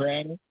 See,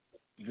 Granny?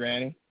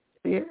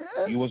 Yeah.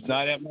 You was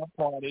not at my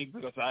party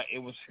because it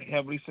was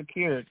heavily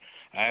secured.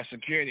 I had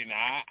security.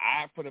 Now,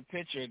 I put a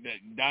picture,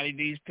 that Donny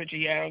D's picture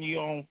he had on you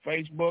on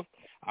Facebook,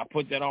 I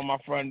put that on my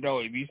front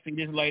door. If you see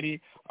this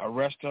lady,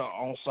 arrest her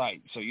on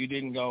site. So you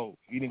didn't come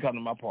to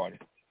my party.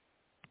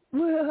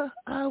 Well,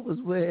 I was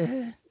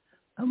wearing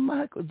a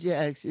Michael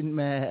Jackson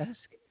mask,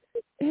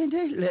 and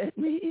they let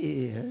me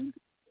in,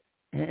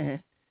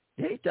 and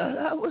they thought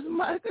I was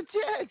Michael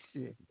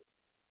Jackson.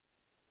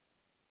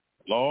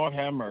 Lord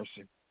have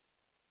mercy.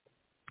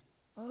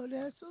 Oh,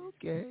 that's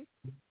okay.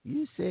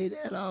 You say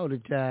that all the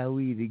time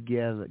we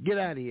together. Get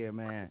out of here,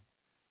 man.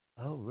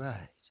 All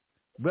right.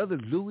 Brother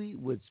Louie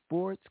with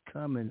sports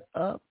coming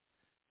up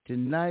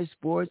tonight.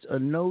 Sports or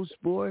no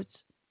sports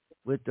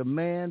with the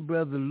man,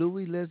 Brother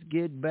Louie. Let's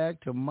get back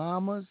to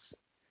mamas,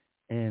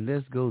 and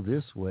let's go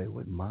this way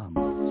with mamas.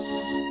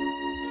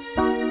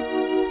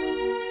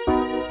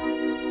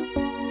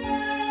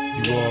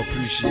 You all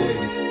appreciate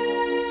it.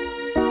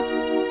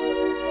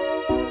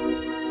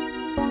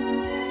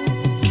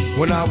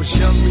 When I was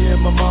young, me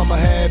and my mama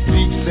had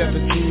beef,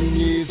 17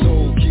 years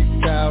old,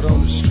 kicked out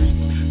on the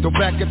street. Though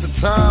back at the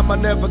time, I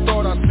never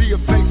thought I'd see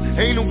her face.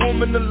 Ain't a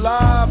woman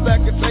alive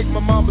that could take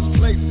my mama's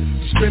place.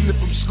 Suspended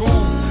from school,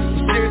 was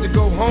scared to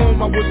go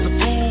home. I was the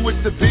fool with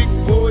the big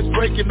boys,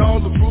 breaking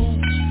all the rules.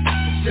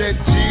 Shed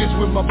tears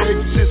with my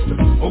baby sister.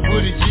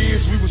 Over the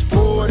years, we was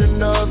poor than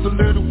other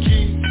little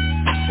kids.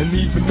 And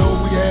even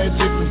though we had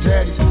different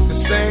daddies,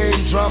 the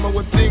same drama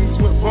when things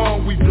went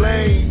wrong, we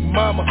blame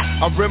mama.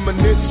 I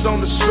reminisce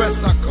on the stress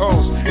I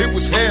caused. It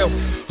was hell,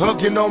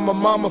 hugging on my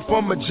mama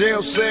from a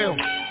jail cell.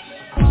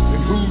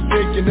 And who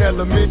thinking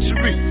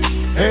elementary?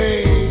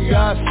 Hey,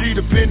 I see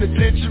the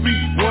penitentiary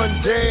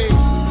one day.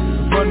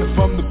 Running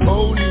from the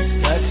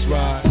police, that's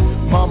right.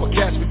 Mama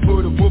catch me,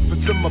 put a whoop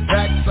into my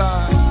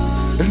backside.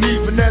 And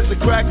even as a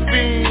crack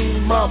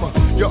fiend, mama,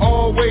 you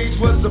always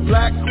was a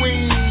black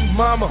queen,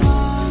 mama.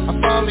 I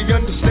finally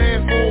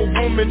understand for a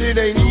woman it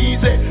ain't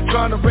easy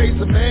trying to raise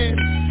a man.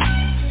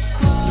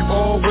 You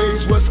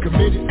always was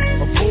committed,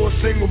 a poor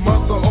single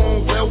mother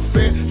on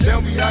welfare. Tell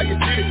me how you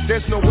did it,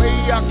 there's no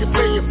way I can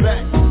pay you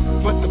back.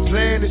 But the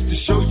plan is to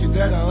show you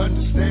that I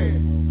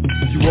understand.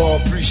 You all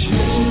appreciate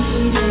it.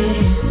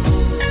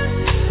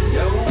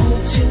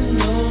 Don't you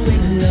know we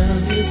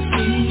love you,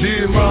 sweet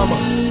dear mama.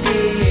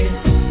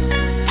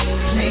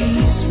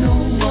 Please, no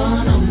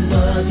one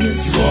above you.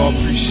 You all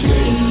appreciate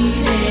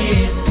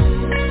it.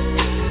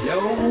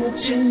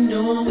 You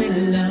know we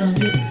love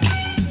you.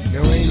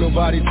 Now ain't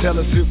nobody tell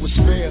us it was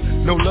fair.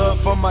 No love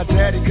for my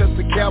daddy cause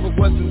the coward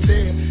wasn't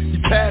there. He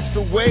passed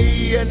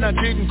away and I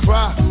didn't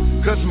cry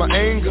cause my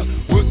anger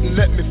wouldn't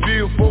let me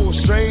feel for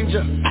a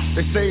stranger.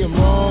 They say I'm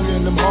wrong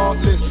and I'm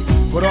heartless,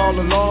 but all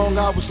along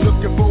I was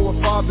looking for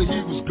a father,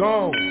 he was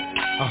gone.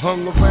 I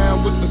hung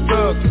around with the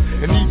thugs,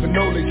 and even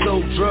though they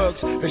sold drugs,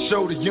 they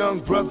showed a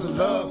young brother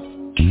love.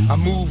 I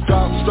moved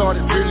out and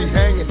started really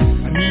hanging.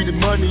 I needed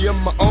money of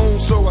my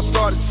own, so I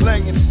started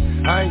slanging.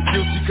 I ain't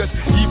guilty cause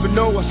even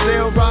though I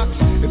sell rocks,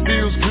 it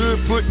feels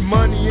good putting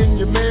money in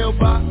your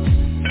mailbox.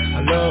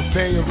 I love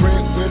paying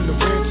rent when the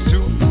rent's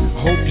due.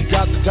 I hope you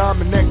got the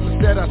diamond necklace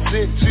that I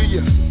sent to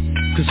you.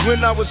 Cause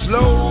when I was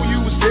low,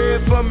 you was there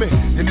for me.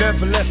 You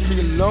never left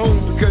me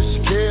alone because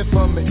you cared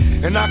for me.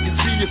 And I can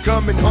see you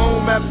coming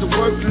home after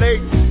work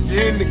late.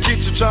 You're in the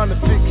kitchen trying to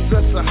fix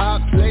us a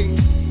hot plate.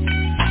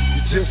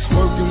 Just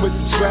working with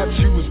the scraps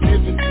you was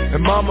given.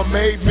 And mama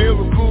made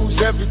miracles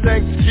every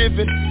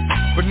Thanksgiving.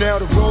 But now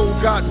the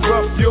road got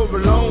rough, you're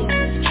alone.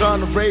 You're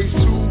trying to raise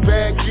 2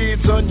 bad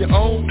kids on your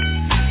own.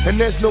 And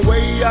there's no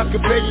way I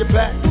can pay you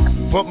back.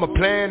 But my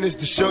plan is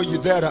to show you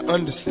that I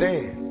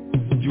understand.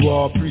 You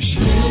all appreciate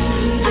it.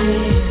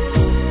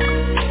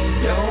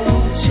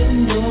 Don't you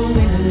know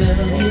we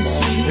love you?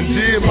 And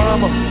dear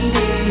mama,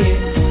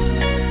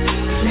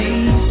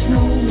 please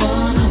no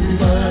one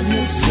above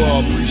you. You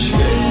all appreciate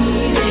it.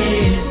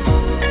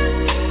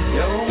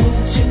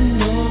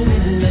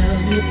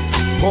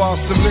 Pour out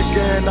some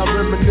liquor and I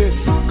reminisce.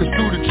 Cause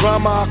through the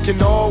drama, I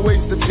can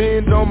always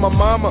depend on my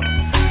mama.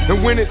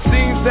 And when it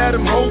seems that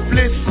I'm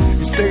hopeless,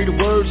 you say the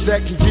words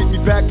that can get me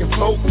back in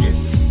focus.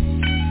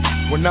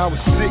 When I was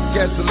sick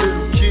as a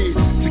little kid,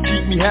 to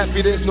keep me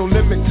happy there's no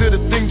limit to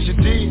the things you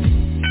did.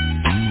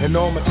 And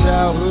all my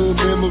childhood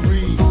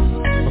memories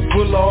are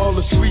full of all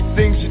the sweet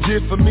things you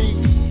did for me.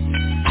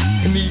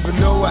 And even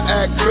though I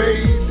act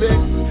crazy,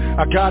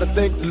 I gotta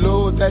thank the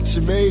Lord that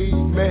you made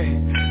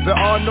me. There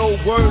are no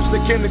words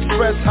that can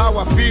express how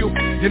I feel.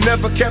 You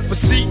never kept a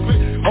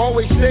secret,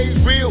 always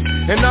stayed real.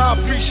 And I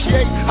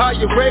appreciate how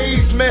you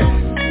raised me,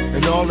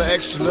 and all the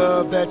extra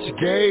love that you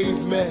gave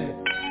me.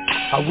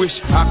 I wish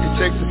I could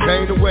take the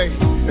pain away.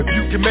 If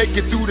you can make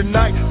it through the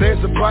night,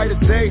 there's a brighter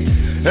day.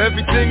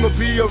 Everything will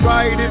be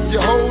alright if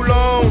you hold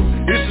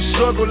on. It's a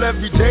struggle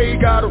every day,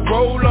 gotta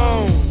roll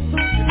on.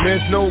 And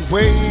there's no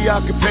way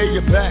I can pay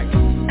you back,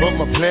 but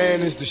my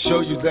plan is to show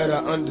you that I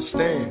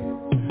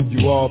understand.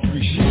 You all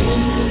appreciate it.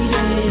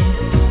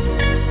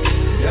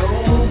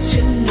 Don't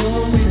you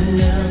know we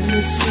love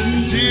you,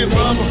 sweet dear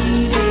mama.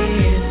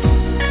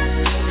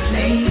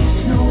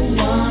 Place no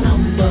one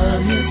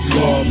above you.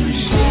 You all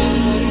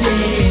appreciate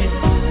it.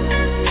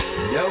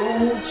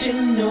 Don't you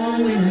know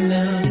we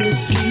love you,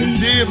 sweet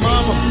dear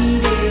mama.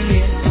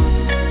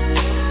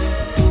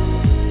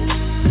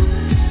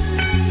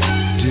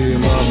 Dear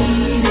mama.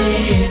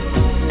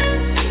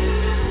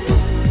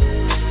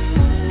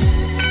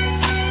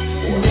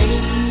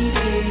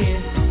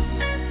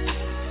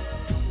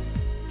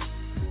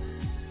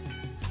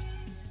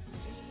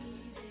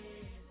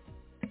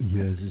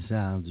 Yes, the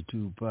sounds of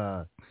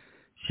Tupac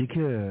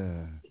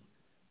Shakur,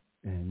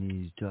 and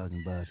he's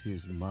talking about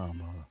his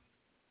mama.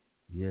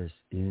 Yes,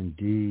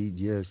 indeed.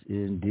 Yes,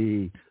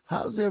 indeed.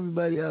 How's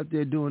everybody out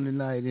there doing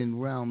tonight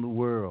and around the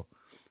world?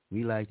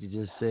 We like to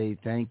just say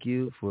thank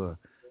you for,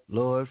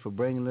 Lord, for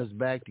bringing us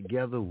back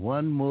together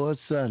one more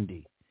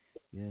Sunday.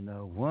 You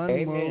know,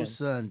 one more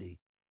Sunday.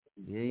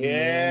 Amen.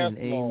 Yes,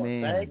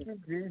 amen. Lord. Thank you,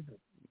 Jesus.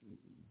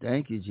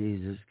 Thank you,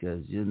 Jesus,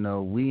 because, you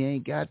know, we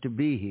ain't got to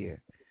be here.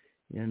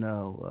 You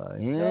know,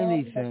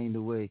 anything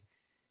the way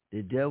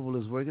the devil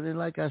is working. And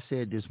like I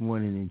said this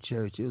morning in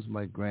church, it was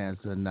my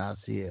grandson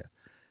Nasir,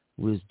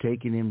 was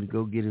taking him to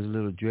go get his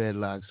little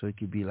dreadlocks so he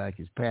could be like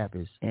his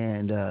pappis.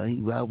 And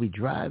while we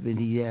driving,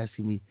 he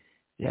asking me,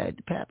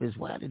 Dad, pappis,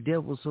 why the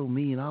devil so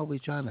mean, always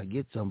trying to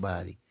get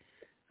somebody?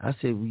 I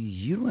said, well,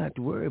 you don't have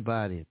to worry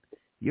about him.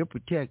 You're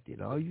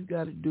protected. All you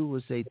got to do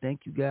is say,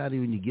 thank you, God,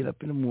 when you get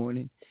up in the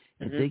morning,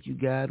 and thank you,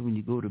 God, when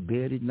you go to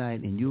bed at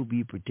night, and you'll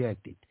be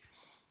protected.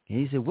 And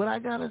he said, what I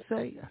got to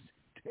say? I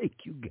said, thank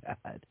you,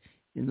 God,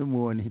 in the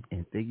morning,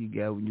 and thank you,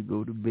 God, when you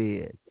go to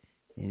bed.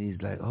 And he's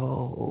like,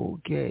 oh,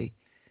 okay.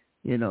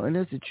 You know, and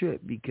that's a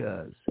trip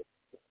because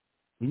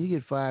when you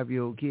get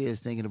 5-year-old kids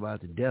thinking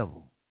about the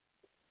devil,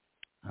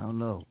 I don't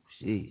know,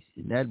 jeez,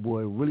 and that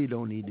boy really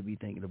don't need to be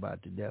thinking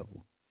about the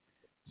devil.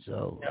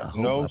 So I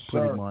hope I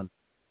put him on.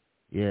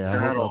 Yeah, I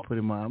hope I put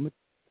him on.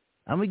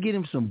 I'm going to get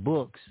him some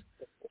books,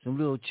 some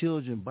little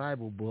children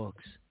Bible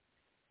books,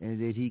 and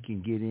that he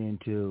can get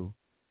into.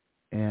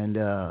 And,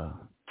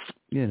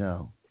 you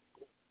know,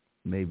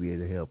 maybe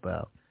it'll help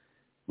out.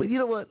 But you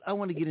know what? I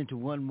want to get into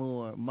one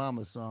more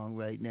mama song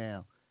right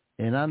now.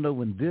 And I know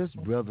when this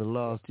brother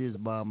lost his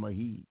mama,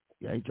 he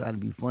ain't trying to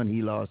be funny,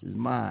 he lost his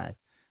mind.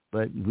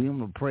 But we're going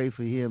to pray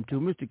for him too.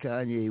 Mr.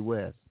 Kanye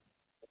West.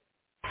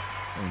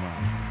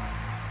 Amen.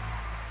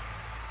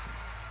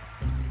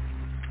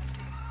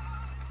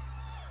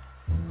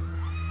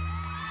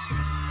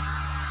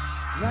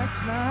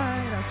 Last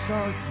night I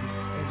saw you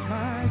in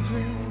my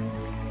dream.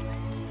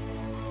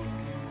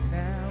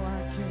 Now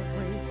I can't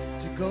wait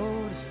to go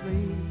to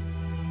sleep.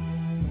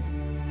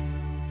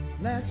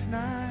 Last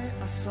night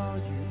I saw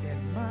you in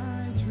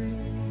my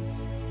dream.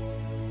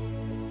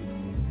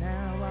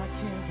 Now I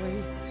can't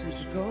wait to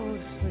go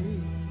to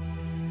sleep.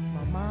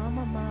 My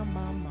mama, my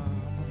mama.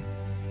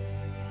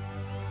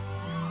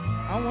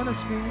 I wanna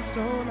scream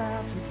so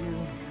loud for you,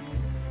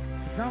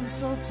 'cause I'm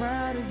so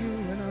proud of you.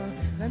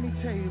 And let me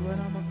tell you what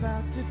I'm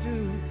about to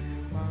do,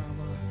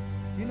 mama.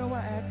 You know I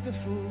act a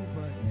fool,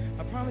 but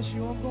I promise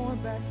you I'm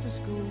going back to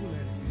school.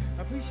 And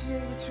I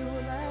appreciate what you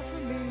allowed for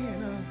me.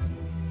 And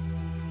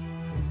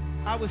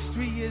I was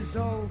 3 years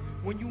old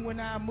when you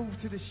and I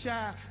moved to the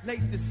Chi.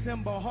 Late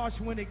December, harsh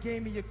winter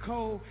gave me a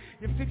cold.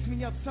 You fixed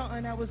me up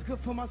something that was good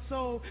for my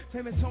soul.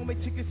 Famous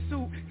homemade chicken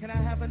soup, can I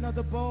have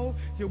another bowl?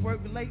 You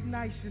work late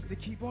nights just to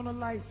keep on the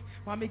lights.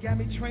 Mommy got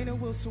me training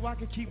wheels so I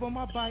could keep on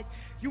my bike.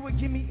 You would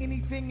give me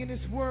anything in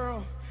this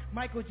world.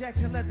 Michael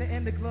Jackson leather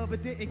and the glove,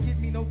 but didn't give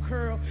me no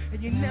curl.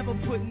 And you never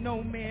put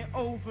no man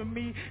over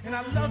me. And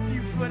I love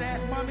you for that,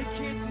 mommy,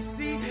 can't you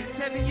see?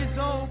 7 years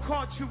old,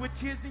 caught you with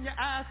tears in your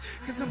eyes,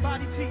 'cause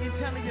somebody cheating,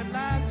 telling you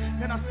lies.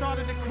 Then I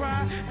started to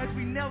cry as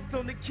we knelt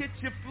on the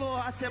kitchen floor.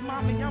 I said,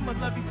 mommy, I'ma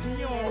love you till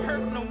you don't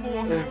hurt no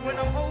more. When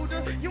I'm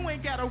older, you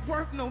ain't gotta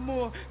work no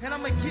more. And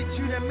I'ma get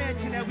you that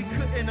mansion that we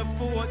couldn't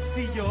afford.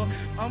 See, you're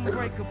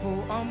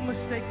unbreakable,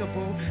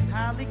 unmistakable,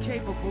 highly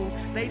capable,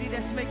 lady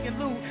that's making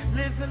loot,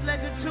 lives a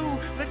legend too.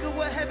 Look at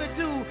what heaven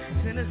do,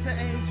 send us an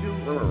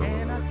angel,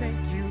 and I thank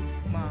you,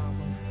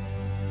 mama.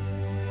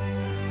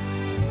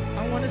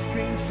 wanna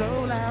scream so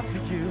loud for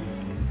you.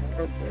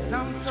 And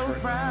I'm so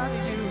proud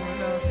of you.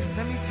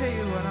 Let me tell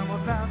you what I'm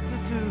about to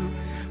do.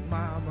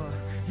 Mama,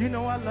 you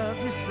know I love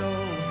you so.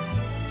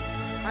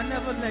 I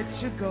never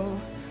let you go.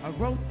 I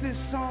wrote this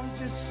song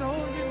just so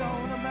you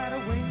know, no matter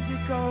when you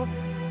go.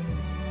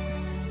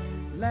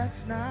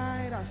 Last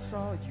night I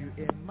saw you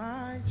in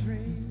my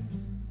dreams.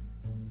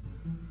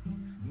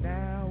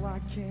 Now I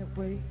can't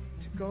wait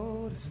to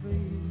go to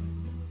sleep.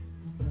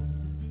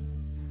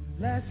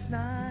 Last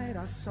night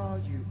I saw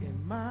you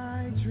in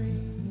my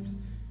dreams.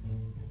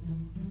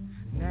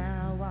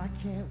 Now I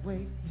can't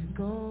wait to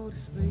go to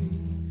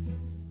sleep.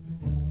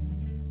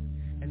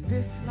 And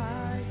this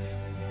life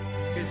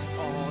is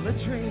all a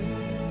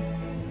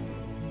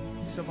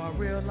dream. So my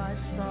real life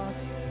starts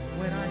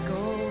when I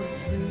go to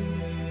sleep.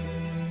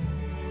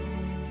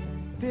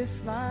 This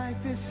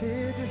life is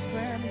here, this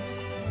planet,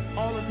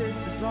 all of this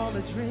is all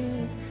a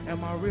dream.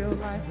 And my real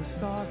life will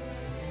start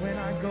when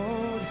I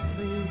go to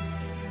sleep.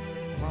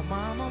 My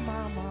mama,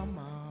 mama,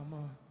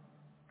 mama.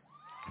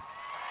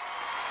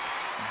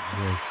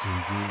 Yes,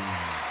 indeed.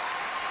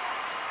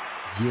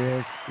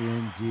 Yes,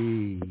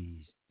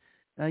 indeed.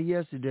 Now,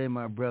 yesterday,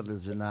 my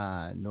brothers and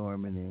I,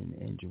 Norman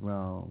and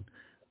Jerome,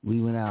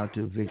 we went out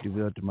to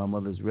Victorville to my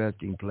mother's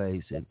resting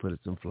place and put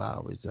some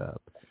flowers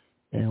up.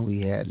 And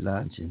we had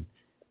lunch and,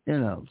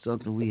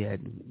 something we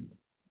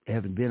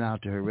haven't been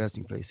out to her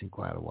resting place in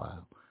quite a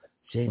while.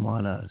 Shame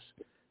on us.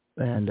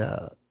 And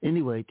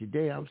anyway,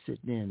 today I'm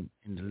sitting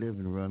in the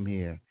living room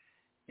here,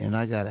 and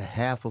I got a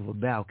half of a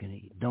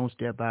balcony. Don't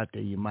step out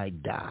there, you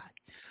might die.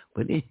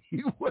 But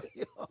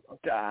anyway,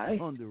 die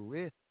on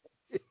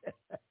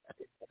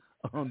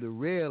the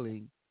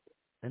railing,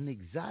 an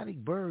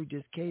exotic bird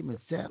just came and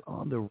sat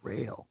on the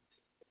rail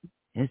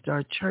and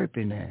started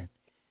chirping and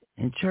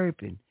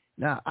chirping.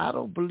 Now I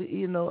don't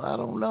believe, I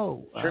don't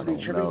know.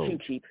 Chirping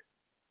cheap.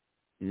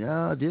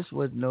 No, this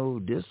was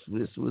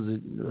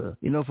a,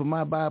 for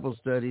my Bible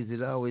studies,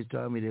 it always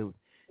taught me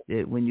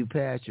that when you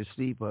pass your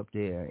sleep up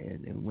there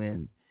and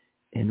when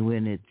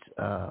it's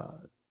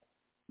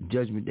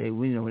Judgment Day,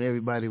 when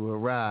everybody will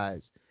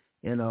rise,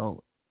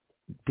 some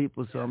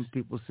people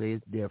say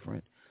it's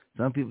different.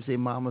 Some people say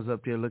Mama's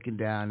up there looking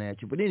down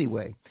at you. But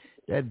anyway,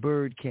 that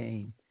bird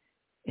came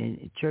and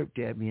it chirped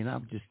at me, and I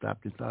just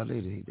stopped and thought,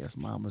 hey, that's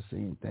Mama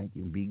saying thank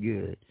you and be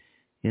good.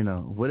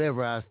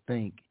 Whatever I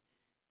think,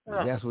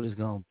 that's what it's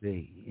going to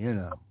be.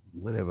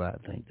 Whatever I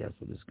think, that's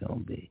what it's going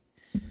to be.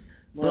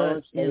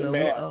 Well, but,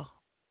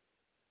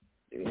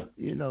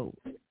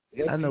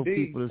 I know indeed.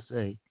 people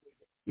say,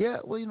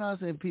 I'm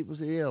saying people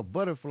say, a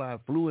butterfly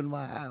flew in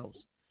my house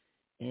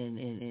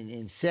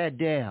and sat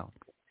down.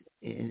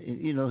 And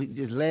he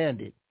just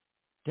landed.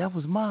 That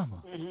was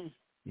Mama. Mm-hmm.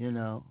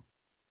 I'm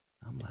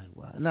like,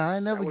 wow. No, I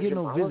never get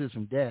no visits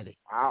from Daddy.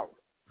 Wow.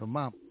 From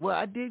Mom. Well,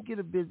 I did get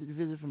a visit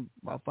from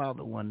my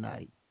father one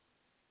night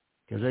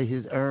because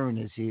his urn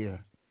is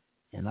here.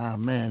 And,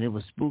 man, it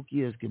was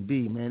spooky as can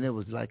be, man. It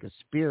was like a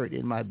spirit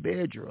in my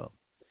bedroom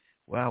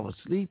where I was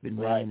sleeping,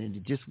 man, and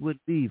it just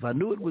wouldn't leave. I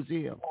knew it was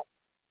him.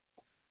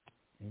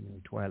 In the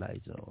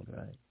Twilight Zone,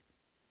 right?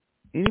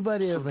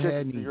 Anybody ever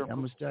had any,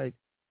 I'm going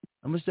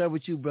to start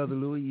with you, Brother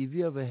Louis. Have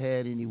you ever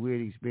had any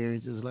weird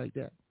experiences like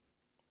that?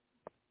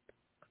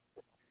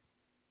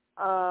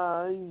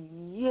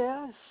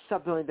 Yeah,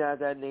 something like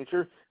that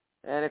nature.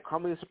 And it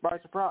caught me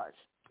surprise.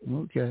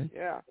 Okay.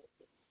 Yeah.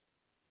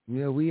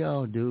 Yeah, we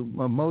all do.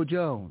 Mo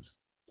Jones.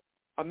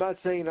 I'm not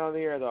saying it on the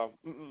air, though.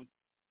 Mm-mm.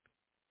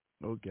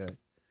 Okay.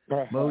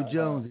 Mo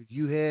Jones, have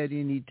you had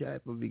any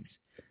type of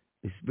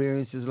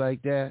experiences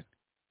like that?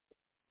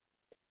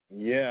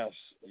 Yes.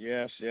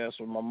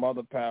 When my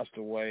mother passed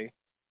away,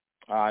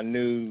 I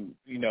knew,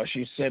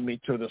 she sent me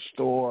to the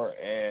store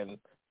and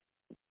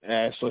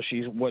so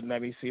she wouldn't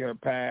let me see her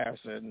pass,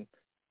 and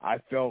I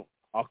felt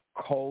a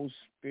cold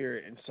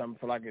spirit and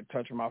something like it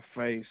touched my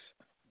face,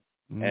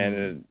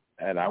 and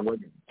I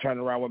turned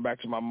around, went back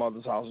to my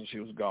mother's house, and she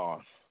was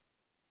gone.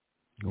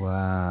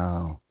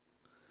 Wow.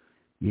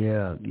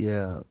 Yeah.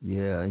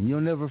 And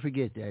you'll never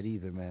forget that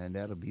either, man.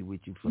 That'll be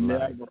with you for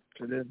life. Never,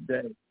 to this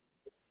day.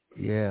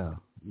 Yeah.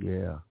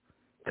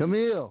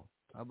 Camille,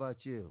 how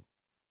about you?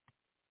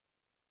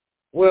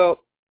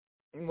 Well,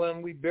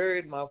 when we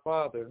buried my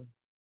father,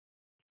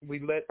 we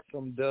let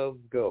some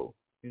doves go.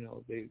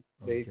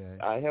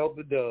 I held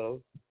the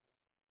doves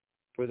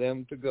for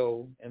them to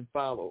go and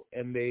follow,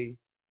 and they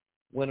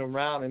went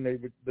around, and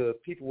the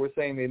people were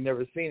saying they'd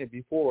never seen it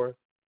before.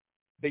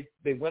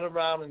 They went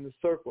around in the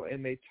circle,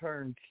 and they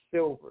turned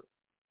silver,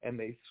 and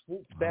they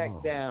swooped back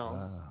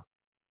down,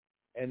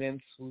 and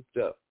then swooped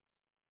up,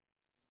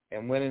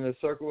 and went in a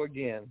circle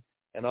again,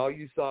 and all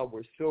you saw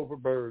were silver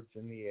birds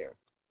in the air.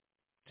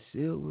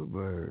 Silver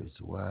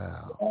birds,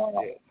 wow.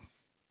 Yeah.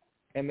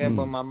 And then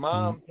when my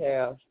mom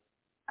passed,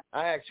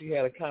 I actually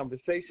had a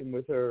conversation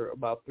with her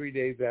about 3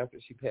 days after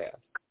she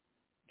passed.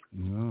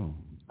 No.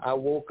 I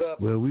woke up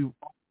and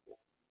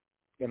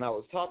I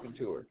was talking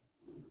to her.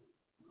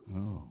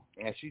 Oh.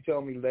 And she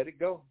told me, let it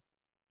go.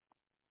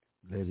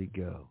 Let it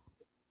go.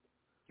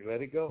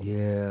 Let it go.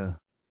 Yeah.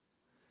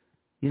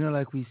 You know,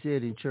 like we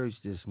said in church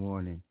this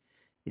morning,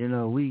 you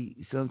know, we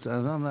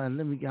sometimes, I'm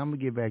going to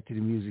get back to the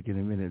music in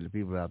a minute, the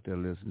people out there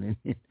listening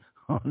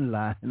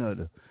online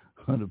or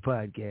on the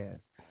podcast.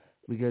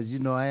 Because, you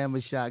know, I am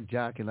a shock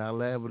jock and I'm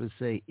liable to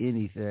say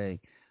anything.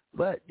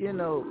 But, you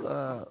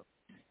know,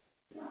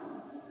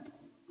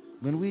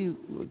 when we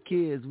were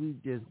kids, we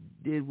just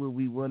did what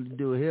we wanted to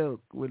do,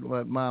 help with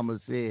what Mama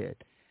said.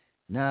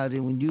 Now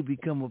then, when you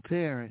become a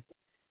parent,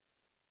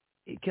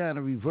 it kind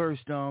of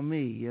reversed on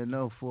me, you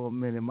know, for a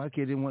minute. My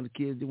kids didn't want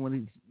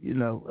to, you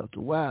know, after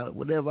a while,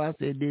 whatever I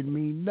said didn't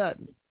mean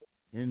nothing,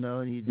 you know,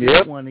 and you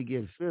just want to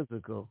get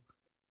physical,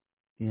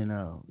 you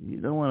know.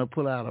 You don't want to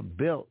pull out a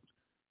belt.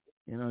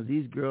 You know,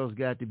 these girls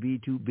got to be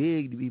too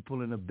big to be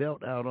pulling a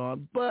belt out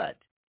on, but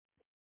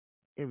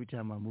every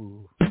time I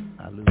move,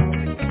 I lose.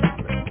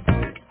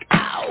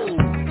 Ow!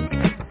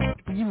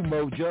 You,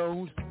 Mo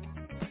Jones.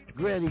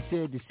 Granny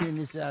said to send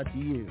this out to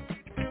you.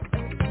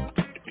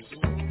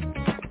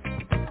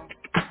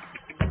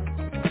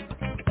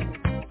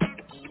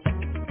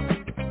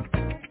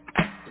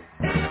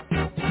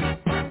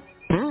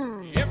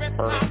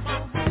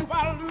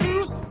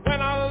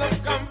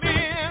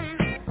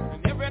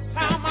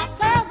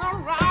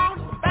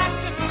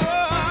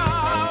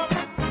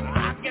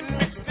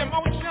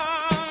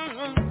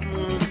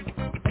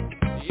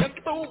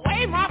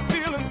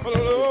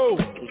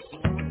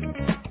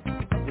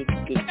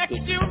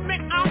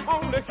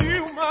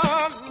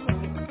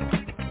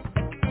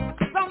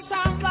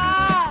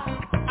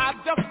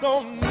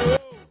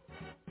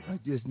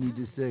 Just need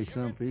to say,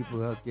 some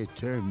people out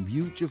there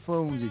mute your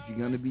phones if you're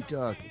going to be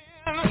talking.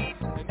 And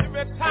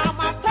every time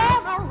I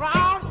turn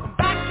around, I'm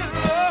back in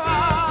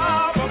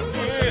love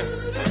again.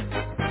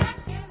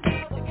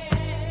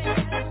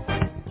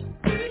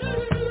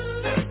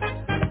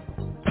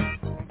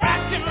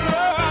 Back in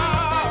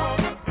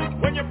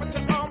love. When you put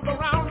your arms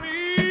around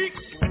me,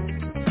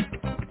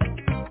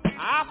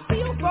 I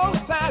feel so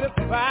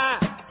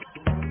satisfied.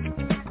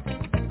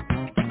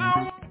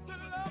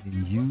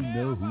 You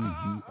know who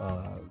you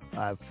are,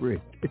 my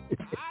friend.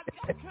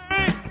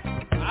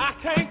 I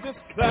can't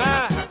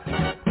decide.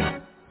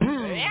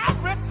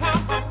 Every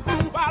time I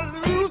move, I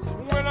lose.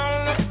 When I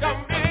look, I'm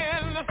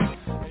in.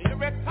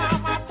 Every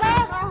time I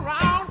turn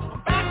around, I'm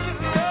back in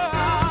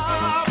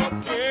love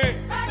again.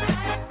 Back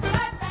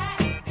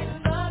in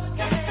love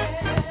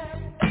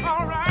again.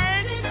 All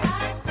right.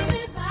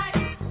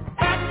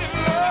 Back in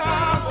love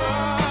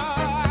again.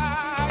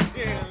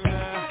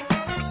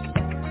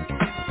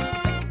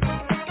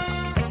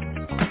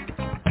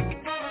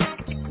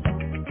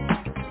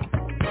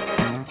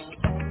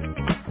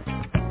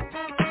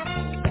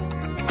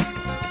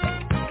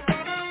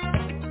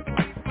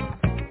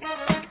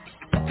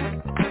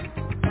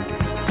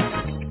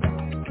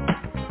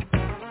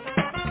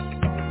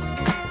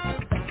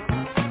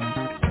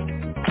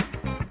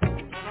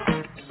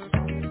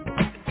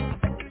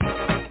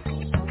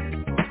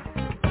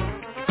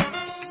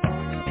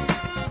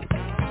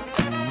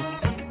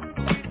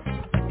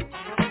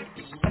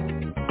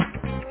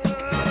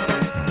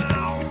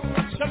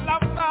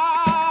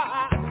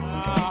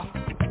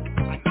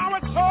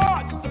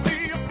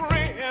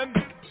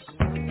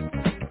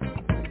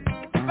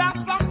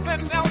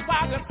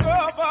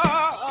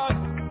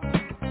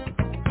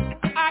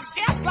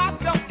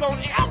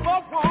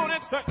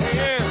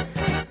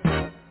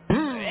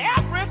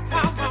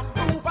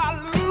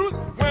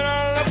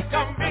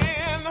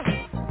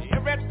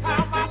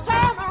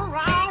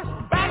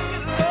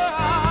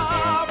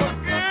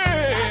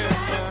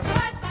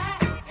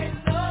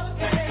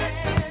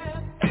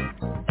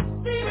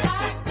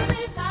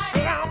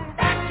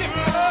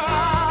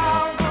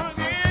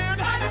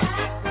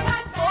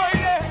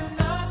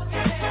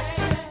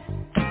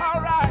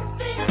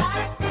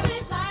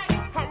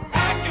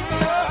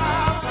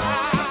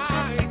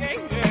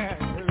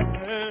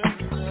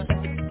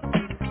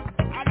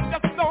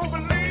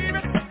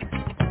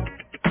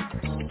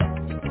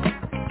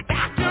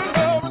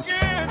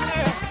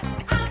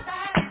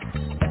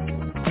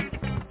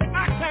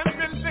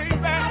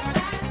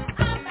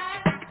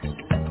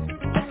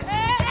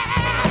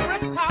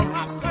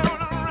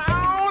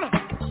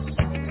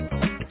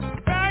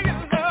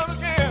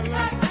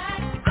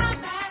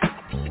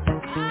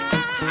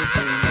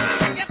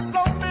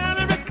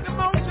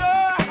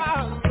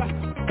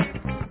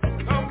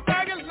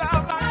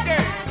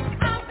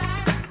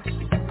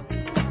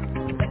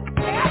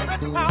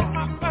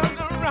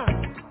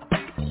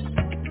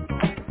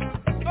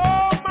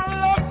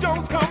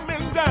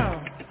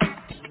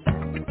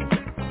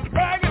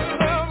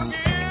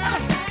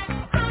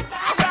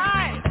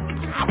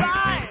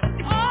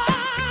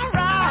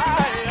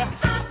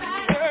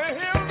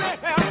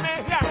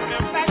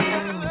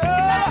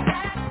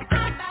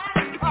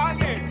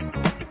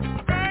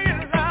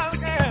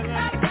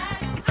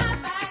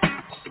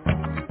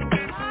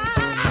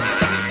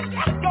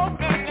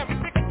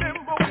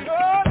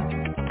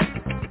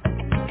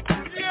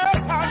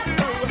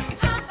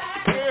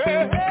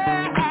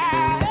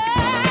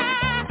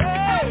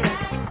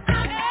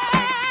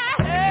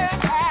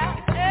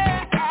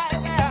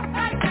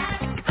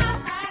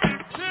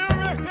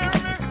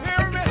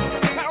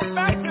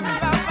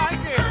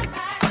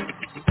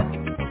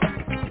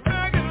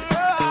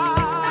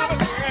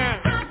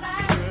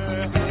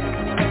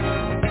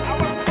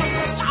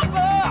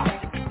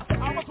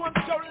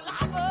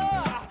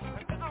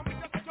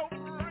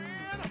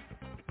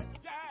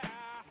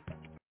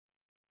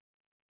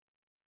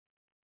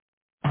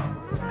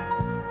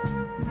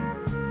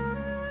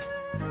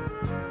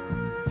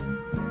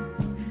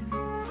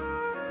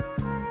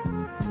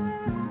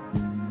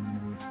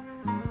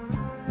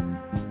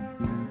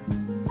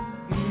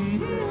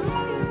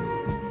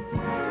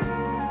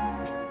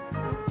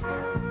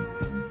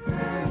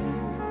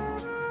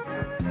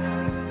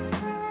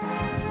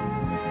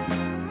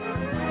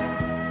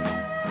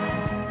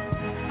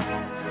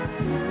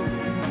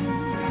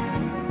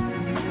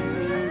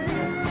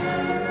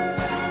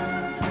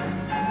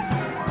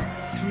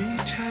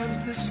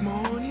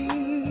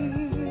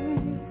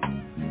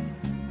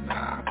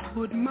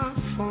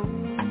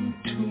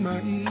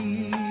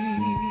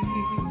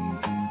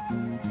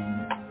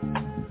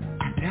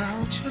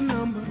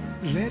 number,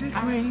 let it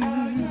ring,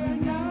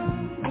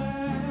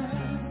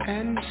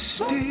 and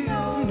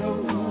still no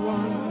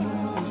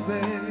one was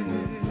there.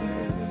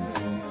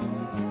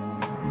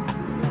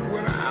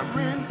 When I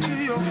ran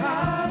to your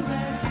house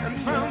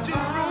and found your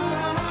room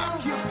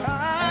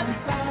unoccupied,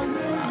 I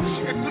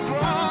checked the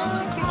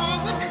drawers and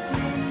closet,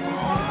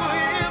 all were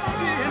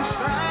empty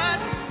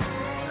inside.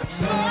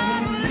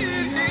 Suddenly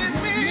it hit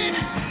me,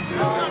 I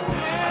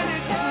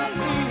panic got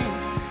me.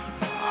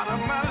 Part of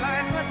my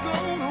life had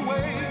gone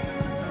away,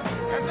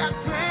 and I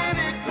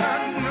panic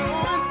not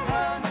knowing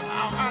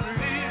how I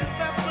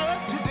live after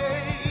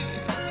today.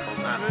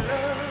 'Cause I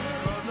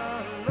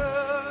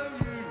love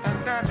you,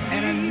 and I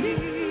need you.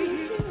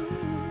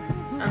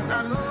 And I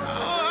know I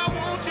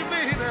want you,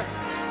 baby.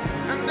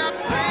 And I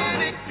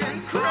panic and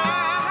cry.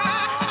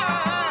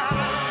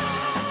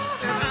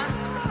 And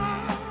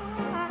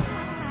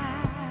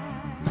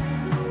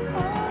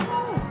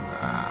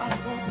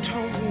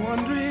I'm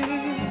wondering,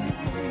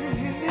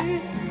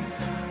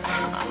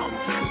 how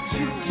could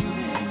you do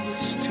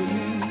this to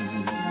me?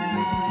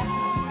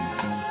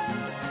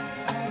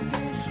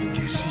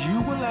 Guess you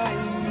were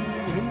lying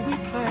when we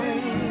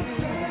played.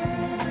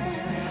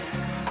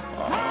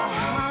 Oh,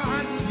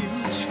 how you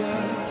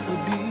shall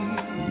be.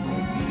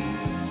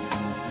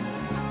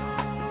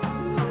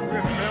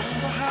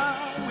 Remember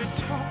how we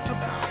talked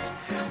about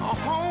a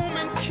home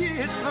and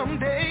kids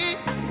someday? I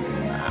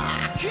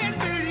can't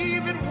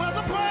believe it was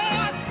a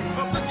part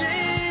of the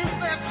game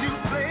that you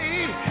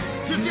played.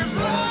 You just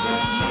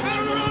love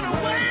and run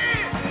away,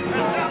 and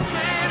that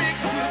panic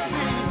with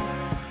me.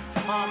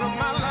 All of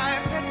my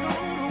life had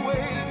gone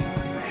away,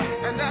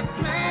 and that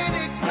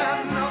panic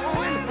not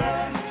knowing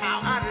how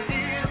I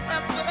live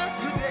after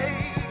today.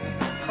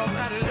 'Cause I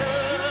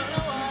love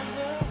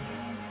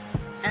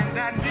and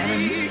I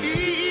need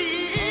you,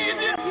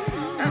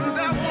 and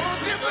I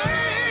want you,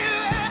 baby,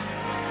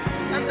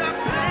 and I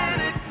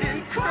panic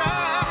and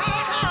cry,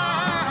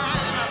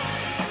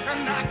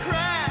 and I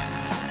cried,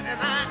 and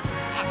I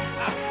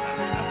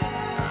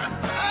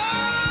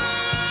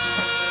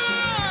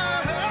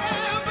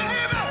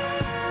baby,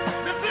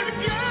 listen,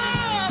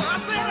 girl, I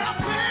said I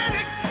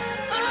panic,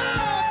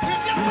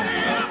 did you say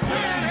I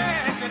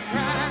panic and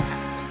cry?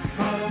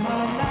 How my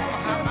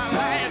life,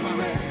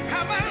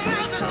 how my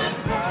love is just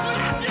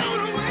put you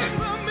away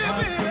from me,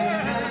 baby.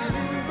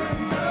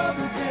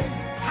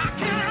 How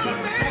can I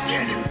make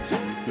it?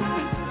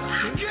 I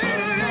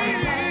can't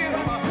live.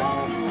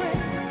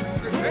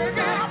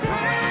 Baby, I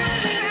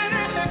panic.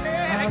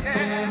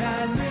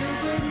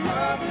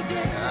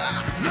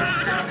 I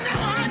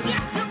know I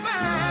got to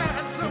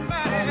find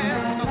somebody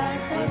else.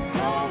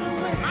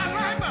 My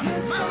life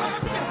is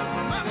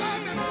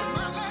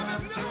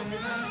no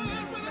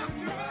good without you,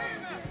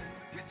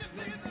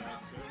 baby.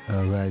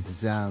 All right, the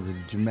sounds of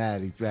the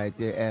Dramatics right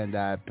there, and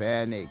I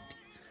panicked.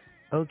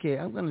 Okay,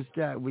 I'm going to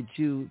start with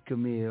you,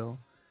 Camille.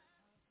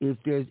 If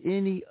there's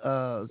any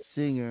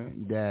singer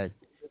that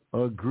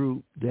or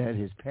group that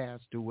has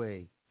passed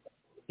away,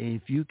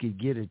 if you could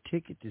get a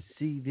ticket to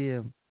see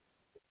them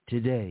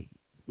today,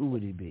 who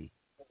would it be?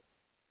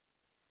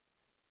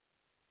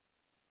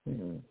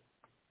 You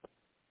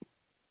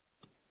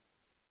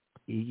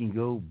can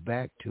go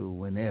back to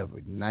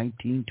whenever,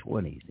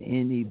 1920s,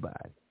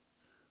 anybody.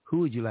 Who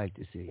would you like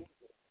to see?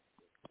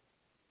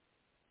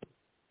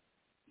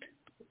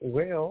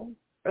 Well,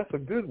 that's a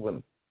good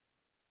one.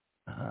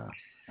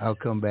 I'll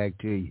come back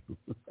to you.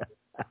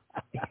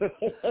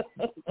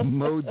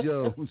 Mo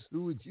Jones,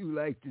 who would you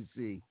like to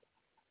see?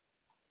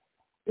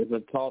 It's a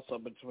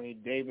toss-up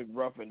between David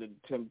Ruffin, The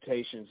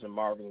Temptations, and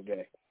Marvin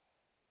Gaye.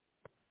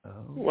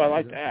 Oh, well, I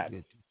like that.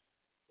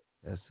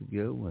 That's a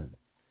good one.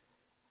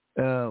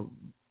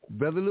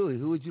 Brother Louis,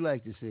 who would you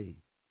like to see?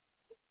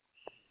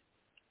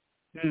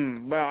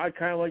 Well, I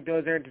kind of like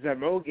those answers that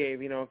Mo gave,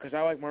 because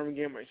I like Marvin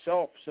Gaye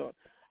myself. So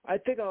I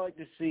think I'd like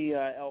to see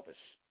Elvis.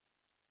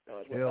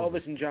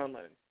 Elvis and John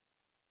Lennon.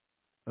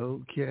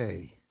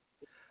 Okay.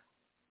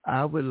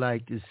 I would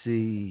like to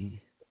see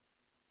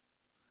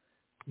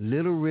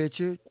Little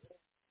Richard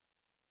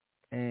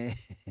and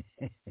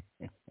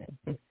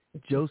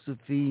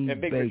Josephine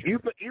Baker. You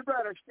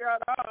better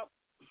shut up.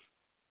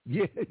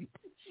 Yeah,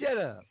 shut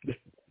up.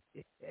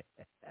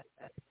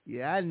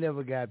 Yeah, I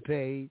never got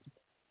paid.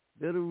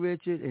 Little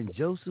Richard and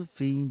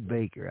Josephine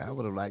Baker. I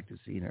would have liked to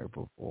see her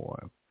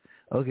perform.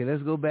 Okay,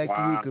 let's go back to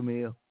you,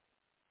 Camille.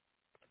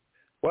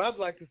 Well, I'd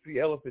like to see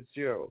Ella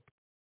Fitzgerald.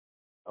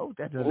 Oh,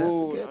 that's a good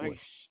one.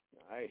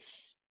 Nice.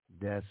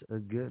 That's a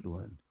good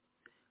one.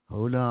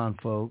 Hold on,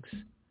 folks.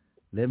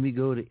 Let me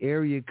go to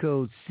area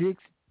code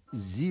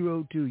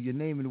 602. Your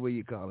name and where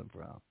you're calling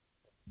from.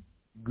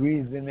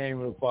 Greetings in the name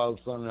of the Father,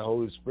 Son, and the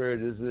Holy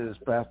Spirit. This is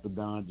Pastor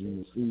Don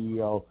Jr.,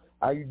 CEO.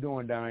 How you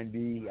doing, Donny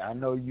D? I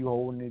know you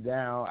holding it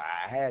down.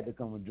 I had to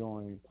come and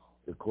join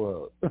the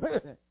club.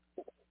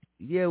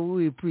 Yeah,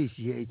 we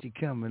appreciate you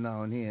coming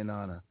on in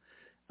on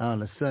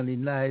a Sunday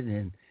night,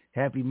 and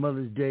happy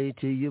Mother's Day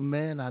to you,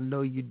 man. I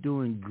know you're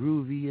doing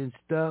groovy and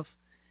stuff,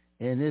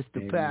 and it's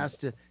the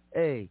pastor.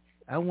 Hey,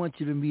 I want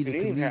you to meet a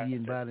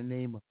comedian by the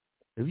name of.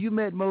 Have you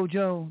met Mo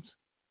Jones?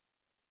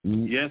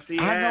 Yes, he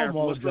I has. know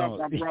Mo What's up,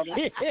 my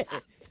brother?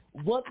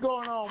 What's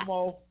going on,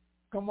 Mo?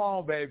 Come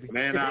on, baby.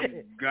 Man,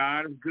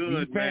 God is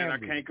good, man. I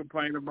can't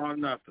complain about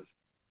nothing.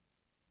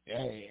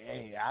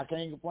 Hey, I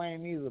can't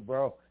complain either,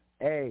 bro.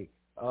 Hey,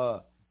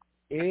 it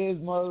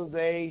is Mother's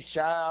Day.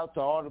 Shout out to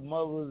all the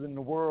mothers in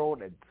the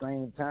world. At the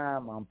same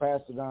time, I'm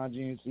Pastor Don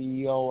Jr.,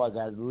 CEO. I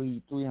got to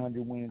lead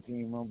 300 winning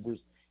team members.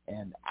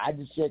 And I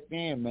just checked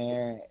in,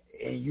 man,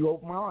 and you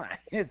opened my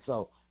line.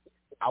 So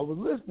I was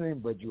listening,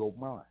 but you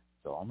opened my line.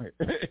 So I'm here.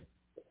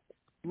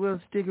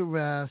 Well, stick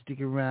around,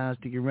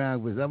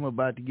 because I'm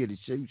about to get a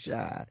shoot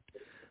shine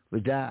for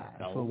dime.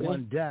 For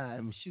one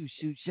dime,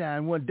 shoot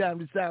shine, one dime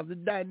to solve the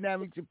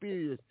dynamic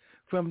superiors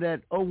from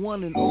that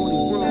one and only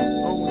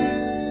world's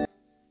only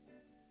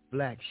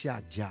black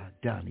shock jock,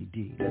 Donny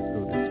D. Let's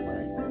go this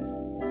way.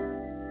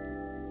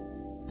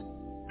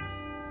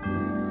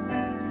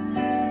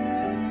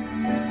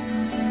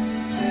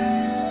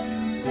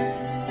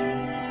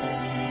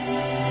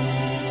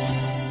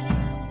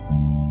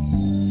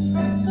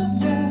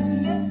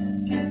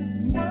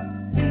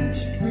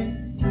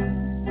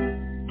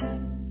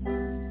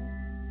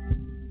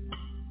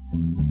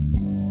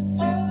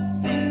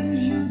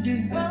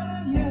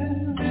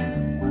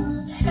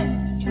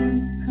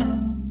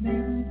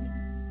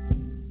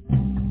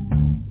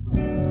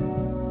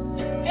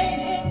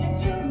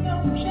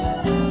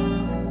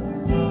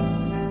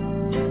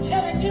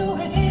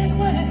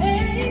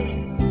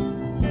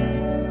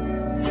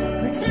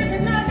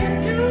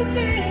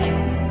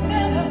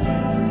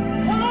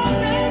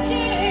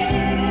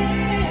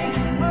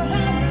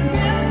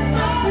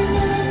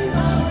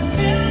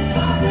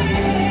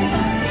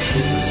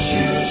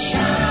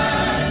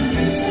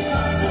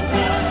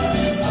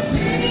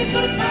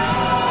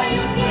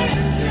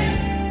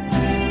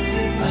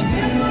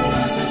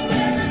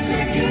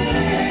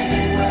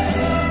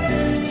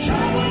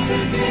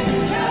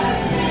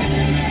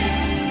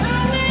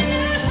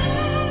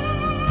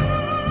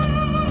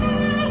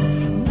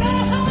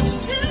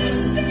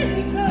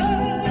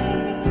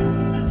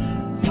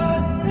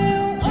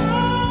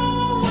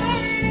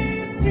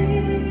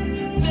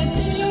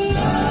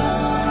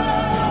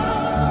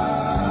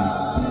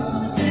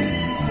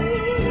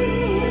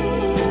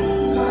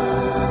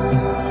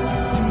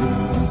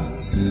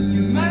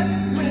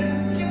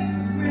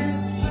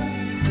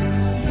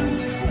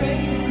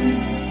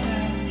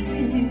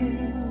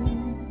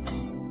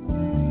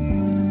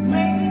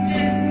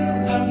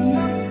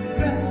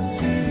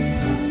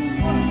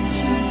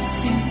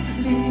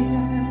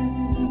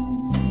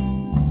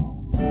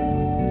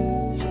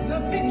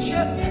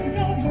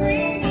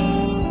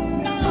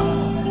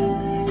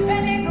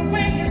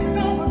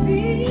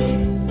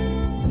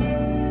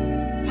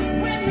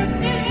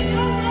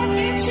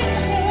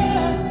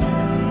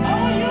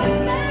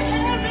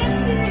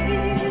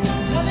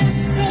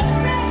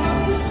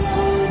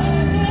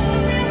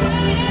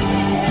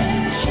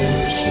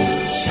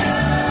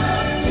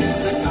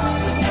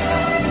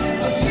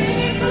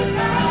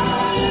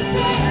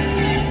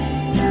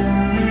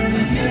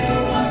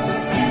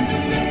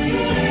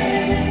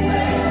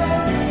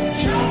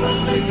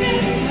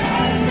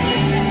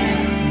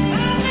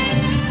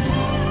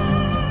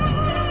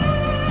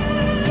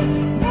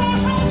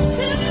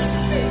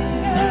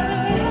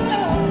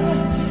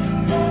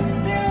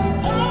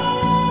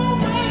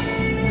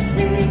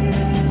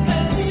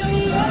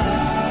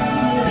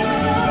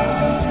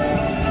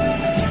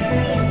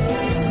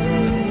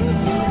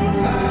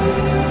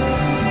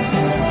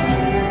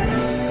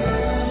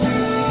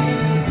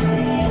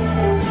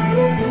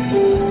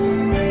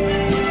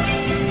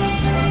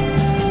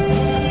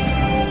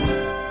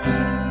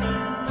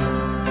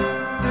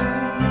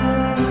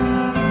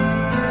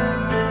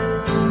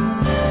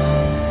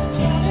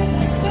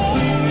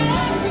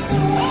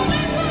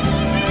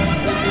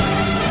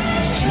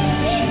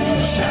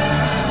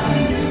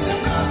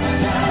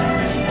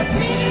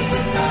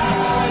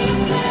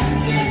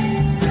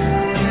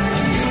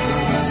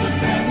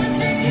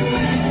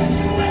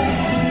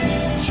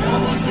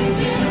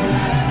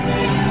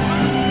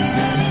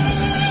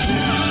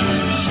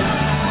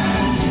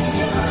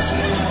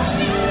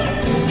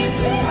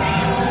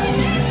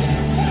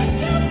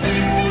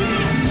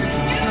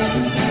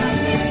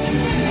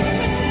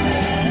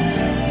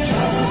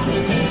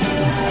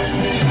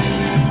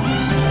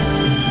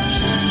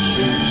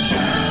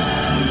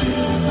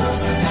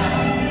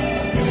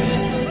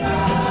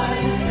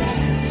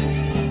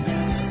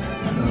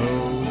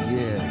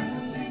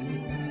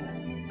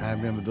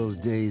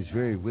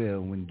 Very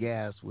well when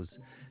gas was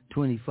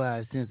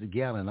 25 cents a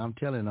gallon. I'm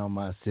telling on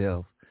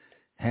myself,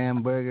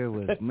 hamburger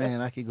was, man,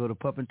 I could go to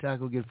Pup and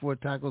Taco, get 4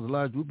 tacos, a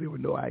large root beer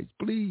with no ice,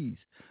 please,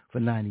 for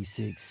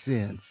 96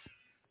 cents.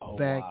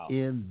 Back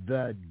in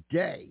the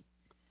day.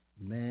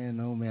 Man,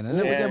 oh man. I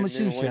never got my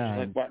shoe shine.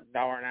 Like what,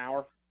 $1 an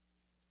hour?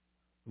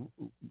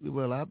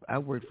 Well, I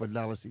worked for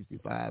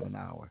 $1.65 an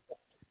hour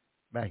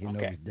back in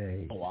those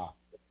days. Oh wow.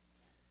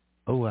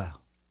 Oh wow.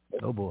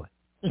 Oh boy.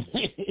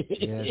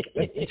 Yes.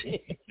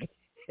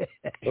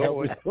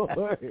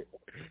 Wow.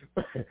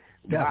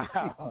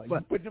 You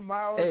put the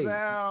miles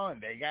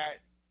down, they got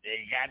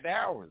the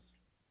hours.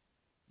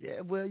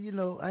 Yeah,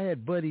 well, I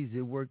had buddies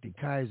that worked at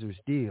Kaiser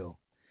Steel,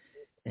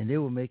 and they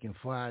were making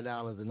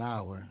 $5 an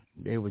hour.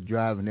 They were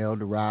driving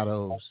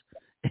Eldorados,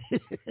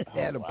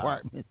 had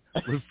apartments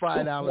with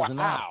 $5 an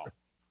hour.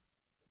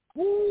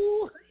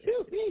 Woo!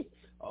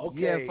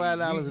 Okay, yeah,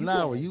 $5 an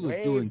hour. You was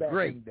doing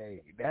great.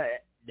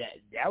 That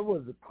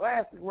was a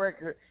classic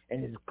record,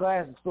 and it's a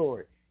classic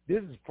story.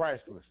 This is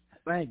priceless.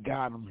 Thank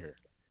God I'm here.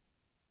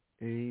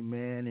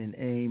 Amen and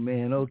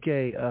amen.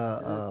 Okay,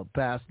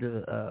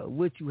 Pastor,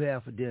 what you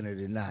have for dinner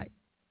tonight?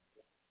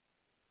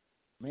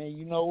 Man,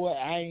 you know what?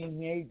 I ain't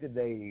even ate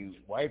today.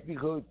 Wifey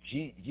cooked.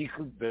 She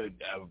cooked a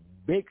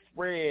big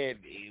spread.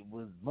 It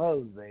was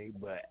Mother's Day,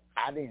 but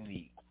I didn't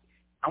eat.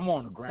 I'm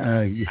on the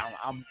ground. Yeah.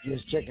 I'm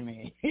just checking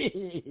in.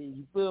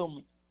 You feel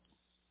me?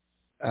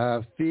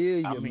 I feel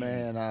you,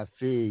 man. I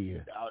feel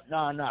you.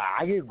 No.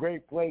 I get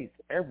great plates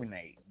every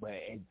night, but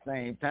at the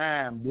same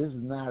time, this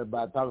is not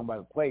about talking about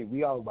a plate.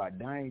 We all about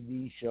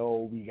Donnyds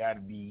show. We got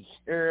to be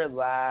here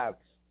live,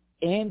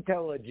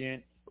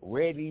 intelligent,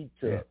 ready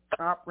to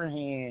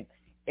comprehend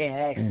and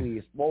actually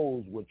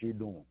expose what you're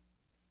doing.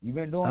 You've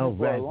been doing it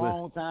for a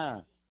long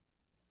time.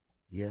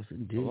 Yes,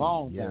 indeed. A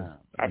long time.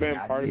 I've been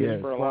part of this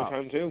for a long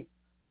time, too.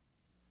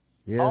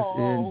 Yes,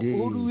 indeed.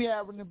 Who do we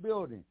have in the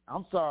building?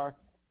 I'm sorry.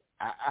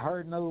 I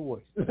heard another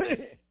voice.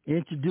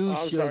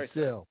 Introduce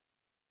yourself.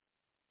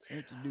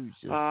 Introduce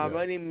yourself.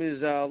 My name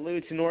is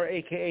Louis Tenor,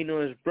 a.k.a.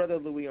 known as Brother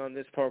Louis on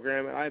this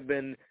program. I've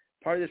been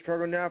part of this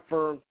program now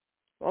for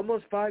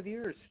almost 5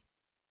 years.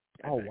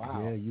 Oh,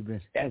 wow. Yeah, you've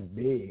been. That's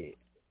big.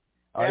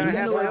 I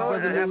have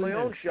my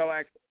own show.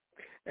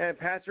 And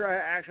Pastor, I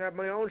actually have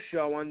my own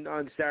show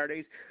on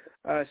Saturdays.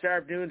 Saturday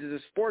afternoons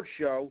is a sports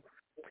show.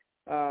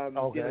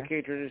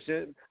 Catering.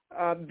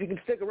 If you can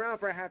stick around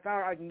for a half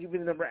hour, I can give you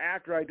the number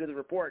after I do the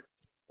report.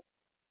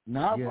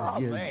 No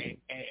problem. Hey,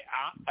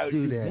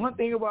 one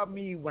thing about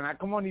me, when I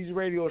come on these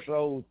radio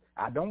shows,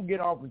 I don't get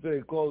off until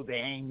they close. They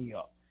hang me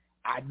up.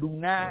 I do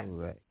not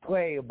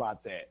play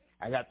about that.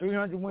 I got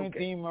 300 winning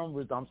team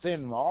members. I'm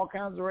sending them all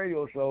kinds of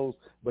radio shows,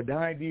 but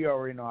Donny D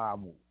already know how I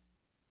move.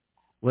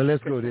 Well,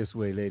 let's go this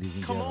way, ladies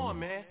and gentlemen. Come on,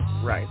 man.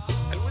 Right.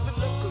 And with the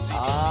local come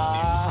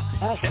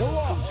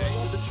on.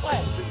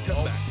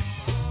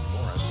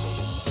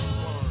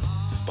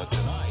 But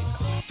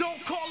tonight,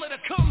 don't call it a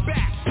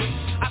comeback.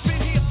 I've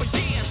been here for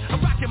years.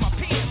 I'm rocking my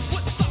pants.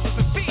 What suckers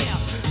and fear?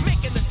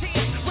 Making the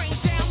tears rain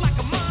down like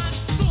a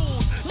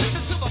monsoon.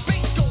 Listen to the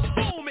bass go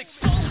boom,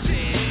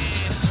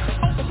 exploding.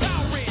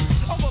 Overpowering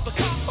over the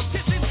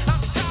competition.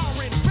 I'm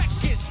towering,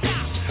 wrecking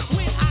stop.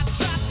 When I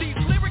drop these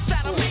lyrics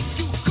that'll make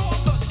you call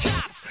the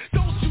cops.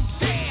 Don't you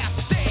dare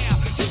stare.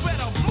 You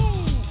better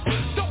move.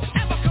 Don't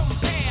ever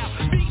compare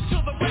me to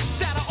the rest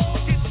that are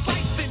all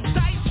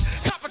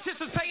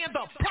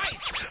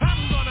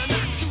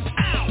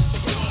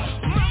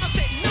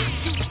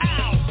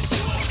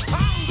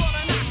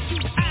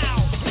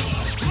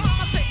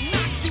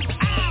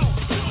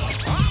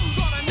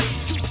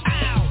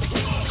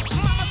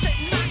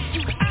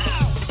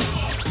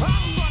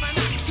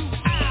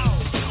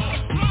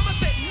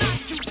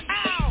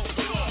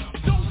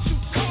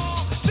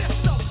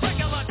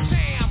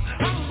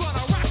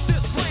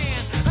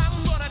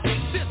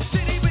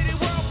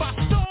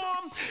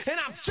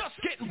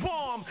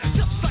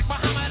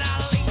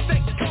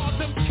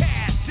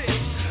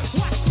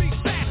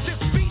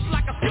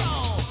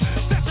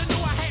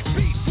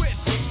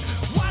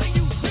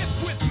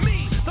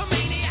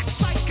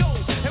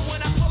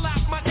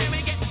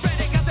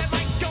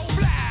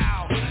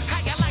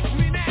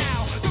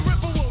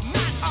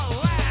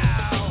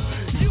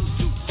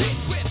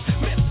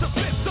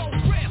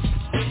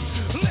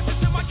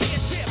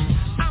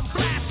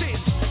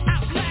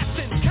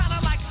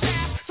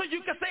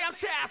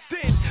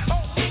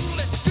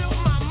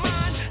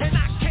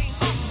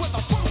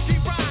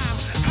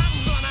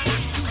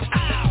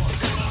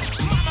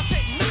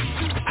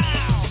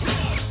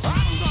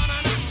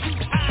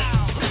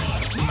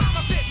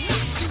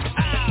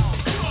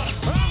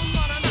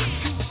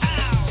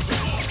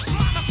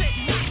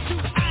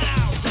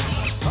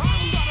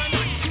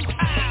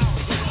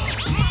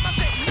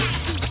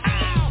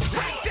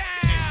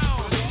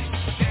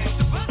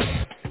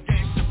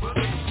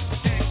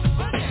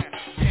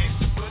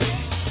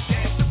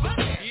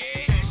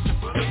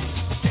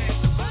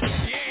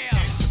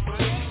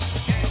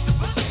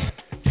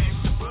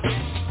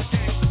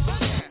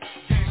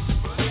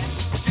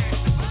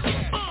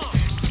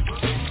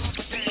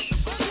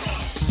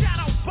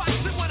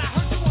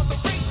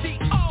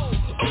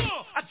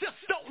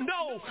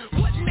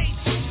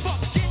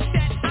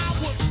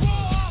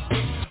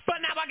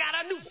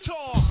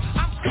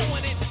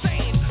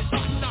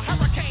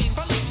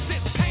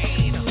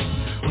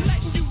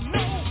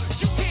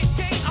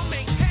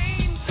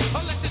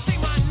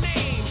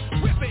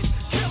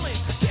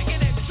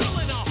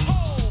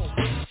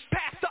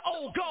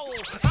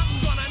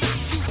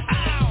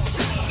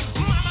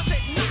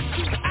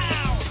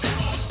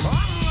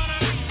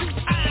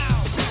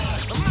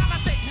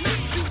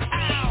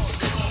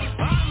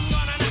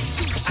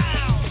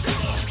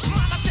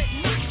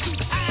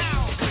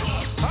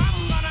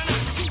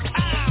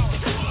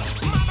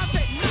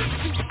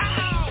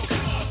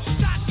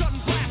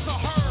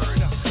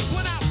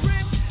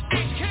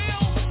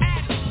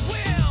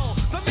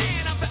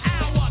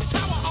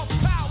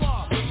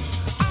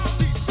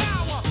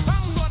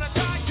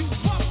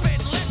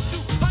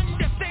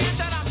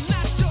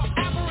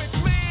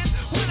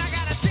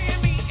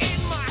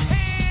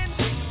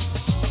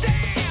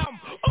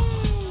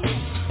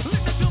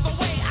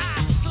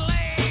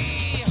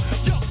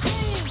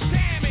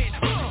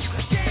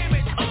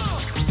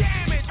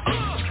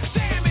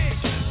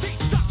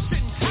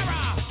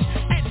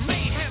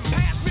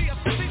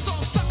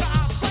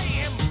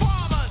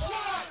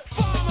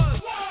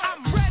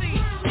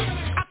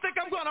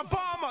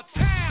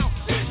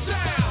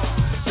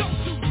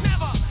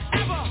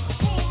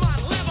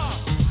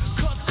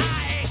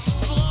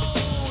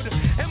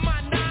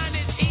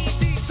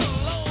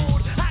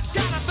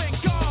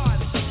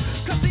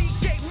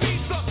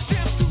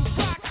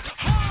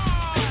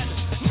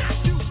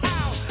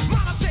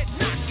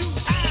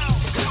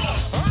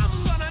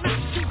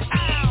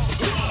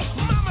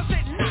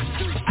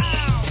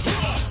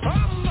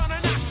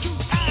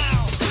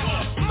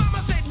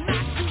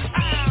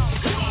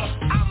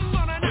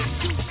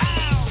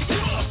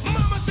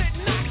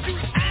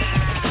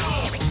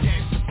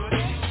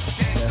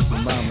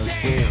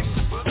Yeah.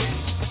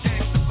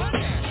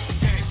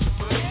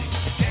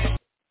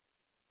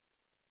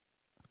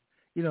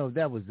 You know,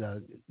 that was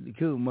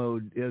Cool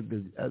Mode.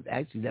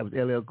 Actually, that was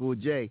LL Cool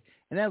J.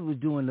 And that was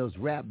doing those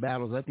rap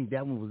battles. I think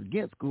that one was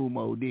against Cool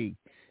Mode D.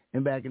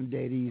 And back in the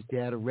day, they used to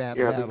have a rap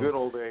battle. Yeah, the good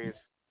old days.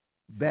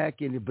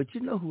 Back in it. But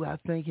you know who I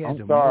think had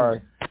the I'm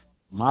sorry. most?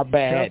 My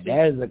bad.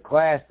 That is a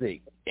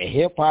classic. A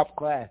hip-hop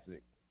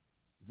classic.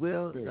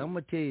 Well, I'm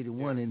going to tell you the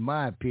one, in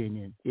my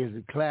opinion, is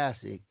a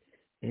classic.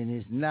 And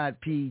it's not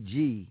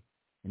PG.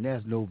 And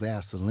that's No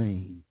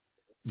Vaseline.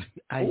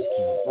 Ice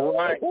Cube.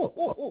 Right.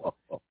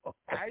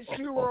 Ice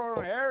Cube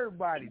on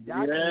everybody.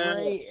 Dr.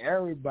 Ray,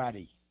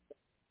 everybody.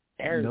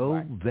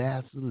 No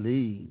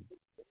Vaseline.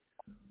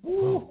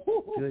 Oh,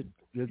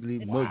 goodly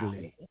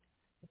muggly.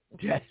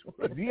 That's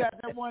what if you got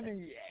that one,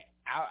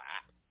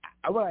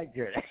 I would like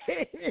to.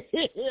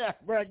 Yeah,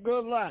 but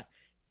good luck.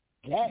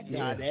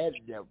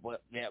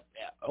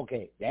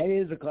 Okay, that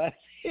is a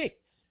classic.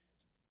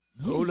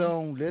 Hold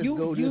on, let's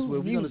go this way.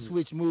 We're going to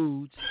switch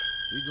moods.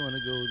 We're going to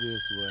go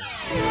this way.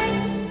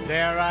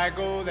 There I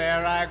go,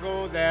 there I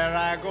go, there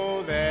I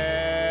go,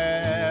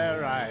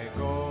 there I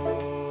go.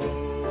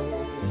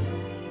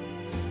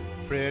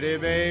 Pretty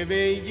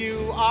baby,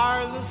 you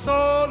are the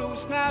soul who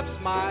snaps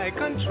my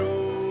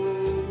control.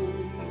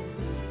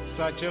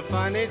 Such a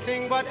funny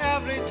thing, but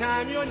every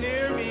time you're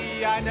near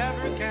me, I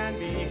never can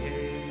behave.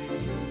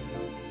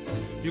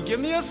 You give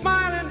me a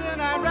smile and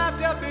then I'm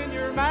wrapped up in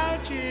your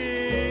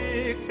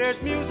magic.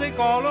 There's music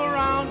all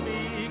around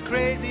me,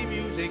 crazy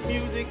music,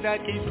 music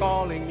that keeps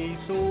calling me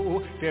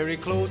so very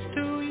close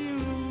to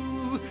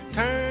you,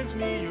 turns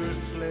me your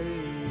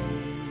slave.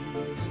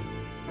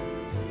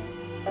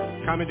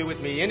 Come and do with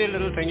me any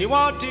little thing you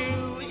want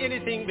to,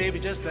 anything baby,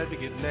 just let me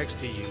get next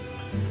to you.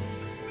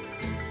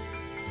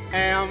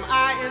 Am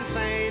I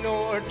insane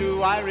or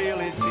do I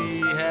really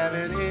see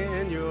heaven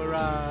in your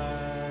eyes?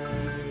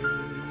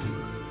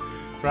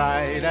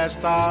 Bright as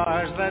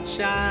stars that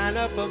shine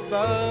up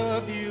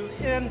above you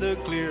in the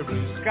clear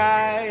blue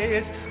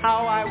skies.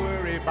 How I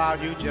worry about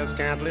you, just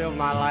can't live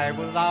my life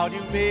without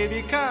you,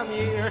 baby, come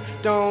here.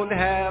 Don't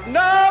have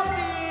no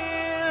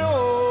fear,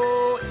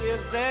 oh,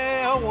 is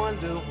there a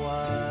wonder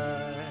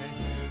why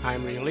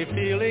I'm really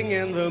feeling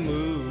in the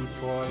mood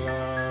for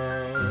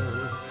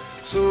love?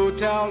 So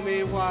tell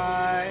me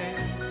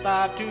why,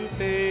 stop to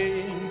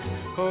think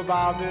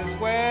about this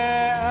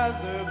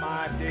weather,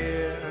 my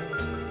dear.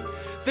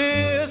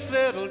 This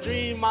little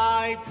dream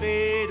might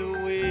fade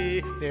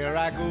away. There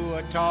I go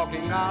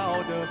a-talking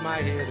out of my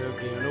head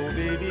again. Oh,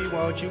 baby,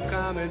 won't you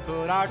come and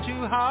put our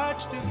two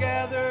hearts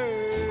together?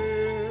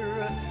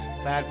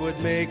 That would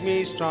make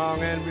me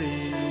strong and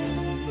brave.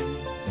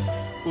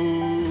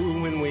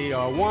 Ooh, when we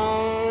are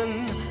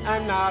one,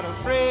 I'm not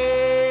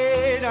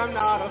afraid, I'm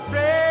not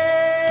afraid.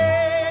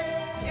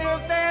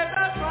 If there's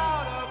a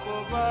cloud up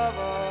above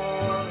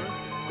us,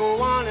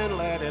 go on and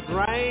let it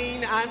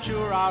rain. I'm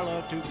sure our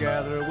love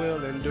together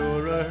will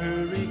endure a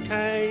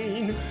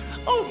hurricane.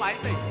 Oh, my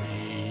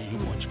baby,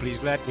 won't you please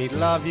let me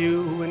love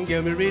you and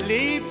give me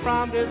relief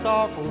from this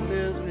awful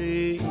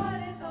misery. What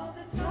is all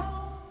this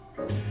wrong?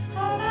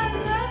 All that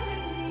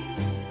loving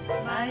me,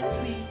 my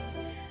sweet,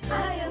 I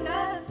am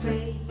not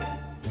afraid,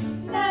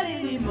 not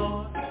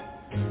anymore,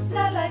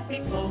 not like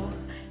before.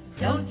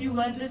 Don't you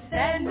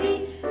understand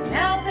me?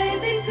 Now,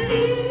 baby,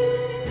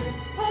 please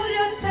hold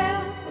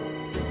yourself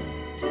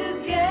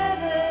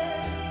together,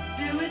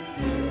 do it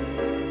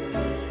soon.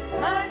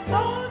 My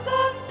soul's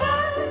on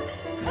fire,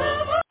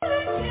 come on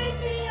and take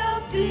me,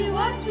 I'll be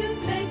what you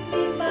make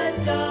me, my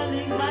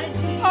darling, my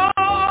dear.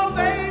 Oh,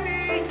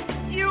 baby,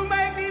 you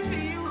make me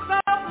feel so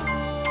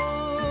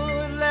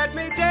good. Let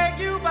me take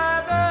you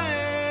by the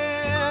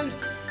hand.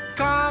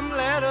 Come,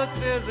 let us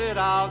visit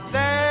out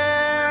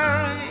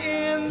there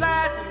in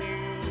that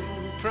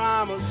new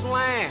promised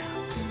land.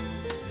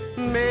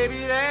 Maybe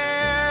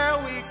there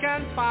we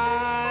can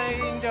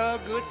find a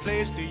good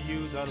place to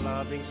use a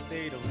loving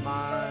state of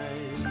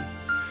mind.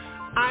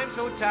 I'm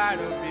so tired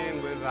of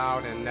being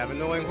without and never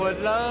knowing what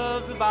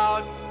love's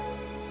about.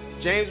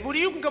 James Woody,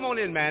 you can come on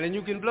in, man, and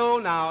you can blow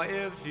now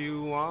if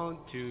you want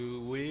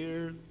to.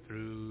 We're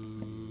through.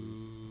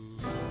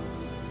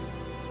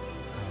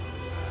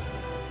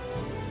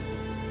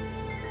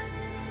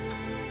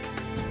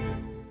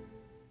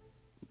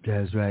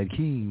 That's right,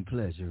 King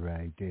Pleasure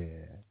right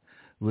there.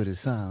 With a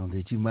sound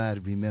that you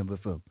might remember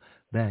from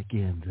back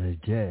in the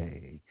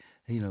day.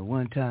 You know,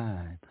 one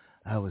time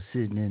I was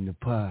sitting in the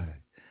park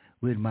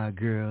with my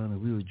girl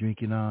and we were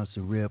drinking on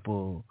some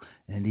Ripple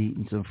and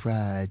eating some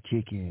fried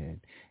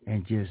chicken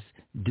and just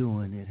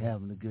doing it,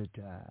 having a good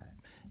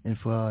time. And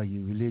for all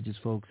you religious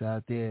folks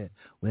out there,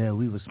 well,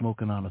 we were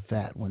smoking on a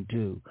fat one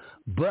too.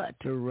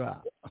 Butter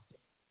rock.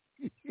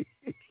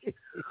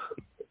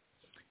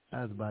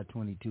 I was about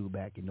 22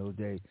 back in those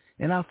days.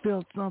 And I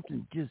felt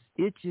something just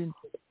itching.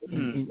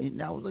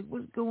 And I was like,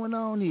 what's going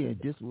on here?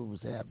 This is what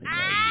was happening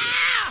right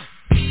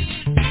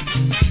here.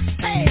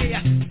 Hey!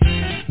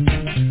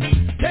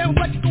 Tell me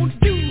what you gonna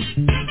do.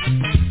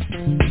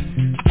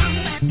 I found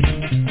that.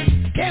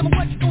 Tell me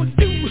what you gonna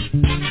do.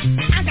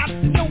 I got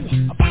to know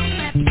about that.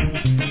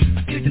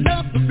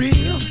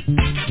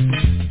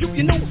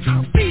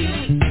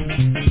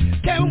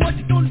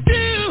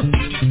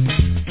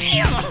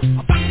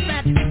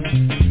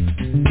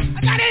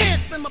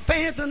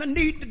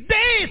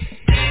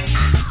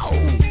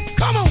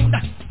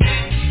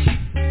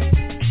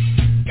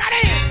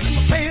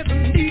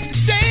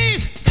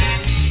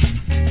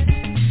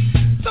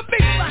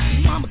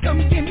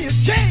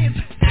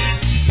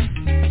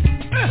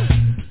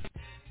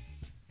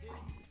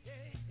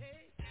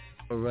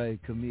 right,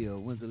 Camille.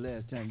 When's the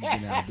last time you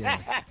been out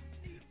dancing?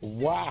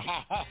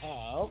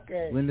 Wow.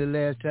 Okay. When the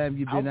last time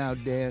you been out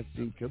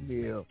dancing,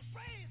 Camille?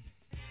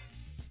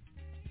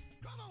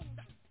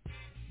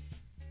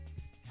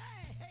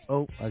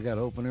 Oh, I got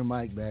to open her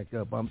mic back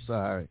up. I'm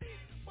sorry.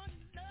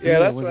 Yeah,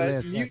 that's when's right. the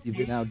last time you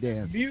been out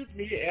dancing? Mute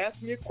me,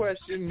 ask me a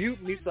question,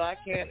 mute me so I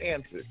can't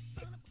answer.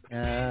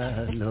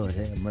 Lord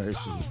have mercy.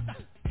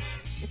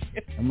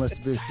 I must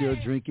have been still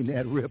drinking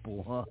that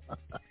Ripple, huh?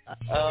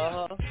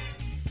 Uh-huh.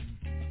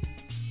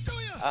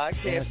 I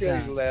can't tell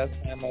you the last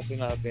time I've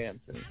been out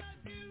dancing.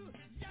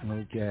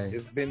 Okay.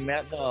 It's been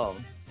that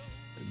long.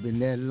 It's been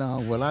that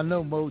long. Well, I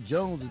know Mo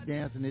Jones was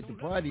dancing at the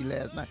party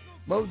last night.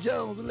 Mo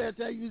Jones, the last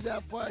time you was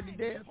out party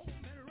dancing?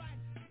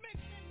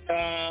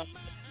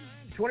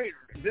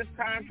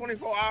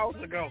 24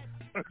 hours ago.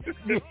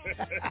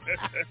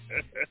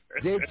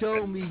 They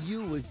told me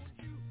you was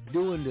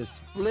doing the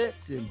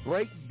splits and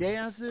break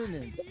dancing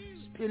and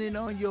spinning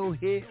on your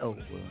head. Oh, well,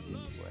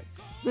 anyway.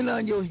 Spinning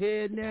on your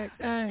head and that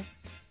thing.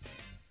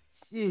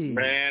 Jeez.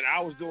 Man,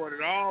 I was doing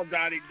it all,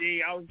 Donny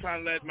D. I was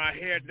trying to let my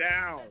hair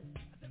down.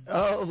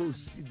 Oh,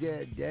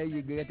 there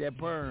you get that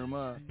perm,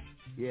 huh?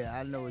 Yeah,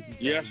 I know what you're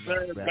Yes,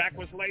 sir. about.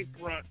 Backwards lace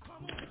front.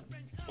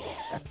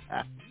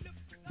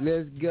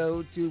 Let's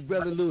go to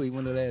Brother Louie.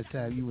 When the last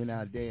time you went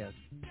out dancing?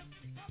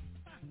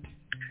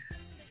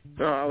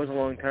 No, it was a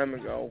long time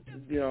ago.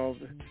 You know,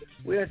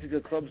 we had some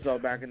good clubs though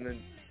back in the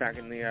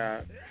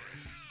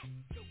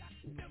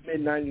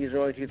mid-90s,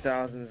 early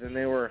 2000s, and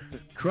they were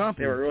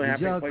crumping. They were really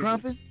happy. Y'all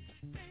crumping?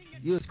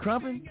 You was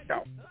crumping?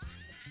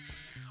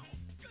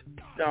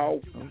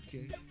 No.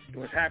 Okay. It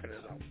was happening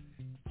though.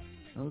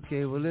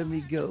 Okay, well let's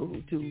go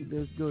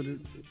to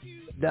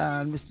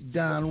Don, Mr.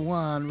 Don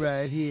Juan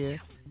right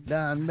here.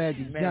 Don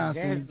Magic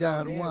Johnson,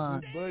 Don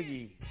Juan.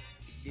 Boogie.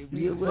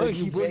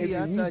 Boogie.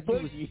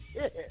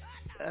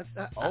 I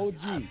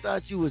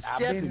thought you was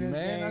stepping,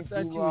 man. I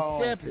thought you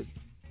was stepping.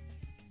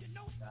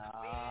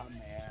 Nah,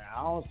 man, I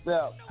don't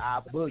step. I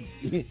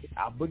boogie.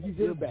 I boogie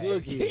to the back.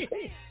 Boogie.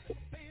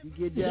 You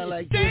get down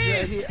like this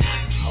right here.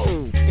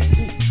 Oh.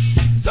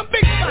 Some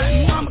big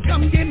fine mama,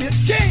 come give me a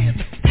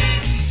chance.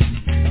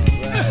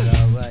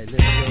 All right.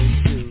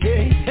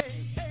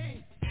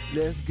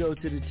 Let's go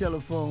to the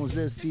telephones.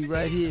 Let's see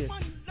right here.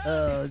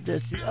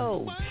 Let's see.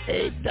 Oh,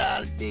 hey,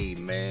 Donny D,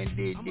 man.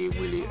 Did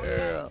Willie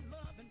Earl.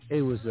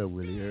 Hey, what's up,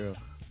 Willie Earl?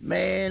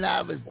 Man,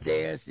 I was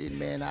dancing,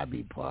 man. I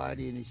be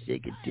partying and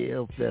shaking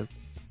tail fest.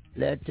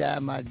 That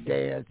time I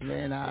danced,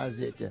 man,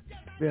 it's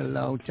been a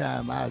long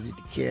time. I was at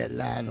the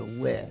Carolina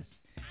West.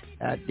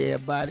 Out there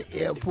by the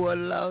airport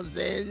of Los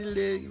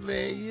Angeles,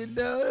 man. You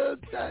know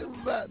what I'm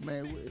talking about,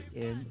 man.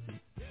 And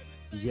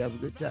did you have a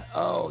good time?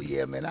 Oh,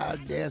 yeah, man. I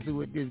was dancing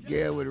with this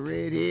girl with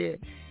red hair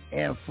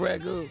and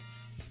freckles.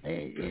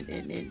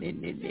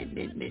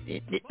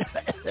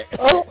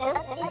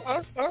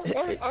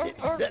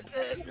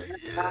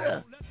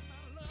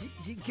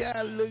 She kind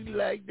of looked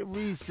like the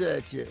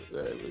researcher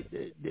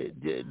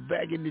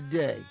back in the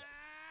day.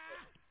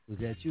 Was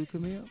that you,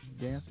 Camille,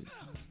 dancing?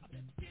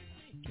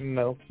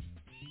 No.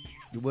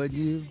 It wasn't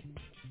you?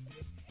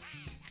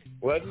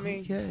 Wasn't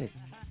me. Okay.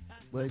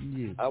 Wasn't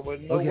you? I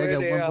wasn't nowhere I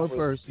got there. one more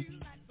person.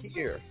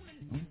 Here.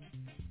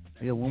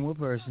 I got one more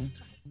person.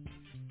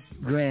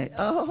 Grant.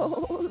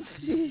 Oh,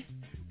 see,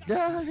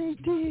 Donny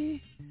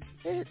D.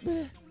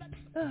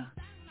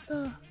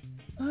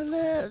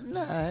 Last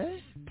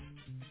night,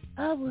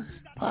 I was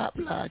pop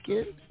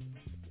locking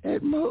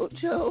at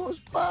Mojo's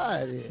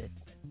party.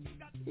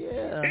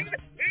 Yeah,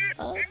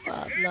 I was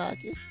pop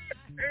locking.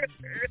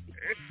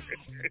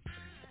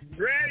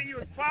 Granny, you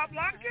was pop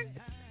locking?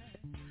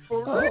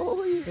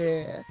 Oh,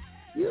 yeah.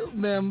 You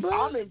remember?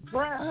 I'm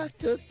impressed. I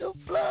took the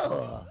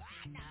floor.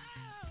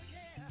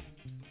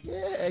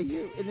 Yeah, and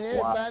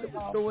everybody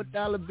was throwing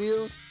dollar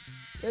bills.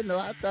 You know,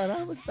 I thought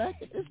I was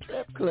back at the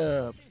strip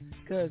club.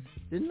 Because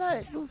the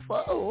night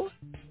before,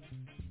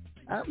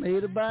 I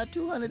made about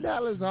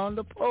 $200 on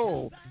the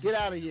pole. Get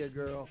out of here,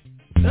 girl.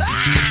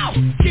 Ow!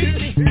 Get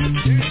me!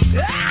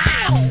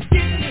 Ow!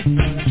 Get me!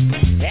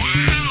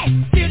 Ow!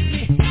 Get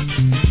me!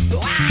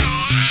 Wow!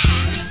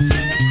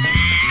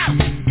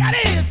 Got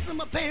ass in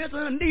my pants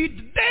and I need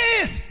to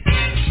dance.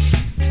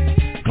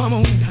 Come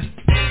on.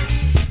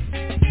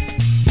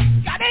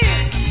 Got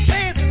ass in my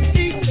pants and I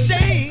need to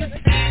dance.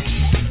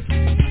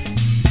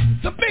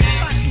 So big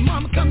fight,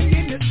 mama, come give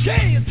me a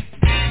chance.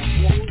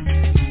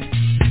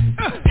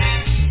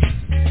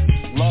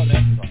 Love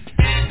that song.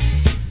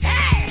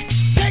 Hey,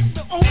 take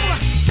me over.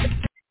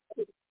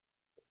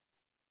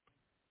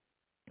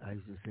 I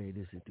used to say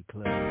this at the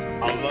club. I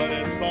love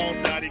that song,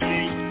 Donny D.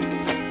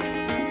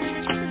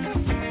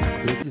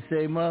 What you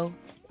say, Mo?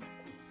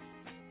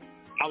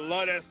 I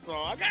love that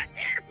song. I got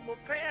air from my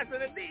pants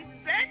and I need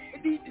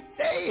to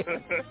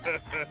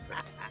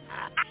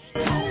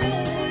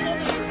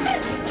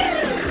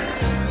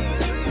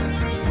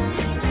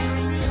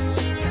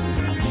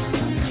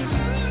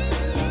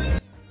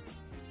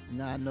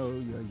Now I know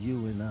you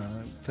and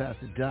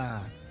Pastor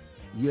Don,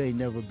 you ain't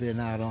never been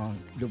out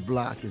on the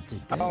block and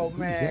said, oh,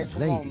 man,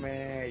 come on,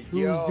 man.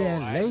 Who's Yo,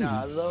 that lady?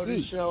 I love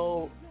the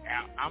show.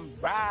 I'm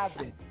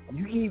vibing.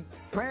 You keep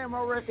playing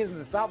my records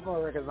and stopping my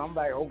records. I'm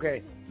like,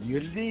 okay,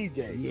 you're the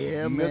DJ.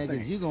 Yeah, man,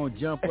 because you're going to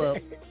jump up.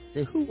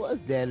 Say, who was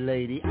that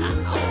lady? Real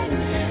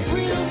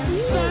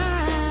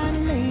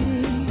fine lady.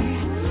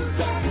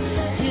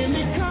 Hear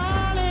me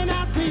calling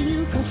out to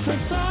you, 'cause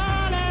that's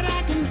all that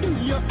I can do.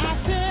 Your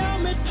eyes tell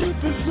me to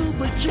pursue,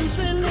 but you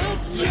say, look,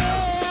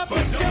 yeah,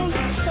 but don't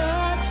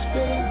touch,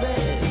 baby.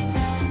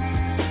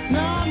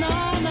 No,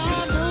 no,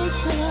 no, don't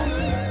touch.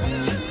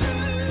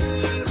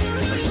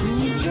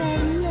 Who's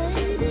that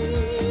lady?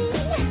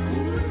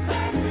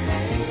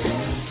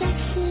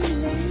 Sexy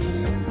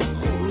lady.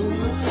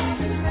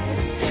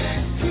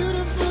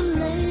 Beautiful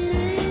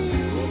lady.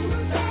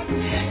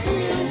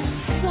 Real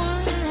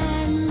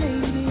fine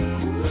lady.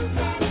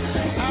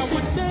 I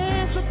would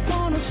dance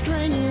upon a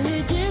string, any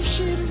gift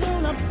she'd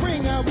wanna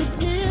bring. I would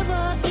give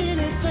her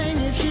anything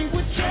if she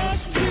would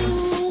just do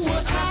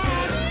what I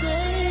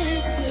say.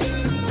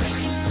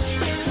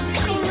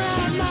 Come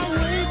around my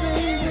way,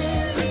 baby.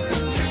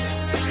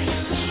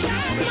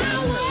 Shine my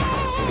way.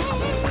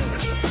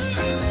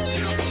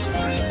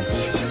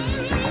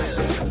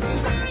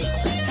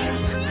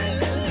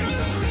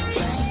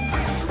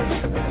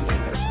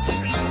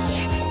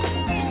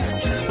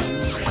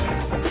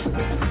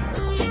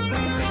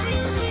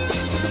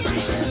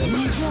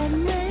 Who's that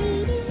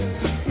lady?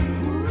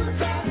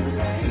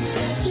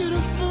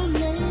 Beautiful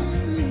lady.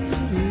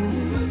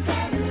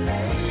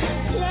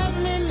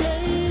 Lovely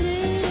lady.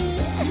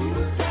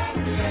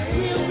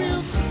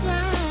 Real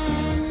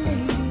fine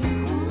lady.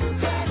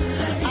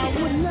 I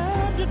would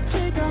love to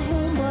take her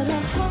home, but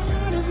her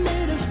heart is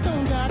made of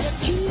stone. Gotta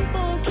keep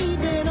on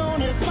keeping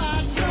on. If I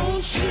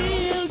don't,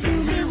 she'll do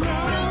me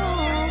wrong.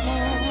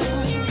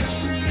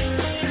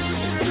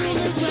 Do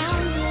me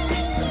wrong.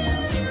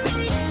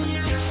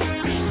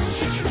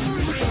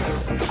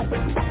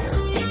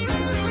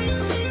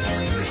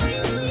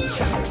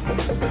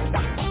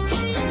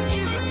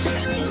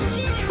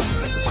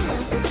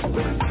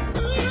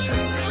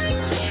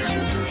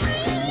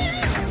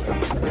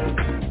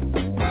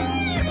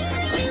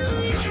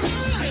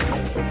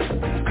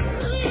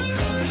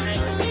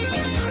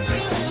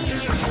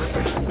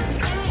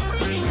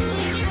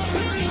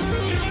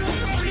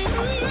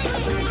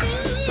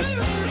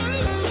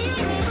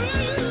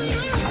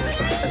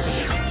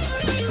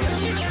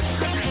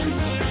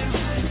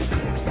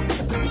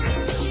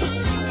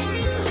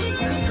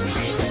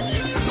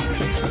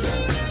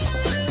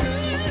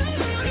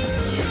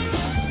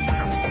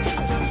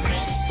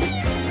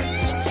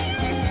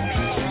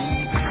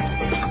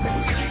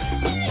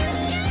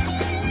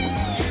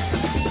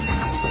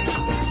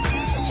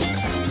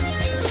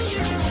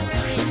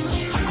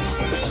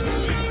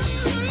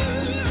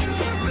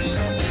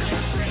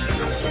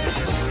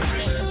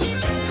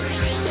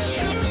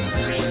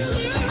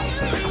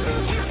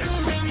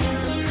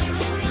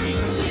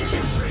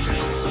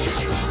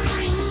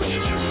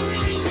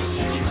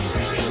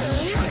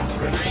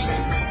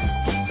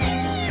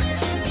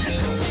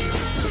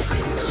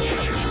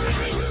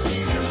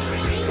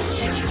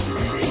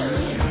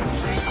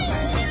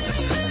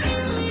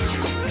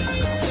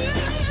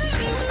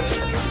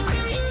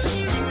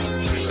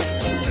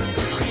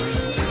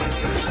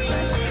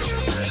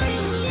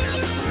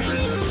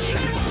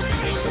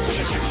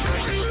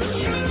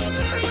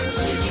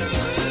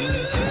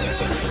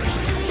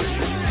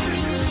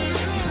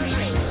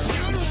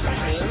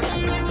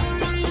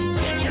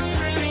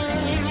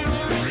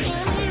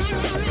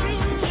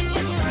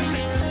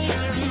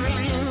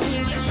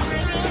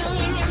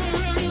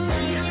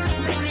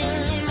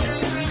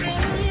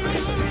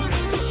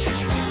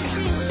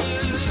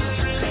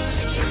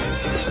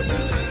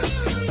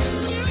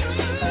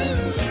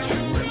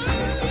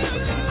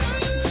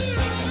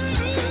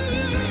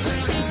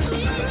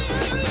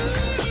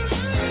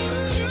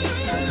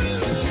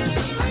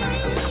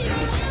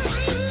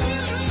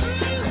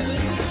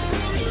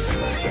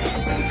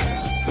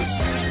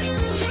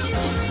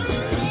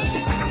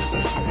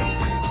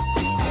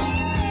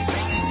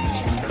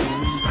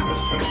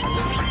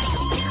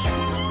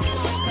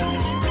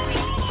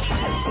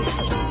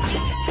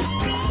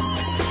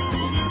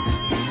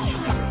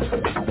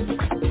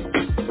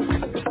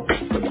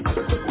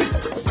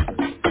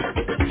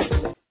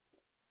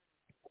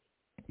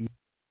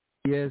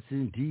 Yes,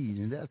 indeed.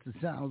 And that's the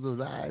sounds of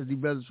the Isley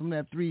Brothers from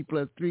that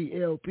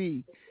 3+3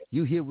 LP.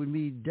 You here with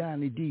me,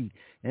 Donny D.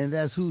 And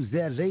that's Who's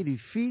That Lady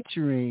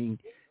featuring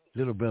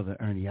little brother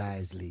Ernie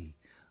Isley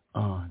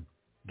on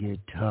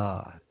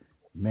guitar.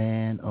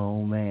 Man,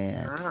 oh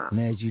man. And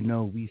as you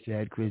know, we've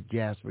had Chris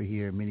Jasper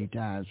here many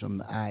times from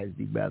the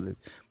Isley Brothers.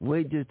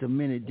 Wait just a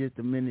minute.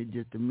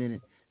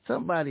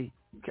 Somebody,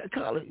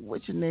 call it,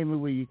 what's your name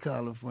and where you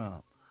calling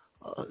from?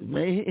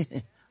 Man,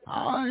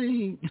 I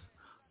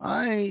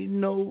ain't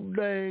no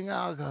dang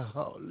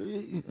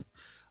alcoholic.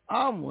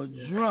 I'm a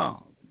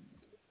drunk.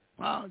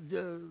 I'm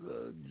just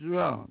a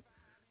drunk.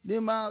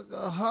 Them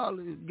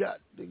alcoholics got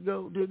to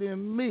go to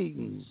them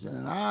meetings,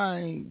 and I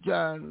ain't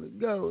trying to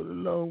go to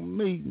no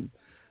meeting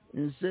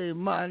and say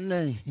my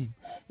name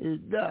is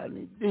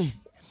Donny D,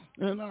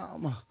 and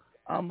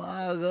I'm an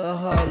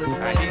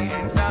alcoholic. He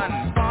ain't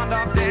done fond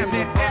of damn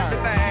near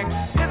everything.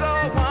 His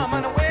old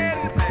woman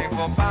waiting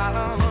for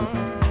bottom.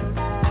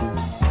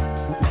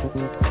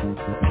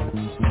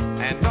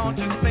 And don't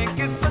you think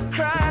it's a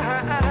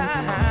crime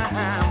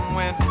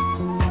when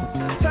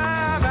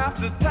time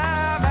after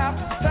time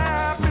after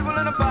time people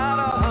in the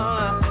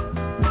bottom,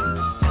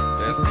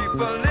 there's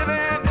people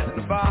living in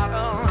the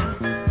bottom.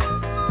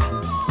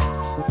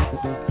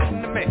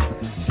 Listen to me,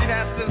 see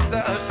that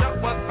sister, show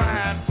was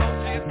fine, so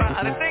she's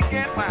finally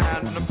thinking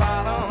fine from the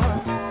bottom.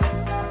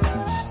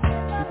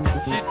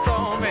 She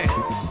told me,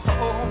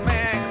 oh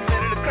man,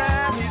 committed a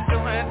crime, he's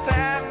doing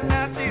time,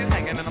 now she's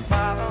hanging in the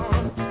bottom.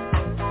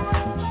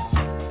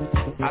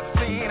 I've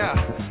seen her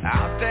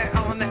out there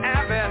on the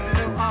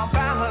avenue all by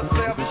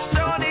herself and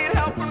sure need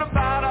help from the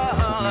bottom.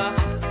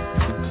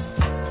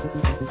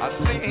 I've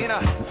seen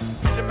her,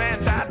 the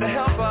man tried to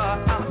help her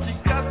out, she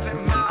cussed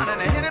him out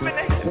and they hit him in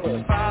the head with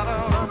the bottom.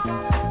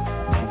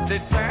 They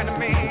turned to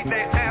me,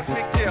 they asked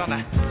me, kill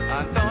now,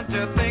 don't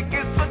you think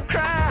it's a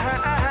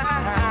crime?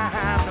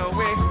 No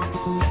way.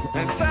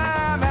 And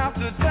time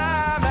after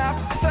time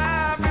after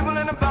time, people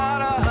in the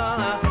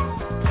bottom,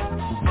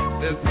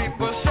 there's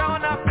people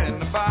showing up in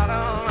the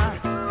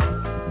bottom.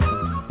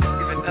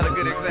 Give another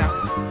good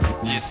example.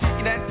 You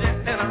see that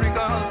gent in a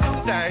Rico's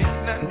today,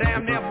 done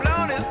damn near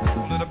blown his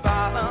fool to the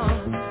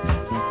bottom.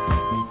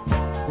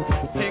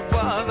 He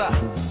was a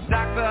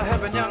doctor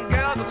helping young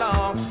girls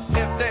along.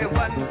 If they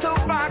wasn't too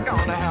far,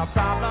 gonna have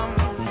problems.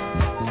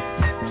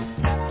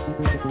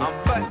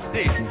 But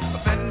the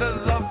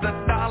offenders of the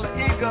Dollar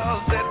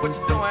Eagle said, what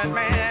you doing,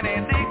 man,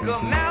 ain't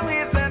legal. Now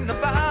he's in the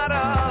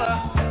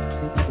bottom.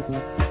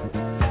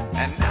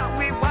 And now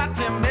we watch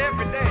him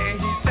every day.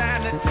 He's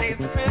trying to chase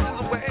the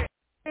business away.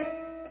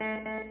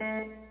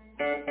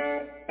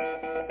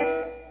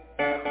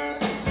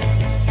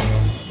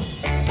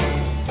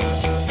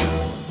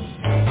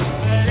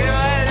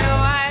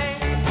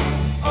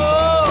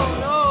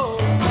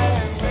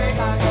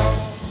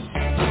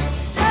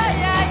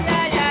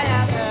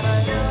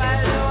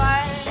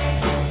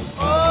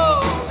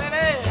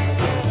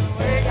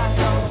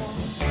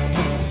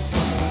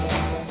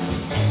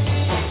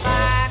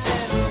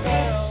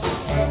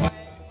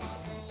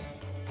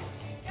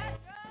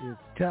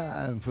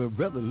 Time for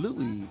Brother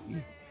Louie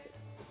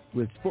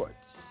with sports.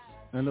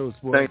 I know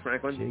sports. Thanks,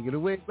 Franklin. Take it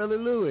away, Brother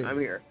Louie. I'm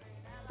here.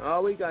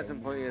 Oh, we got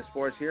some plenty of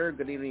sports here.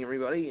 Good evening,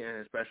 everybody,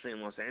 and especially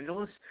in Los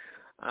Angeles.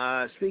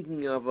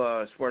 Speaking of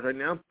sports right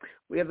now,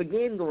 we have a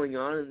game going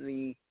on in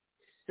the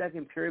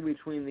second period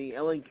between the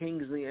LA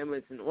Kings and the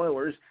Edmonton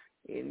Oilers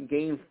in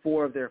Game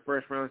 4 of their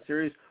first-round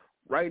series.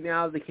 Right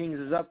now, the Kings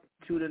is up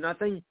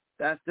 2-0.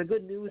 That's the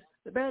good news.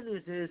 The bad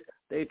news is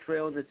they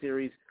trail in the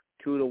series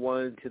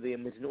 2-1 to the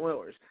Edmonton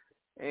Oilers.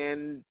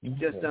 And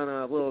just on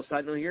a little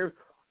side note here,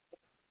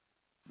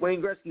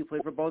 Wayne Gretzky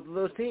played for both of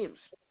those teams.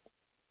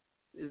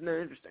 Isn't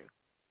that interesting?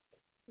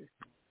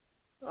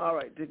 All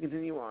right, to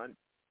continue on.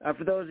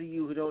 For those of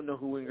you who don't know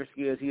who Wayne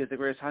Gretzky is, he is the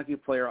greatest hockey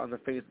player on the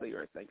face of the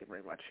earth. Thank you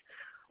very much.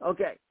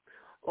 Okay,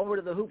 over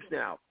to the hoops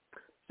now.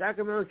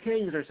 Sacramento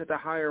Kings are set to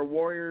hire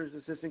Warriors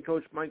assistant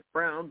coach Mike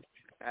Brown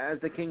as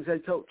the Kings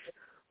head coach.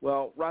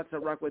 Well, rock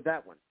with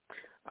that one.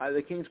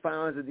 The Kings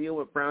finalized a deal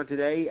with Brown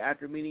today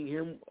after meeting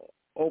him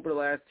over the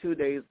last 2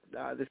 days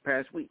this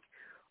past week.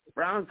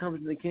 Brown comes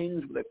to the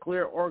Kings with a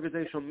clear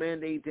organizational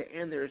mandate to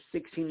end their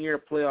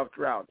 16-year playoff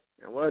drought.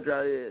 And what a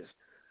drought it is.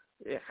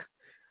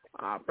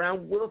 Yeah.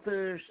 Brown will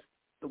finish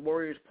the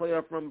Warriors'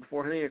 playoff run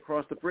before heading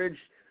across the bridge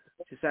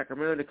to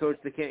Sacramento to coach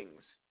the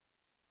Kings.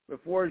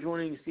 Before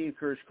joining Steve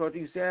Kerr's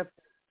coaching staff,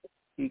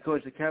 he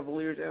coached the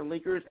Cavaliers and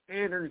Lakers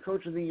and earned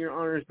Coach of the Year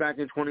honors back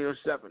in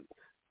 2007.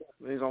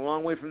 He's a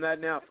long way from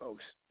that now,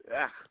 folks.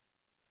 Ugh.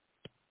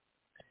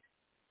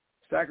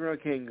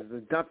 Sacramento Kings, the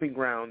dumping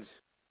grounds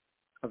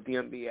of the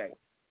NBA.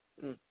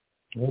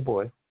 Oh,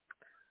 boy.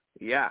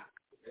 Yeah,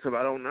 so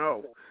I don't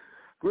know.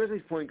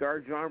 Grizzlies point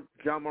guard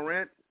John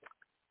Morant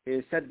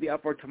is said to be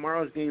out for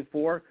tomorrow's Game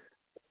 4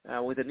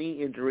 with a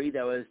knee injury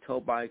that was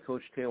told by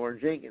Coach Taylor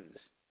Jenkins.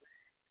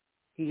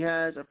 He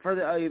has a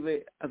further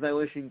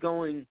evaluation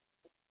going,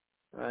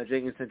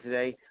 Jenkins said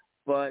today,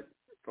 but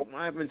from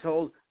what I've been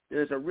told,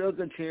 there's a real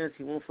good chance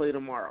he won't play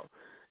tomorrow.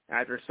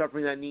 After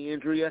suffering that knee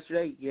injury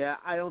yesterday, yeah,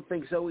 I don't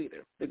think so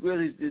either. The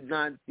Grizzlies did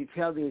not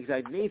detail the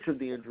exact nature of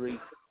the injury,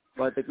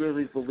 but the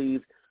Grizzlies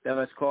believe that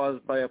was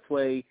caused by a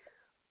play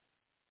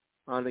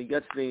on a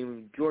Jets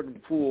named Jordan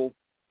Poole,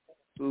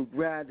 who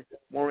grabbed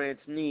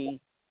Morant's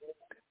knee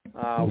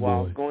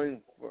while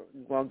going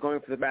for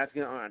the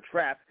basket on a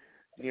trap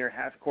near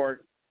half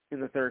court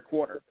in the third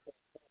quarter.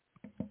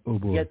 Oh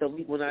boy! Yet the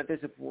league will not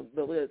discipline.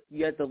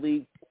 Yet the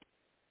league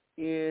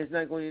is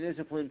not going to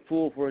discipline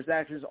Poole for his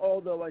actions,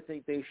 although I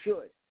think they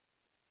should.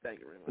 Thank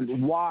you very much.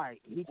 Why?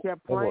 He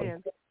kept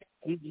playing.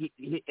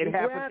 It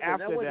happened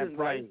after that play.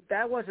 Right.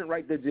 That wasn't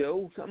right to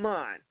do. Come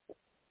on.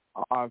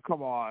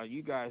 Come on,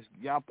 you guys,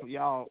 y'all,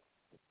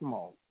 come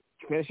on,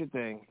 finish your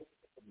thing.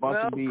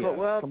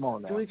 Come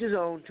on now. To each his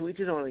own,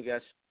 I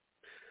guess.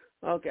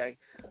 Okay.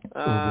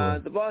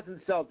 The Boston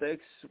Celtics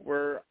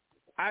were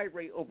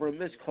irate over a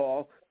missed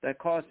call that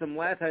cost them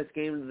last night's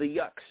game to the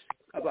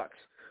Bucks.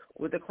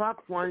 With the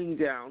clock winding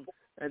down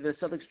and the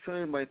Celtics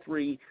trailing by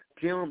 3,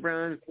 Jaylen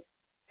Brown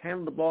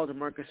handled the ball to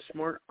Marcus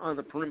Smart on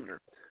the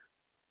perimeter.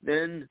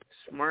 Then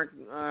Smart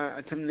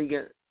attempted to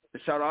get the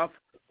shot off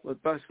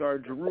with Bucks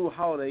guard Jrue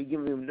Holiday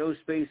giving him no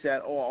space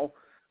at all.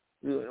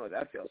 You really know what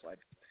that feels like.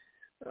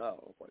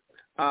 Oh, boy.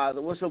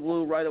 The whistle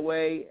blew right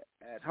away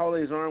as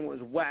Holiday's arm was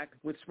whacked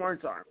with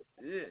Smart's arm.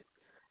 Ugh.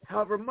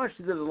 However, much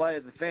to the delight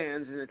of the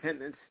fans in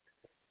attendance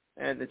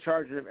and the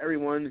charging of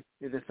everyone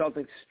in the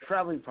Celtics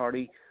traveling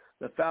party,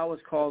 the foul was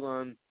called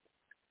on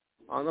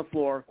the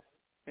floor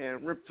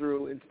and ripped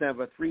through instead of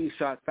a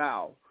 3-shot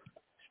foul.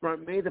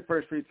 Smart made the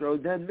first free throw,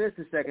 then missed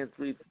the second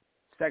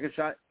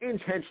shot,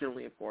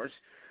 intentionally, of course,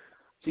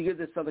 to give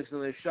the Celtics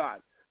another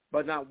shot.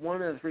 But not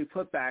one of the 3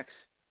 putbacks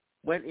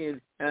went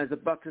in as the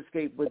Bucks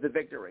escaped with the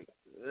victory.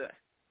 Ugh.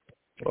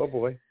 Oh,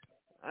 boy.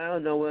 I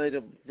don't know whether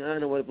to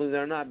believe that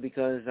or not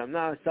because I'm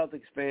not a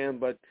Celtics fan,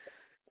 but,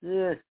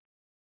 you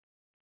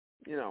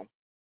know.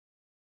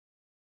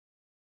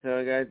 So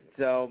I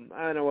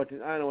don't know what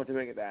to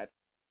make of that.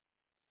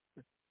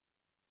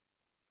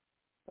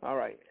 All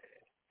right,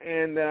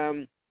 and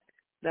now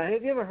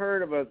have you ever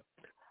heard of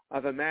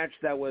a match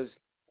that was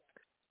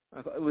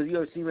a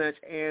UFC match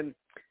and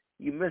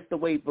you missed the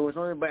weight, but it was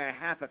only by a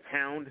half a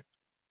pound?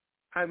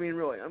 I mean,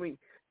 really. I mean,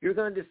 you're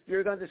gonna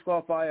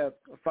disqualify a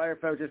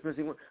firefighter just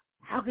missing one.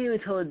 How can you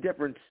even tell the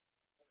difference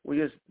with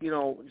just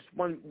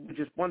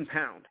 1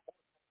 pound?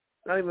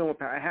 Not even 1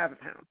 pound, a half a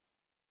pound.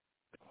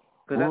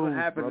 Because that's what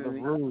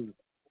happened.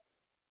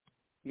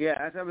 Yeah,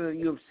 that's what happened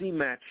in the UFC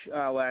match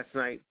last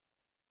night.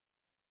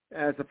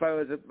 As the fight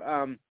was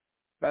about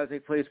to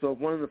take place, but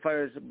one of the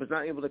fighters was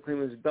not able to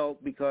claim his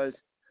belt because,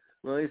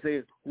 well, they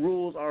say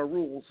rules are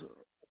rules.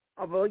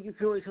 Although you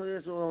can really tell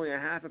this was only a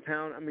half a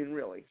pound. I mean,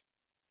 really.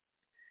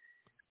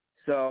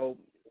 So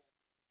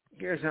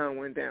here's how it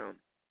went down.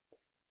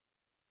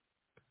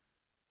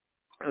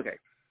 Okay.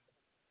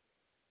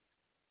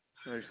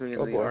 Just looking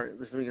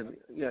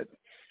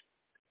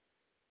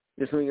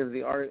at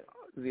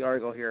the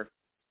article here.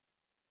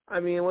 I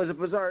mean, it was a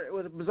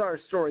bizarre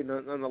story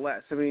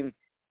nonetheless. I mean,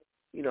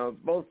 you know,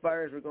 both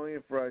fighters were going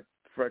in for a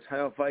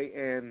title fight,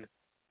 and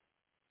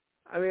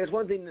I mean, it's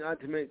one thing not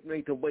to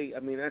make the weight. I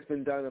mean, that's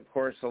been done, of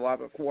course, a lot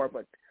before,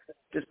 but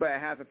just by a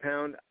half a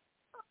pound.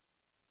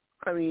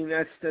 I mean,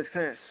 that's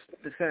kind of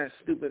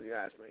stupid if you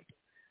ask me.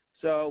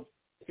 So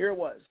here it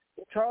was.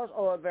 Charles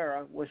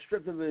Oliveira was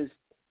stripped of his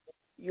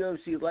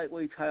UFC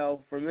lightweight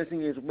title for missing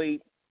his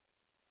weight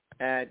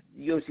at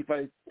UFC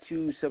Fight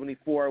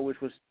 274, which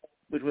was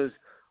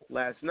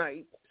last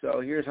night.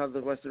 So here's how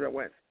the rest of it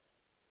went.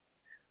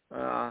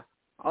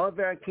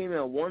 Oliveira came in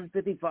at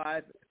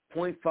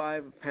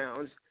 155.5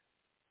 pounds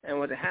and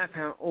was a half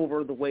pound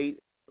over the weight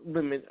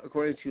limit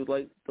according to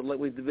the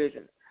lightweight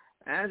division.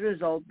 As a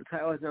result, the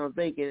title is now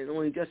vacant, and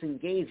only Justin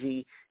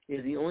Gaethje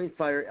is the only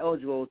fighter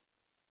eligible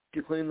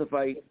to claim the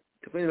fight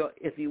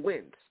if he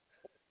wins.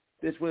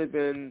 This would have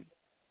been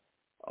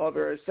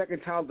Oliveira's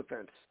second title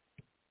defense.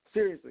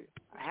 Seriously,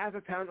 a half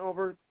a pound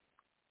over,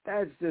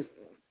 that's just,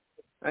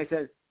 like I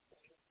said,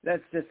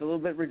 that's just a little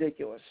bit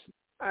ridiculous.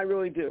 I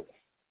really do.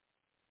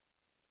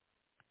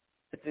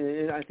 I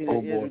think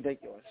it is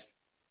ridiculous.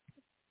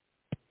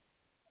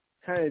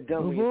 Kind of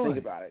dumb when you think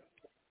about it.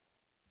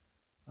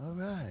 All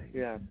right.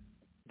 Yeah,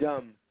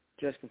 dumb.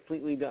 Just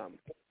completely dumb.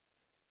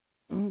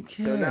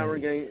 Okay. So now we're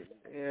getting,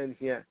 and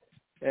your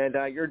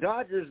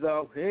Dodgers,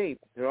 though, hey,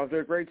 they're off to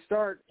a great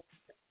start.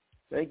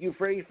 Thank you,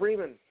 Freddie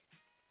Freeman.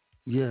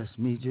 Yes,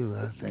 me too.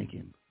 I thank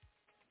him.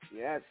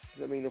 Yes,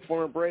 I mean, the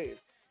former Brave.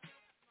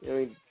 I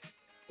mean,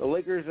 the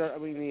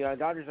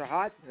Dodgers are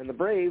hot, and the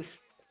Braves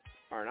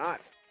are not.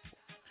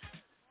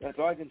 That's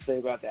all I can say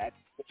about that.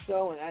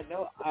 So, on that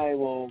note, I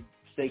will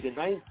say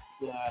goodnight.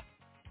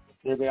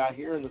 Everybody out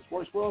here in the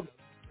sports world.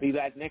 Be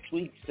back next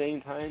week, same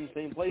time,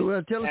 same place.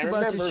 Well, tell us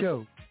about your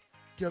show.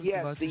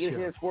 Yes, the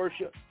Enhanced Sports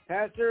Show.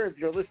 Pastor, if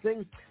you're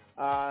listening,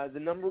 the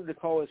number to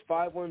call is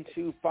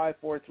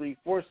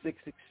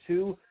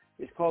 512-543-4662.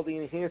 It's called the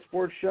Enhanced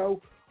Sports Show.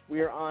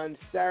 We are on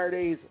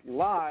Saturdays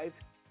live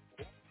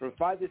from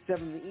 5 to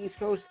 7 in the East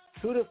Coast,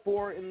 2 to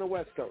 4 in the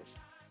West Coast.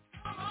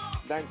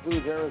 That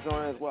includes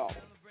Arizona as well.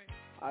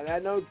 On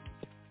that note,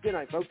 good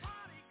night, folks.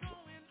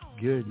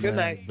 Good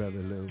night, Brother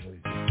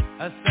Louie.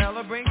 A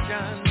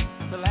celebration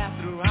to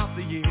last throughout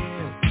the year.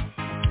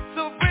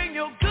 So bring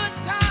your good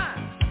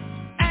times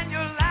and your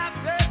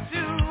laughter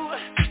too.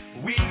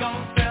 We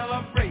gon'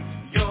 celebrate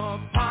your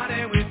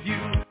party with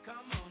you.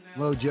 Come on now.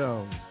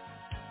 Mojo.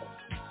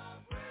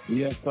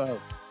 Yes, sir.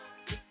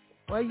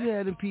 Why you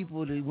had the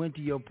people that went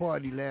to your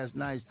party last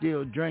night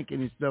still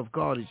drinking and stuff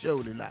called a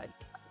show tonight?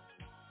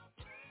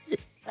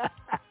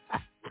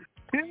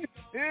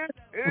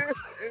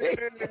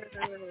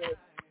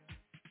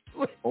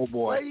 Oh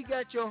boy! Why you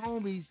got your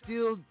homies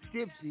still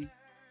tipsy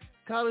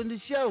calling the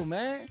show,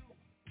 man?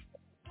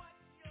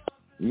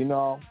 You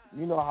know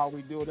how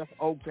we do it. That's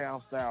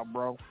Oaktown style,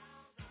 bro.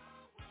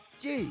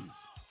 Gee,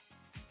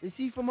 is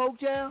he from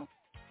Oaktown?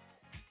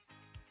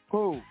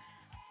 Who?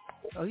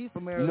 Oh, he's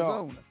from Arizona.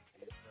 No.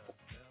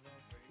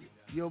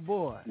 Your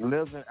boy. He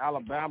lives in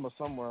Alabama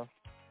somewhere.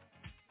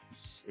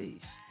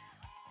 Jeez.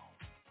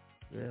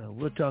 Yeah,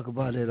 we'll talk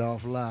about it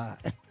offline.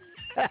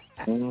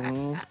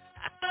 Mm-hmm.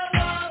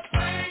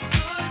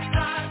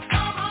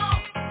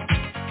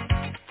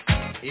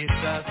 It's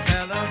a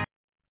celebration.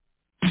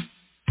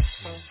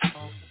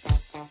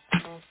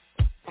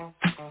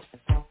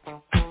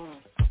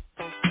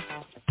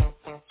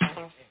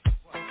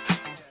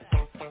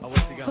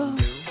 What's he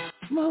gonna do?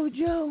 Mo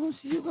Jones,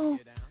 you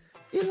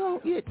gonna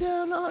get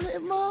down on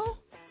it, Mo?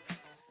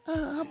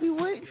 I'll be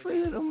waiting for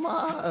you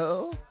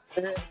tomorrow.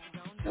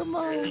 Come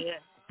on.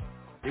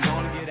 You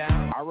gonna get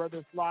out? I'd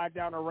rather slide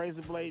down a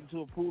razor blade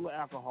into a pool of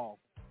alcohol.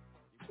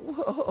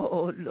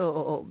 Oh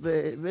no,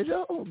 baby,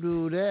 don't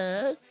do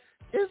that.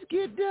 Just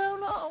get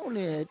down on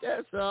it.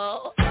 That's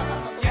all. Get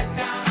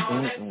down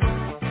on it.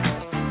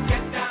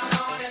 Get down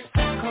on it.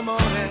 Come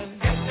on and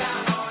get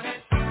down on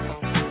it.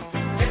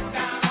 Get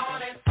down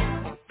on it.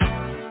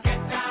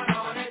 Get down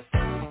on it.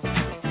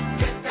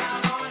 Get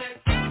down on it.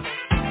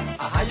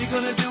 How you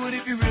gonna do it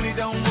if you really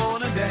don't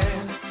wanna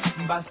dance?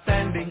 By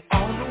standing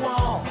on the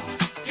wall.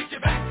 Get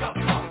your back up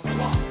off the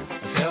wall.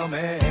 Tell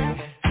me,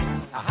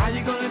 how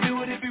you gonna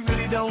do it if you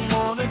really don't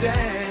wanna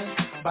dance?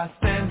 By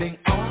standing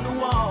on the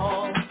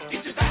wall.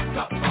 Get your back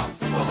up off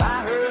the wall. 'Cause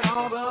I heard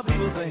all the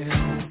people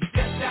saying,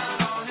 get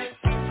down on it.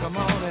 Come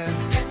on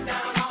and get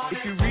down on it.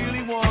 If you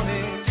really want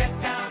it,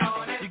 get down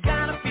on it. You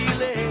gotta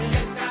feel it.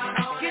 Get down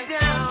on it. Get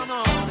down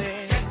on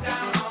it. Get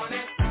down on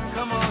it.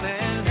 Come on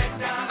and get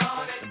down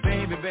on it.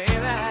 Baby, baby.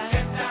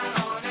 Get down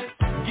on it.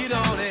 Get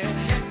on it.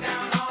 Get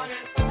down on it.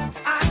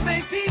 I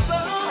say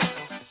people.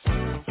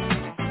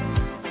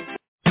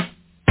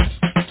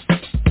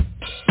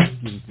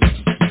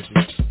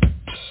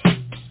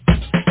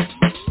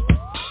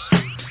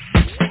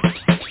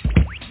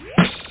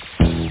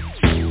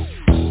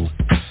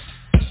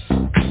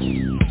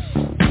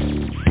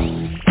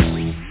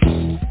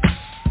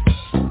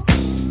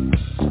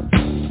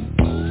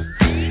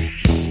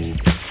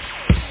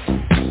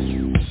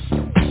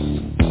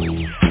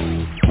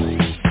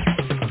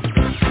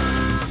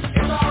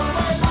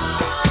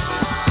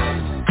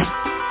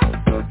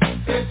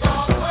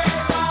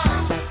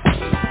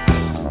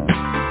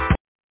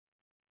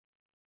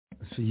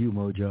 For you,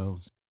 Mo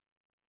Jones.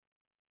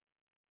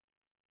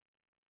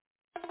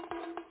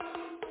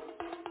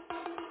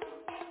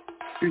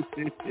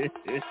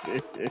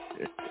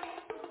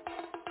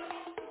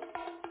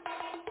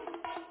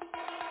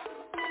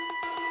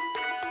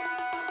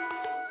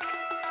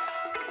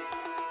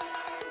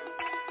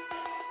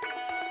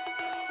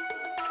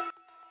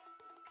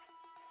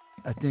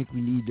 I think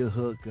we need to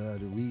hook the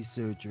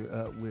researcher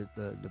up with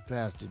the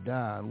Pastor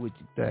Don. What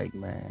you think,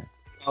 man?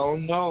 Oh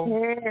no!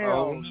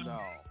 Hell no!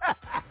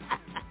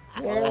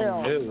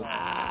 Hell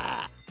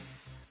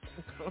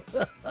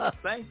no!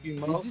 Thank you,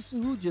 Mo.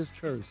 Who just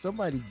cursed?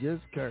 Somebody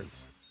just cursed.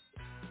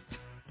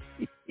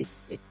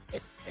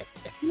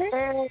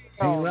 Hell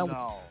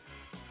no!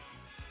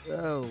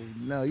 Oh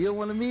no! You don't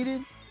want to meet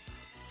him?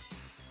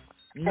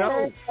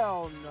 No.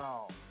 Hell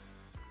no!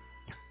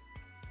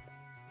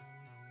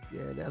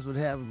 Yeah, that's what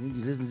happens when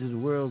you listen to the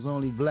world's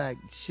only black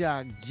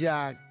shock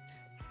jock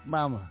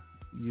mama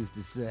used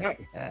to say.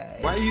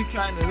 Why are you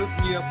trying to hook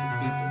me up with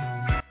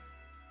people?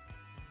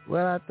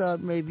 Well, I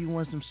thought maybe you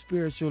want some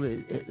spiritual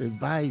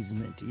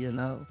advisement, you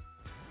know,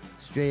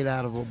 straight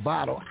out of a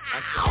bottle.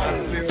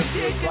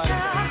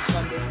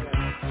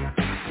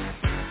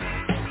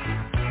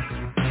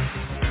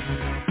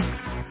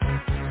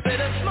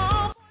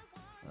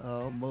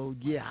 Oh, Mo,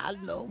 yeah, I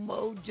know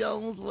Mo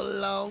Jones for a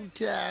long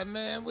time,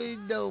 man. We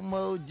know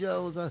Mo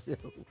Jones. I said,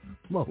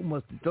 Mo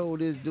must have told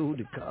this dude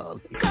to call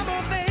him. Come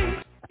on, baby.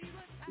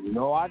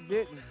 No, I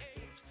didn't.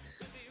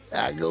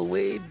 I go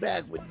way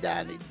back with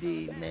Donny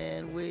D,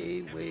 man,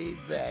 way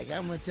back.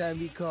 How much time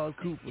he called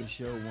Cooper's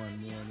show one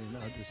morning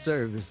on the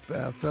service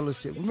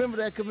fellowship. Remember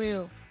that,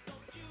 Camille?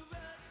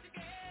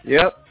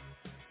 Yep.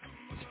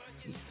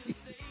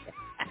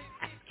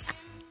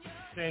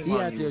 He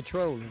out there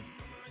trolling.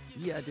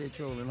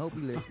 Hope he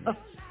listens.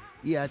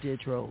 He out there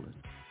trolling.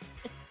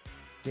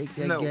 Take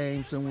that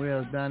game somewhere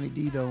else. Donny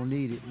D don't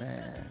need it,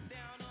 man.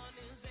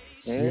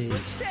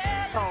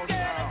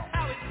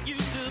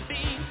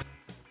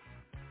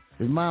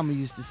 His mama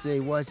used to say,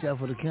 watch out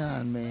for the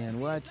con man.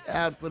 Watch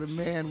out for the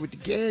man with the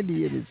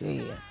candy in his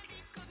hand.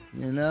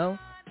 You know?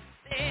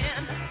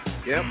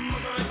 Yep.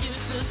 Mama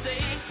used to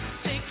say,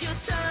 take your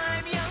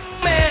time,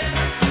 young man.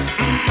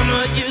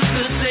 Mama used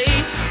to say,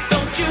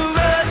 don't you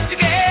rush to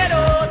get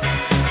old.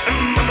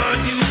 Mama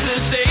used to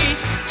say,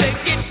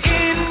 take it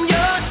in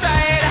your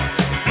stride.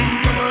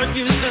 Mama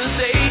used to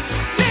say,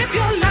 live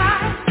your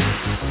life.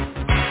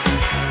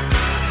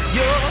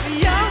 You're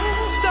young,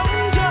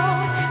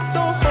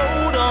 don't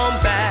hold on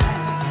back.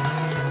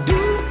 Do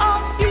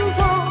all you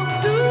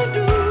want to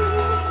do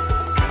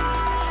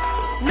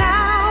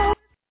now.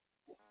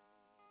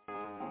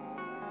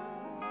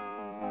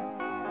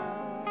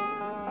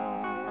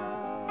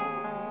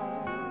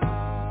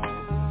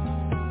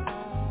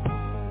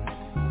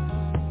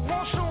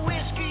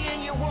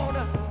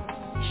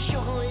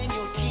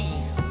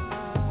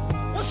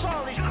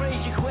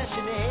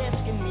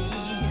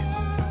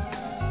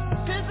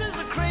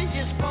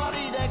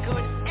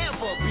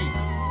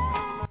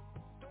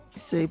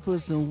 say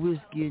put some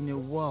whiskey in your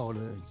water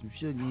and some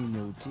sugar in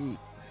your tea.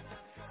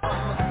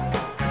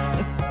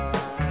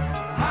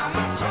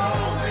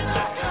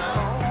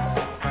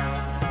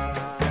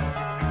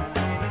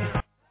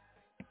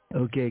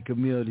 Okay,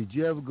 Camille, did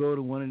you ever go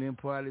to one of them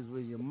parties where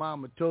your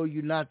mama told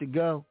you not to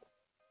go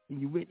and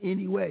you went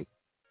anyway?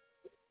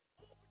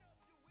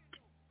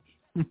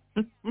 A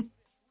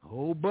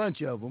whole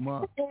bunch of them,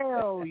 huh?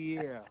 Hell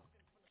yeah.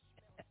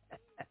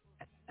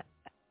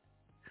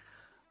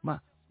 My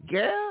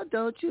girl,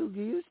 don't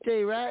you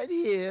stay right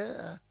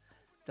here.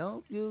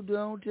 Don't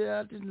tell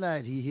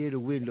tonight. He hear the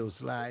window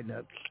sliding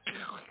up.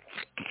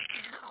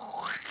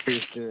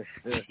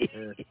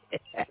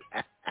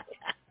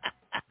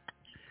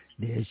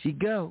 There she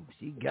go.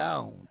 She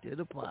gone to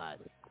the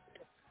party.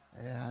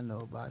 Yeah, I know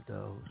about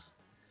those.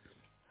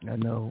 I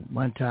know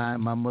one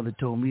time my mother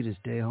told me to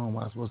stay home.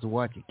 I was supposed to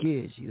watch the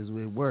kids. She was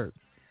with work.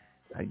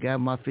 I got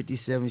my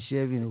 57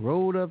 Chevy and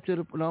rolled up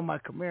to my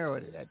Camaro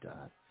at that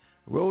time.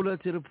 Rolled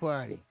up to the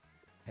party.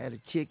 Had a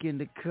chick in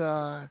the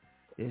car.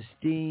 There's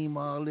steam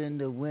all in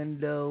the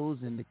windows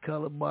and the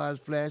color bars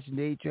flashing.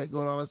 The 8-track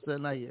going. All of a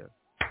sudden I hear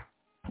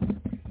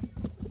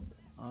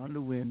on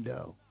the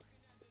window.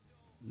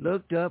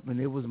 Looked up and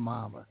it was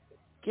Mama.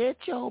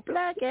 Get your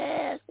black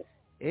ass.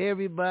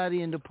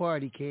 Everybody in the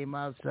party came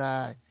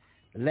outside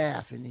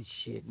laughing and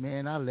shit.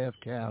 Man, I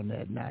left town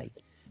that night.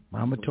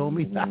 Mama told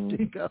me not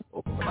to go.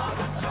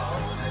 Mama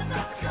told me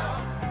not to go.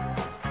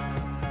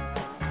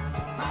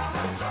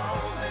 Mama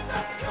told me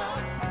not to go.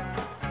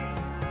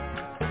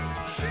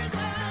 She said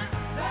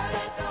that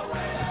ain't the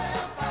way to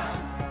have fun.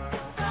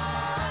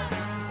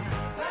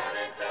 That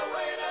ain't the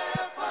way to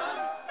have fun.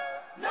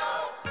 No.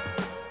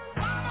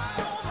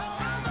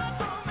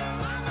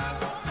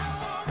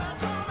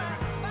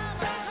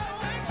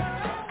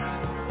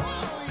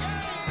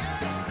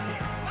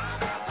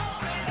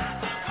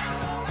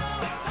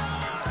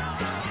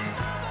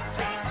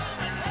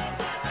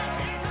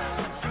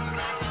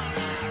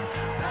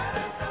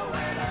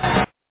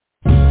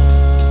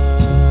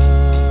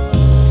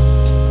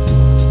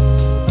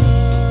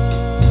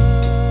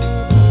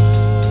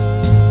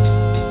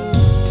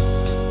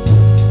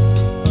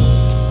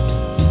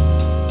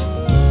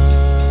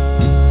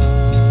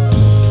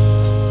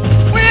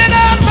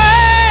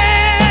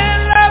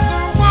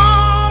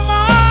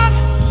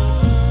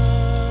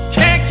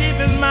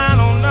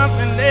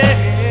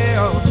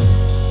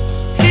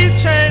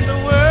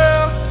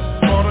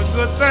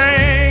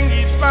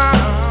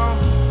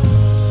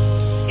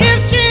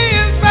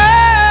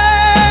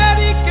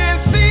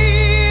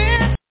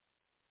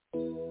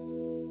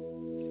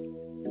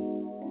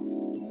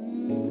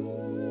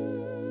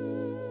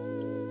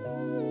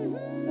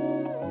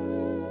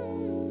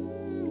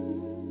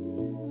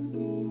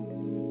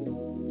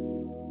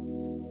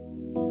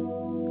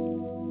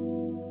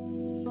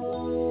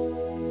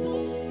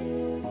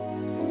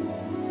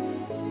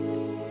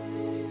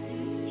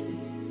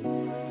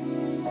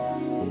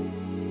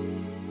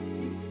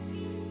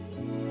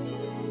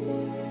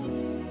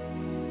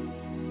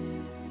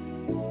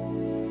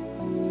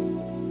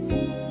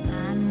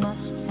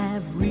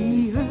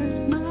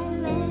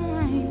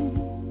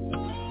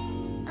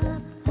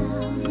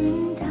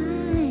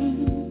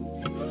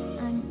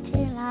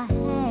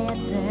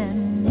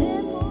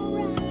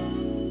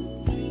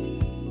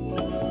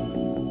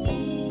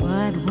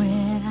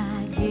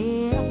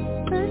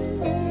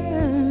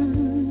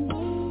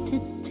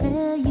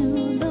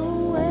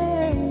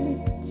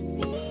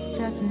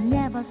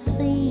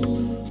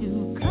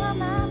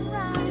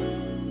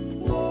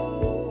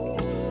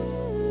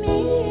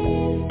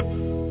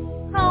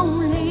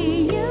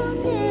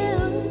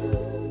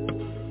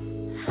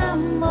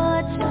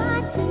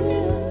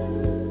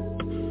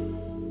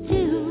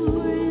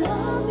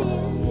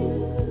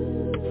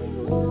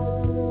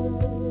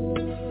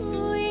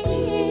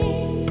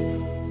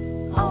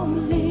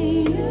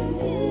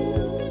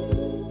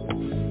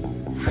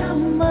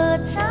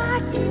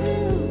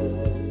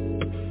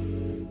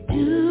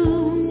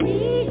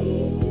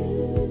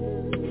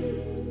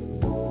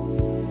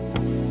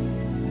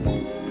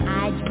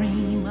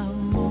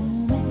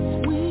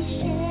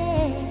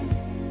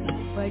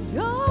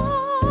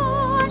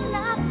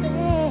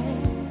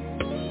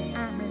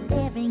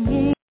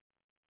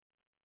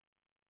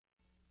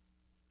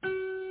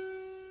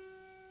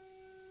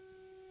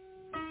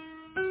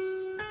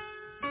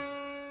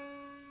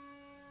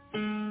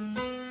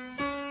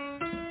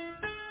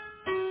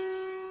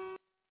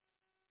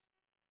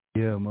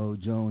 Yeah, Mo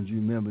Jones, you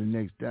remember the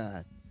next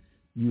time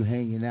you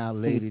hanging out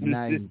late at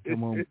night and come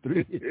home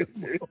 3 in the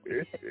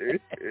morning.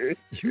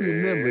 You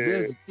remember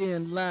there's a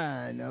thin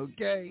line,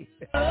 okay?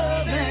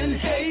 Love and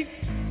hate.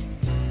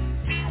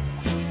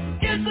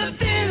 It's a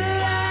thin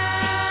line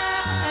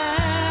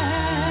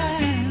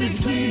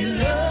between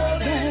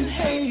love and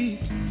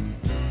hate.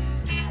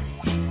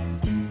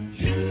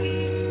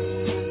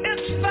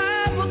 It's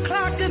 5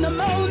 o'clock in the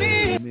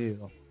morning.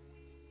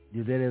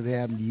 Did that ever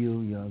happen to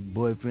you? Your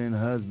boyfriend,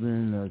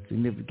 husband, or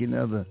significant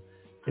other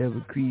ever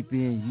creep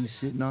in, you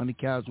sitting on the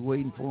couch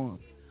waiting for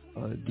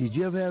him? Did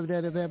you ever have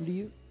that ever happen to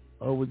you?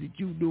 Or was it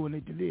you doing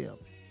it to them?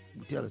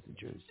 Tell us the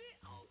truth.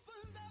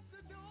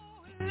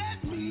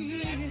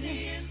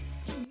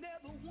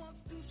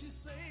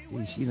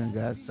 See, she done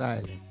got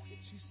silent.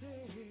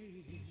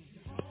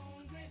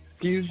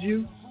 Excuse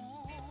you?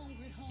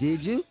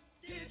 Did you?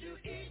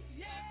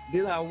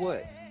 Did I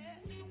what?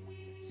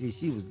 See,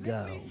 she was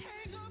gone.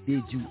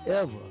 Did you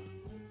ever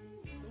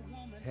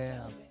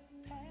have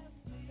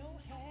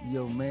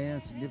your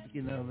man,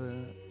 significant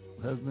other,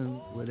 husband,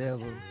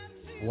 whatever,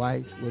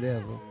 wife,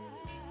 whatever,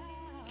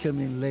 come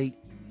in late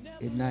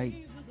at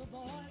night,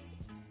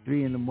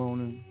 3 in the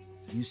morning,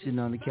 you sitting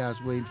on the couch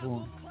waiting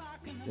for him?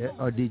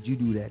 Or did you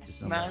do that to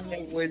somebody? No, I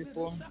never waited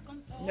for him.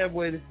 Never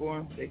waited for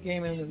him. They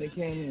came in when they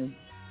came in.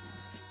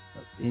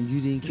 And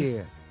you didn't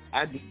care?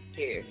 I didn't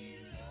care.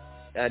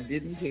 I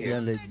didn't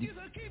care. Yeah,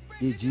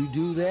 did you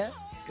do that?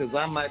 Because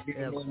I might be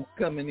the one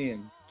coming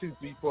in 2,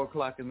 3, 4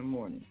 o'clock in the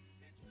morning.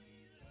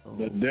 Oh,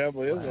 the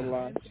devil is a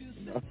lie.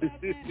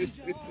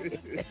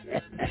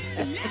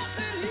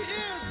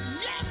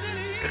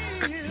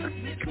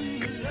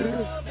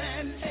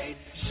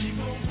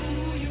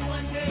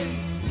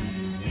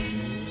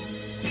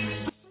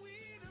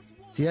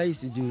 See, I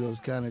used to do those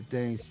kind of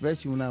things,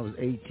 especially when I was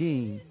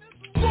 18.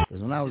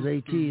 Because when I was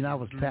 18, I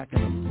was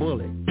packing a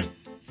bullet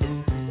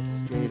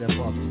straight up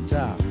off the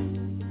top.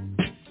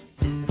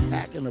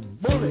 Packing a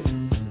bullet.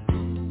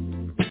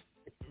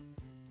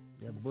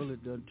 That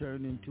bullet done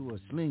turned into a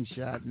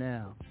slingshot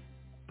now.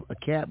 A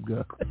cap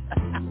gun.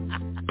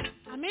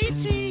 I'm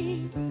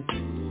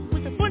 18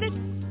 with a bullet.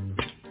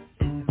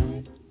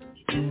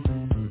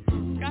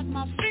 Got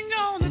my finger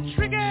on the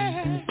trigger.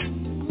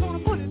 I'm gonna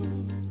put it.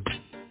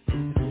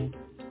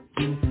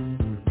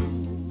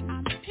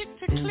 I'm picked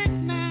to click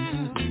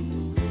now.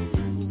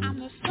 I'm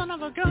the son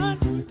of a gun.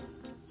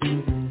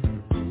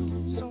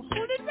 So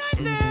hold it right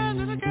there,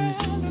 little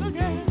girl, little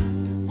girl.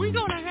 We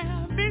gonna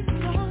have big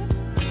fun.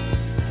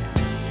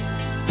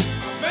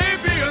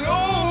 Maybe an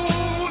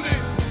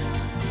oldie,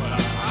 but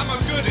I'm a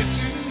goodie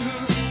too.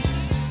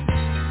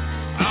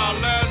 I'll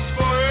last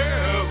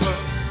forever,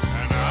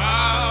 and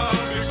I'll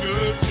be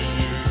good to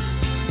you.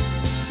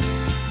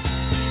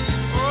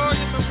 Oh,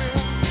 yes, I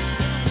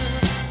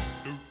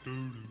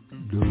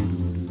will.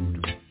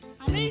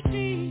 I'm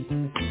 18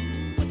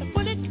 with a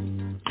bullet.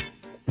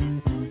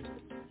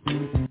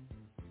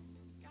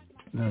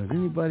 Now, does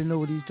anybody know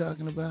what he's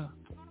talking about?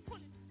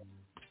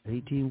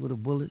 18 with a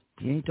bullet?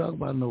 He ain't talking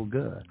about no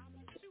gun.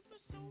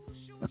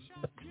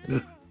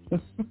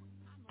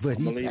 But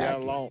I'm gonna leave that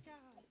alone.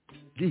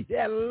 Leave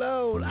that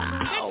alone.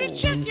 Ow. Let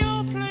me check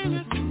your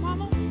playlist,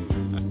 mama.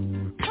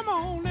 Come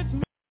on, let's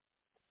move.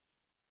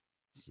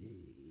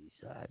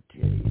 Jeez, I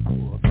tell you,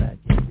 boy, back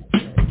in the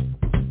day.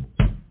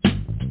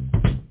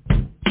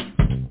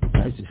 I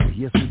used to say,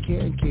 yes, we can.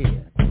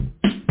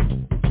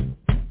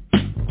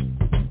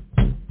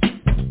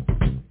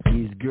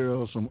 These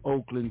girls from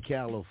Oakland,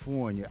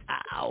 California.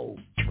 Ow.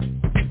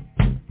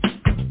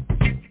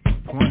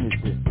 Point is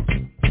this.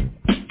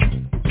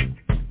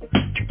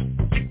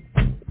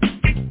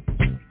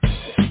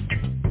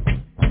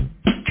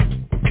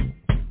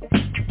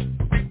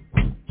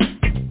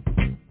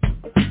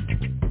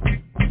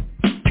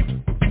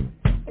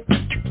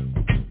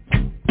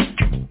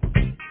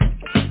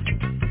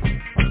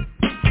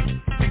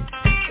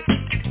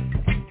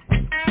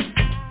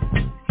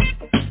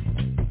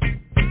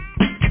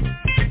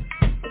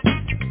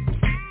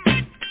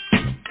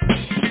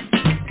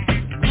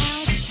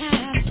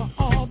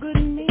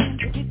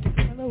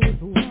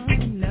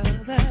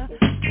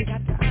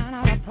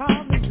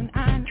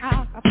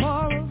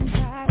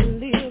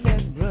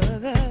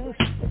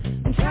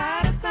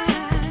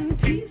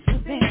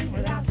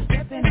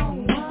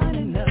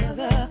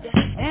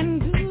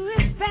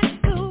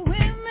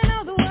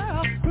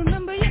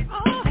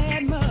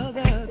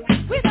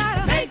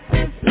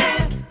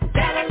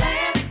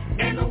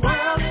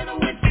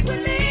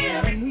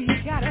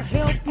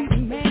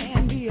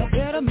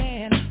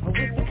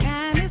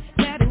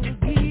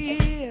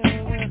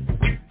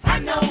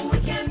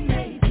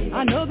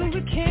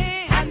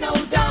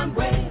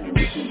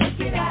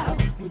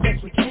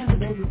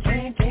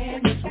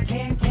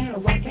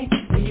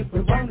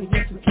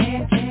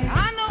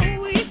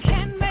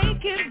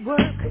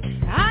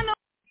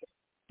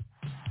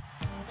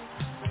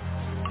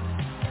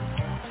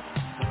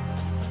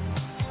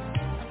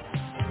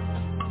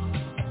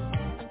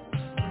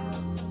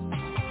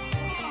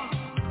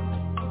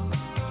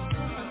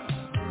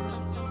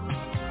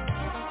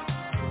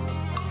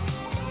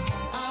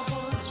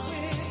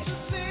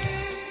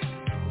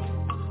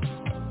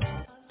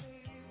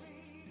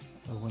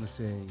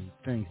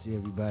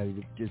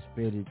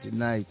 Participated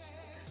tonight's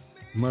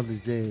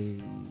Mother's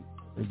Day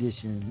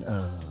edition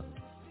of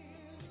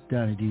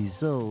Donny D's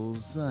Soul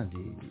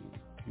Sunday.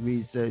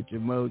 Researcher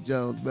Mo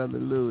Jones, Brother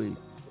Louie,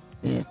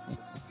 and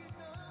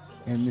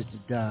Mr.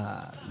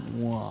 Don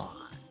Juan.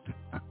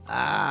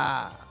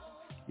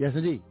 Yes,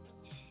 indeed.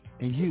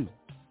 And you,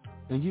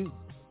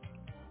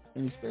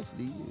 and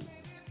especially you.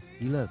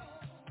 We love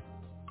you.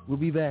 We'll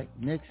be back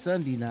next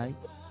Sunday night.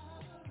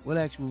 Well,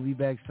 actually, we'll be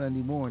back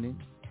Sunday morning.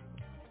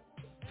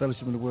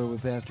 Fellowship in the Word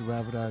with Pastor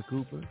Robert R.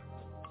 Cooper.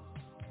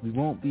 We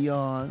won't be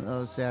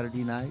on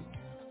Saturday night.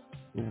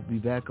 We'll be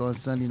back on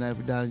Sunday night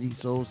for Donny's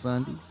Soul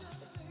Sundays.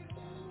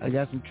 I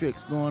got some tricks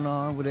going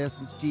on with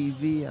Essence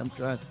TV. I'm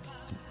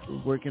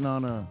working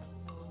on a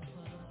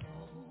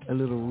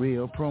little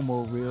reel,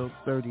 promo reel,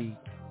 30.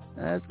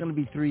 It's going to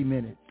be 3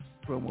 minutes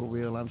promo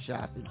reel. I'm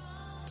shopping,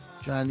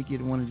 trying to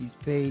get one of these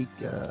paid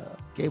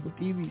cable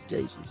TV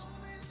stations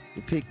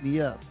to pick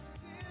me up.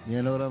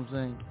 You know what I'm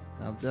saying?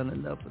 I've done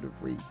enough of the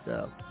free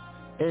stuff.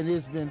 And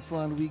it's been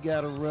fun. We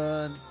got to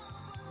run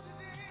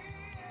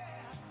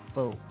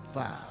 4,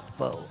 5,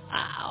 4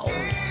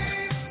 hours.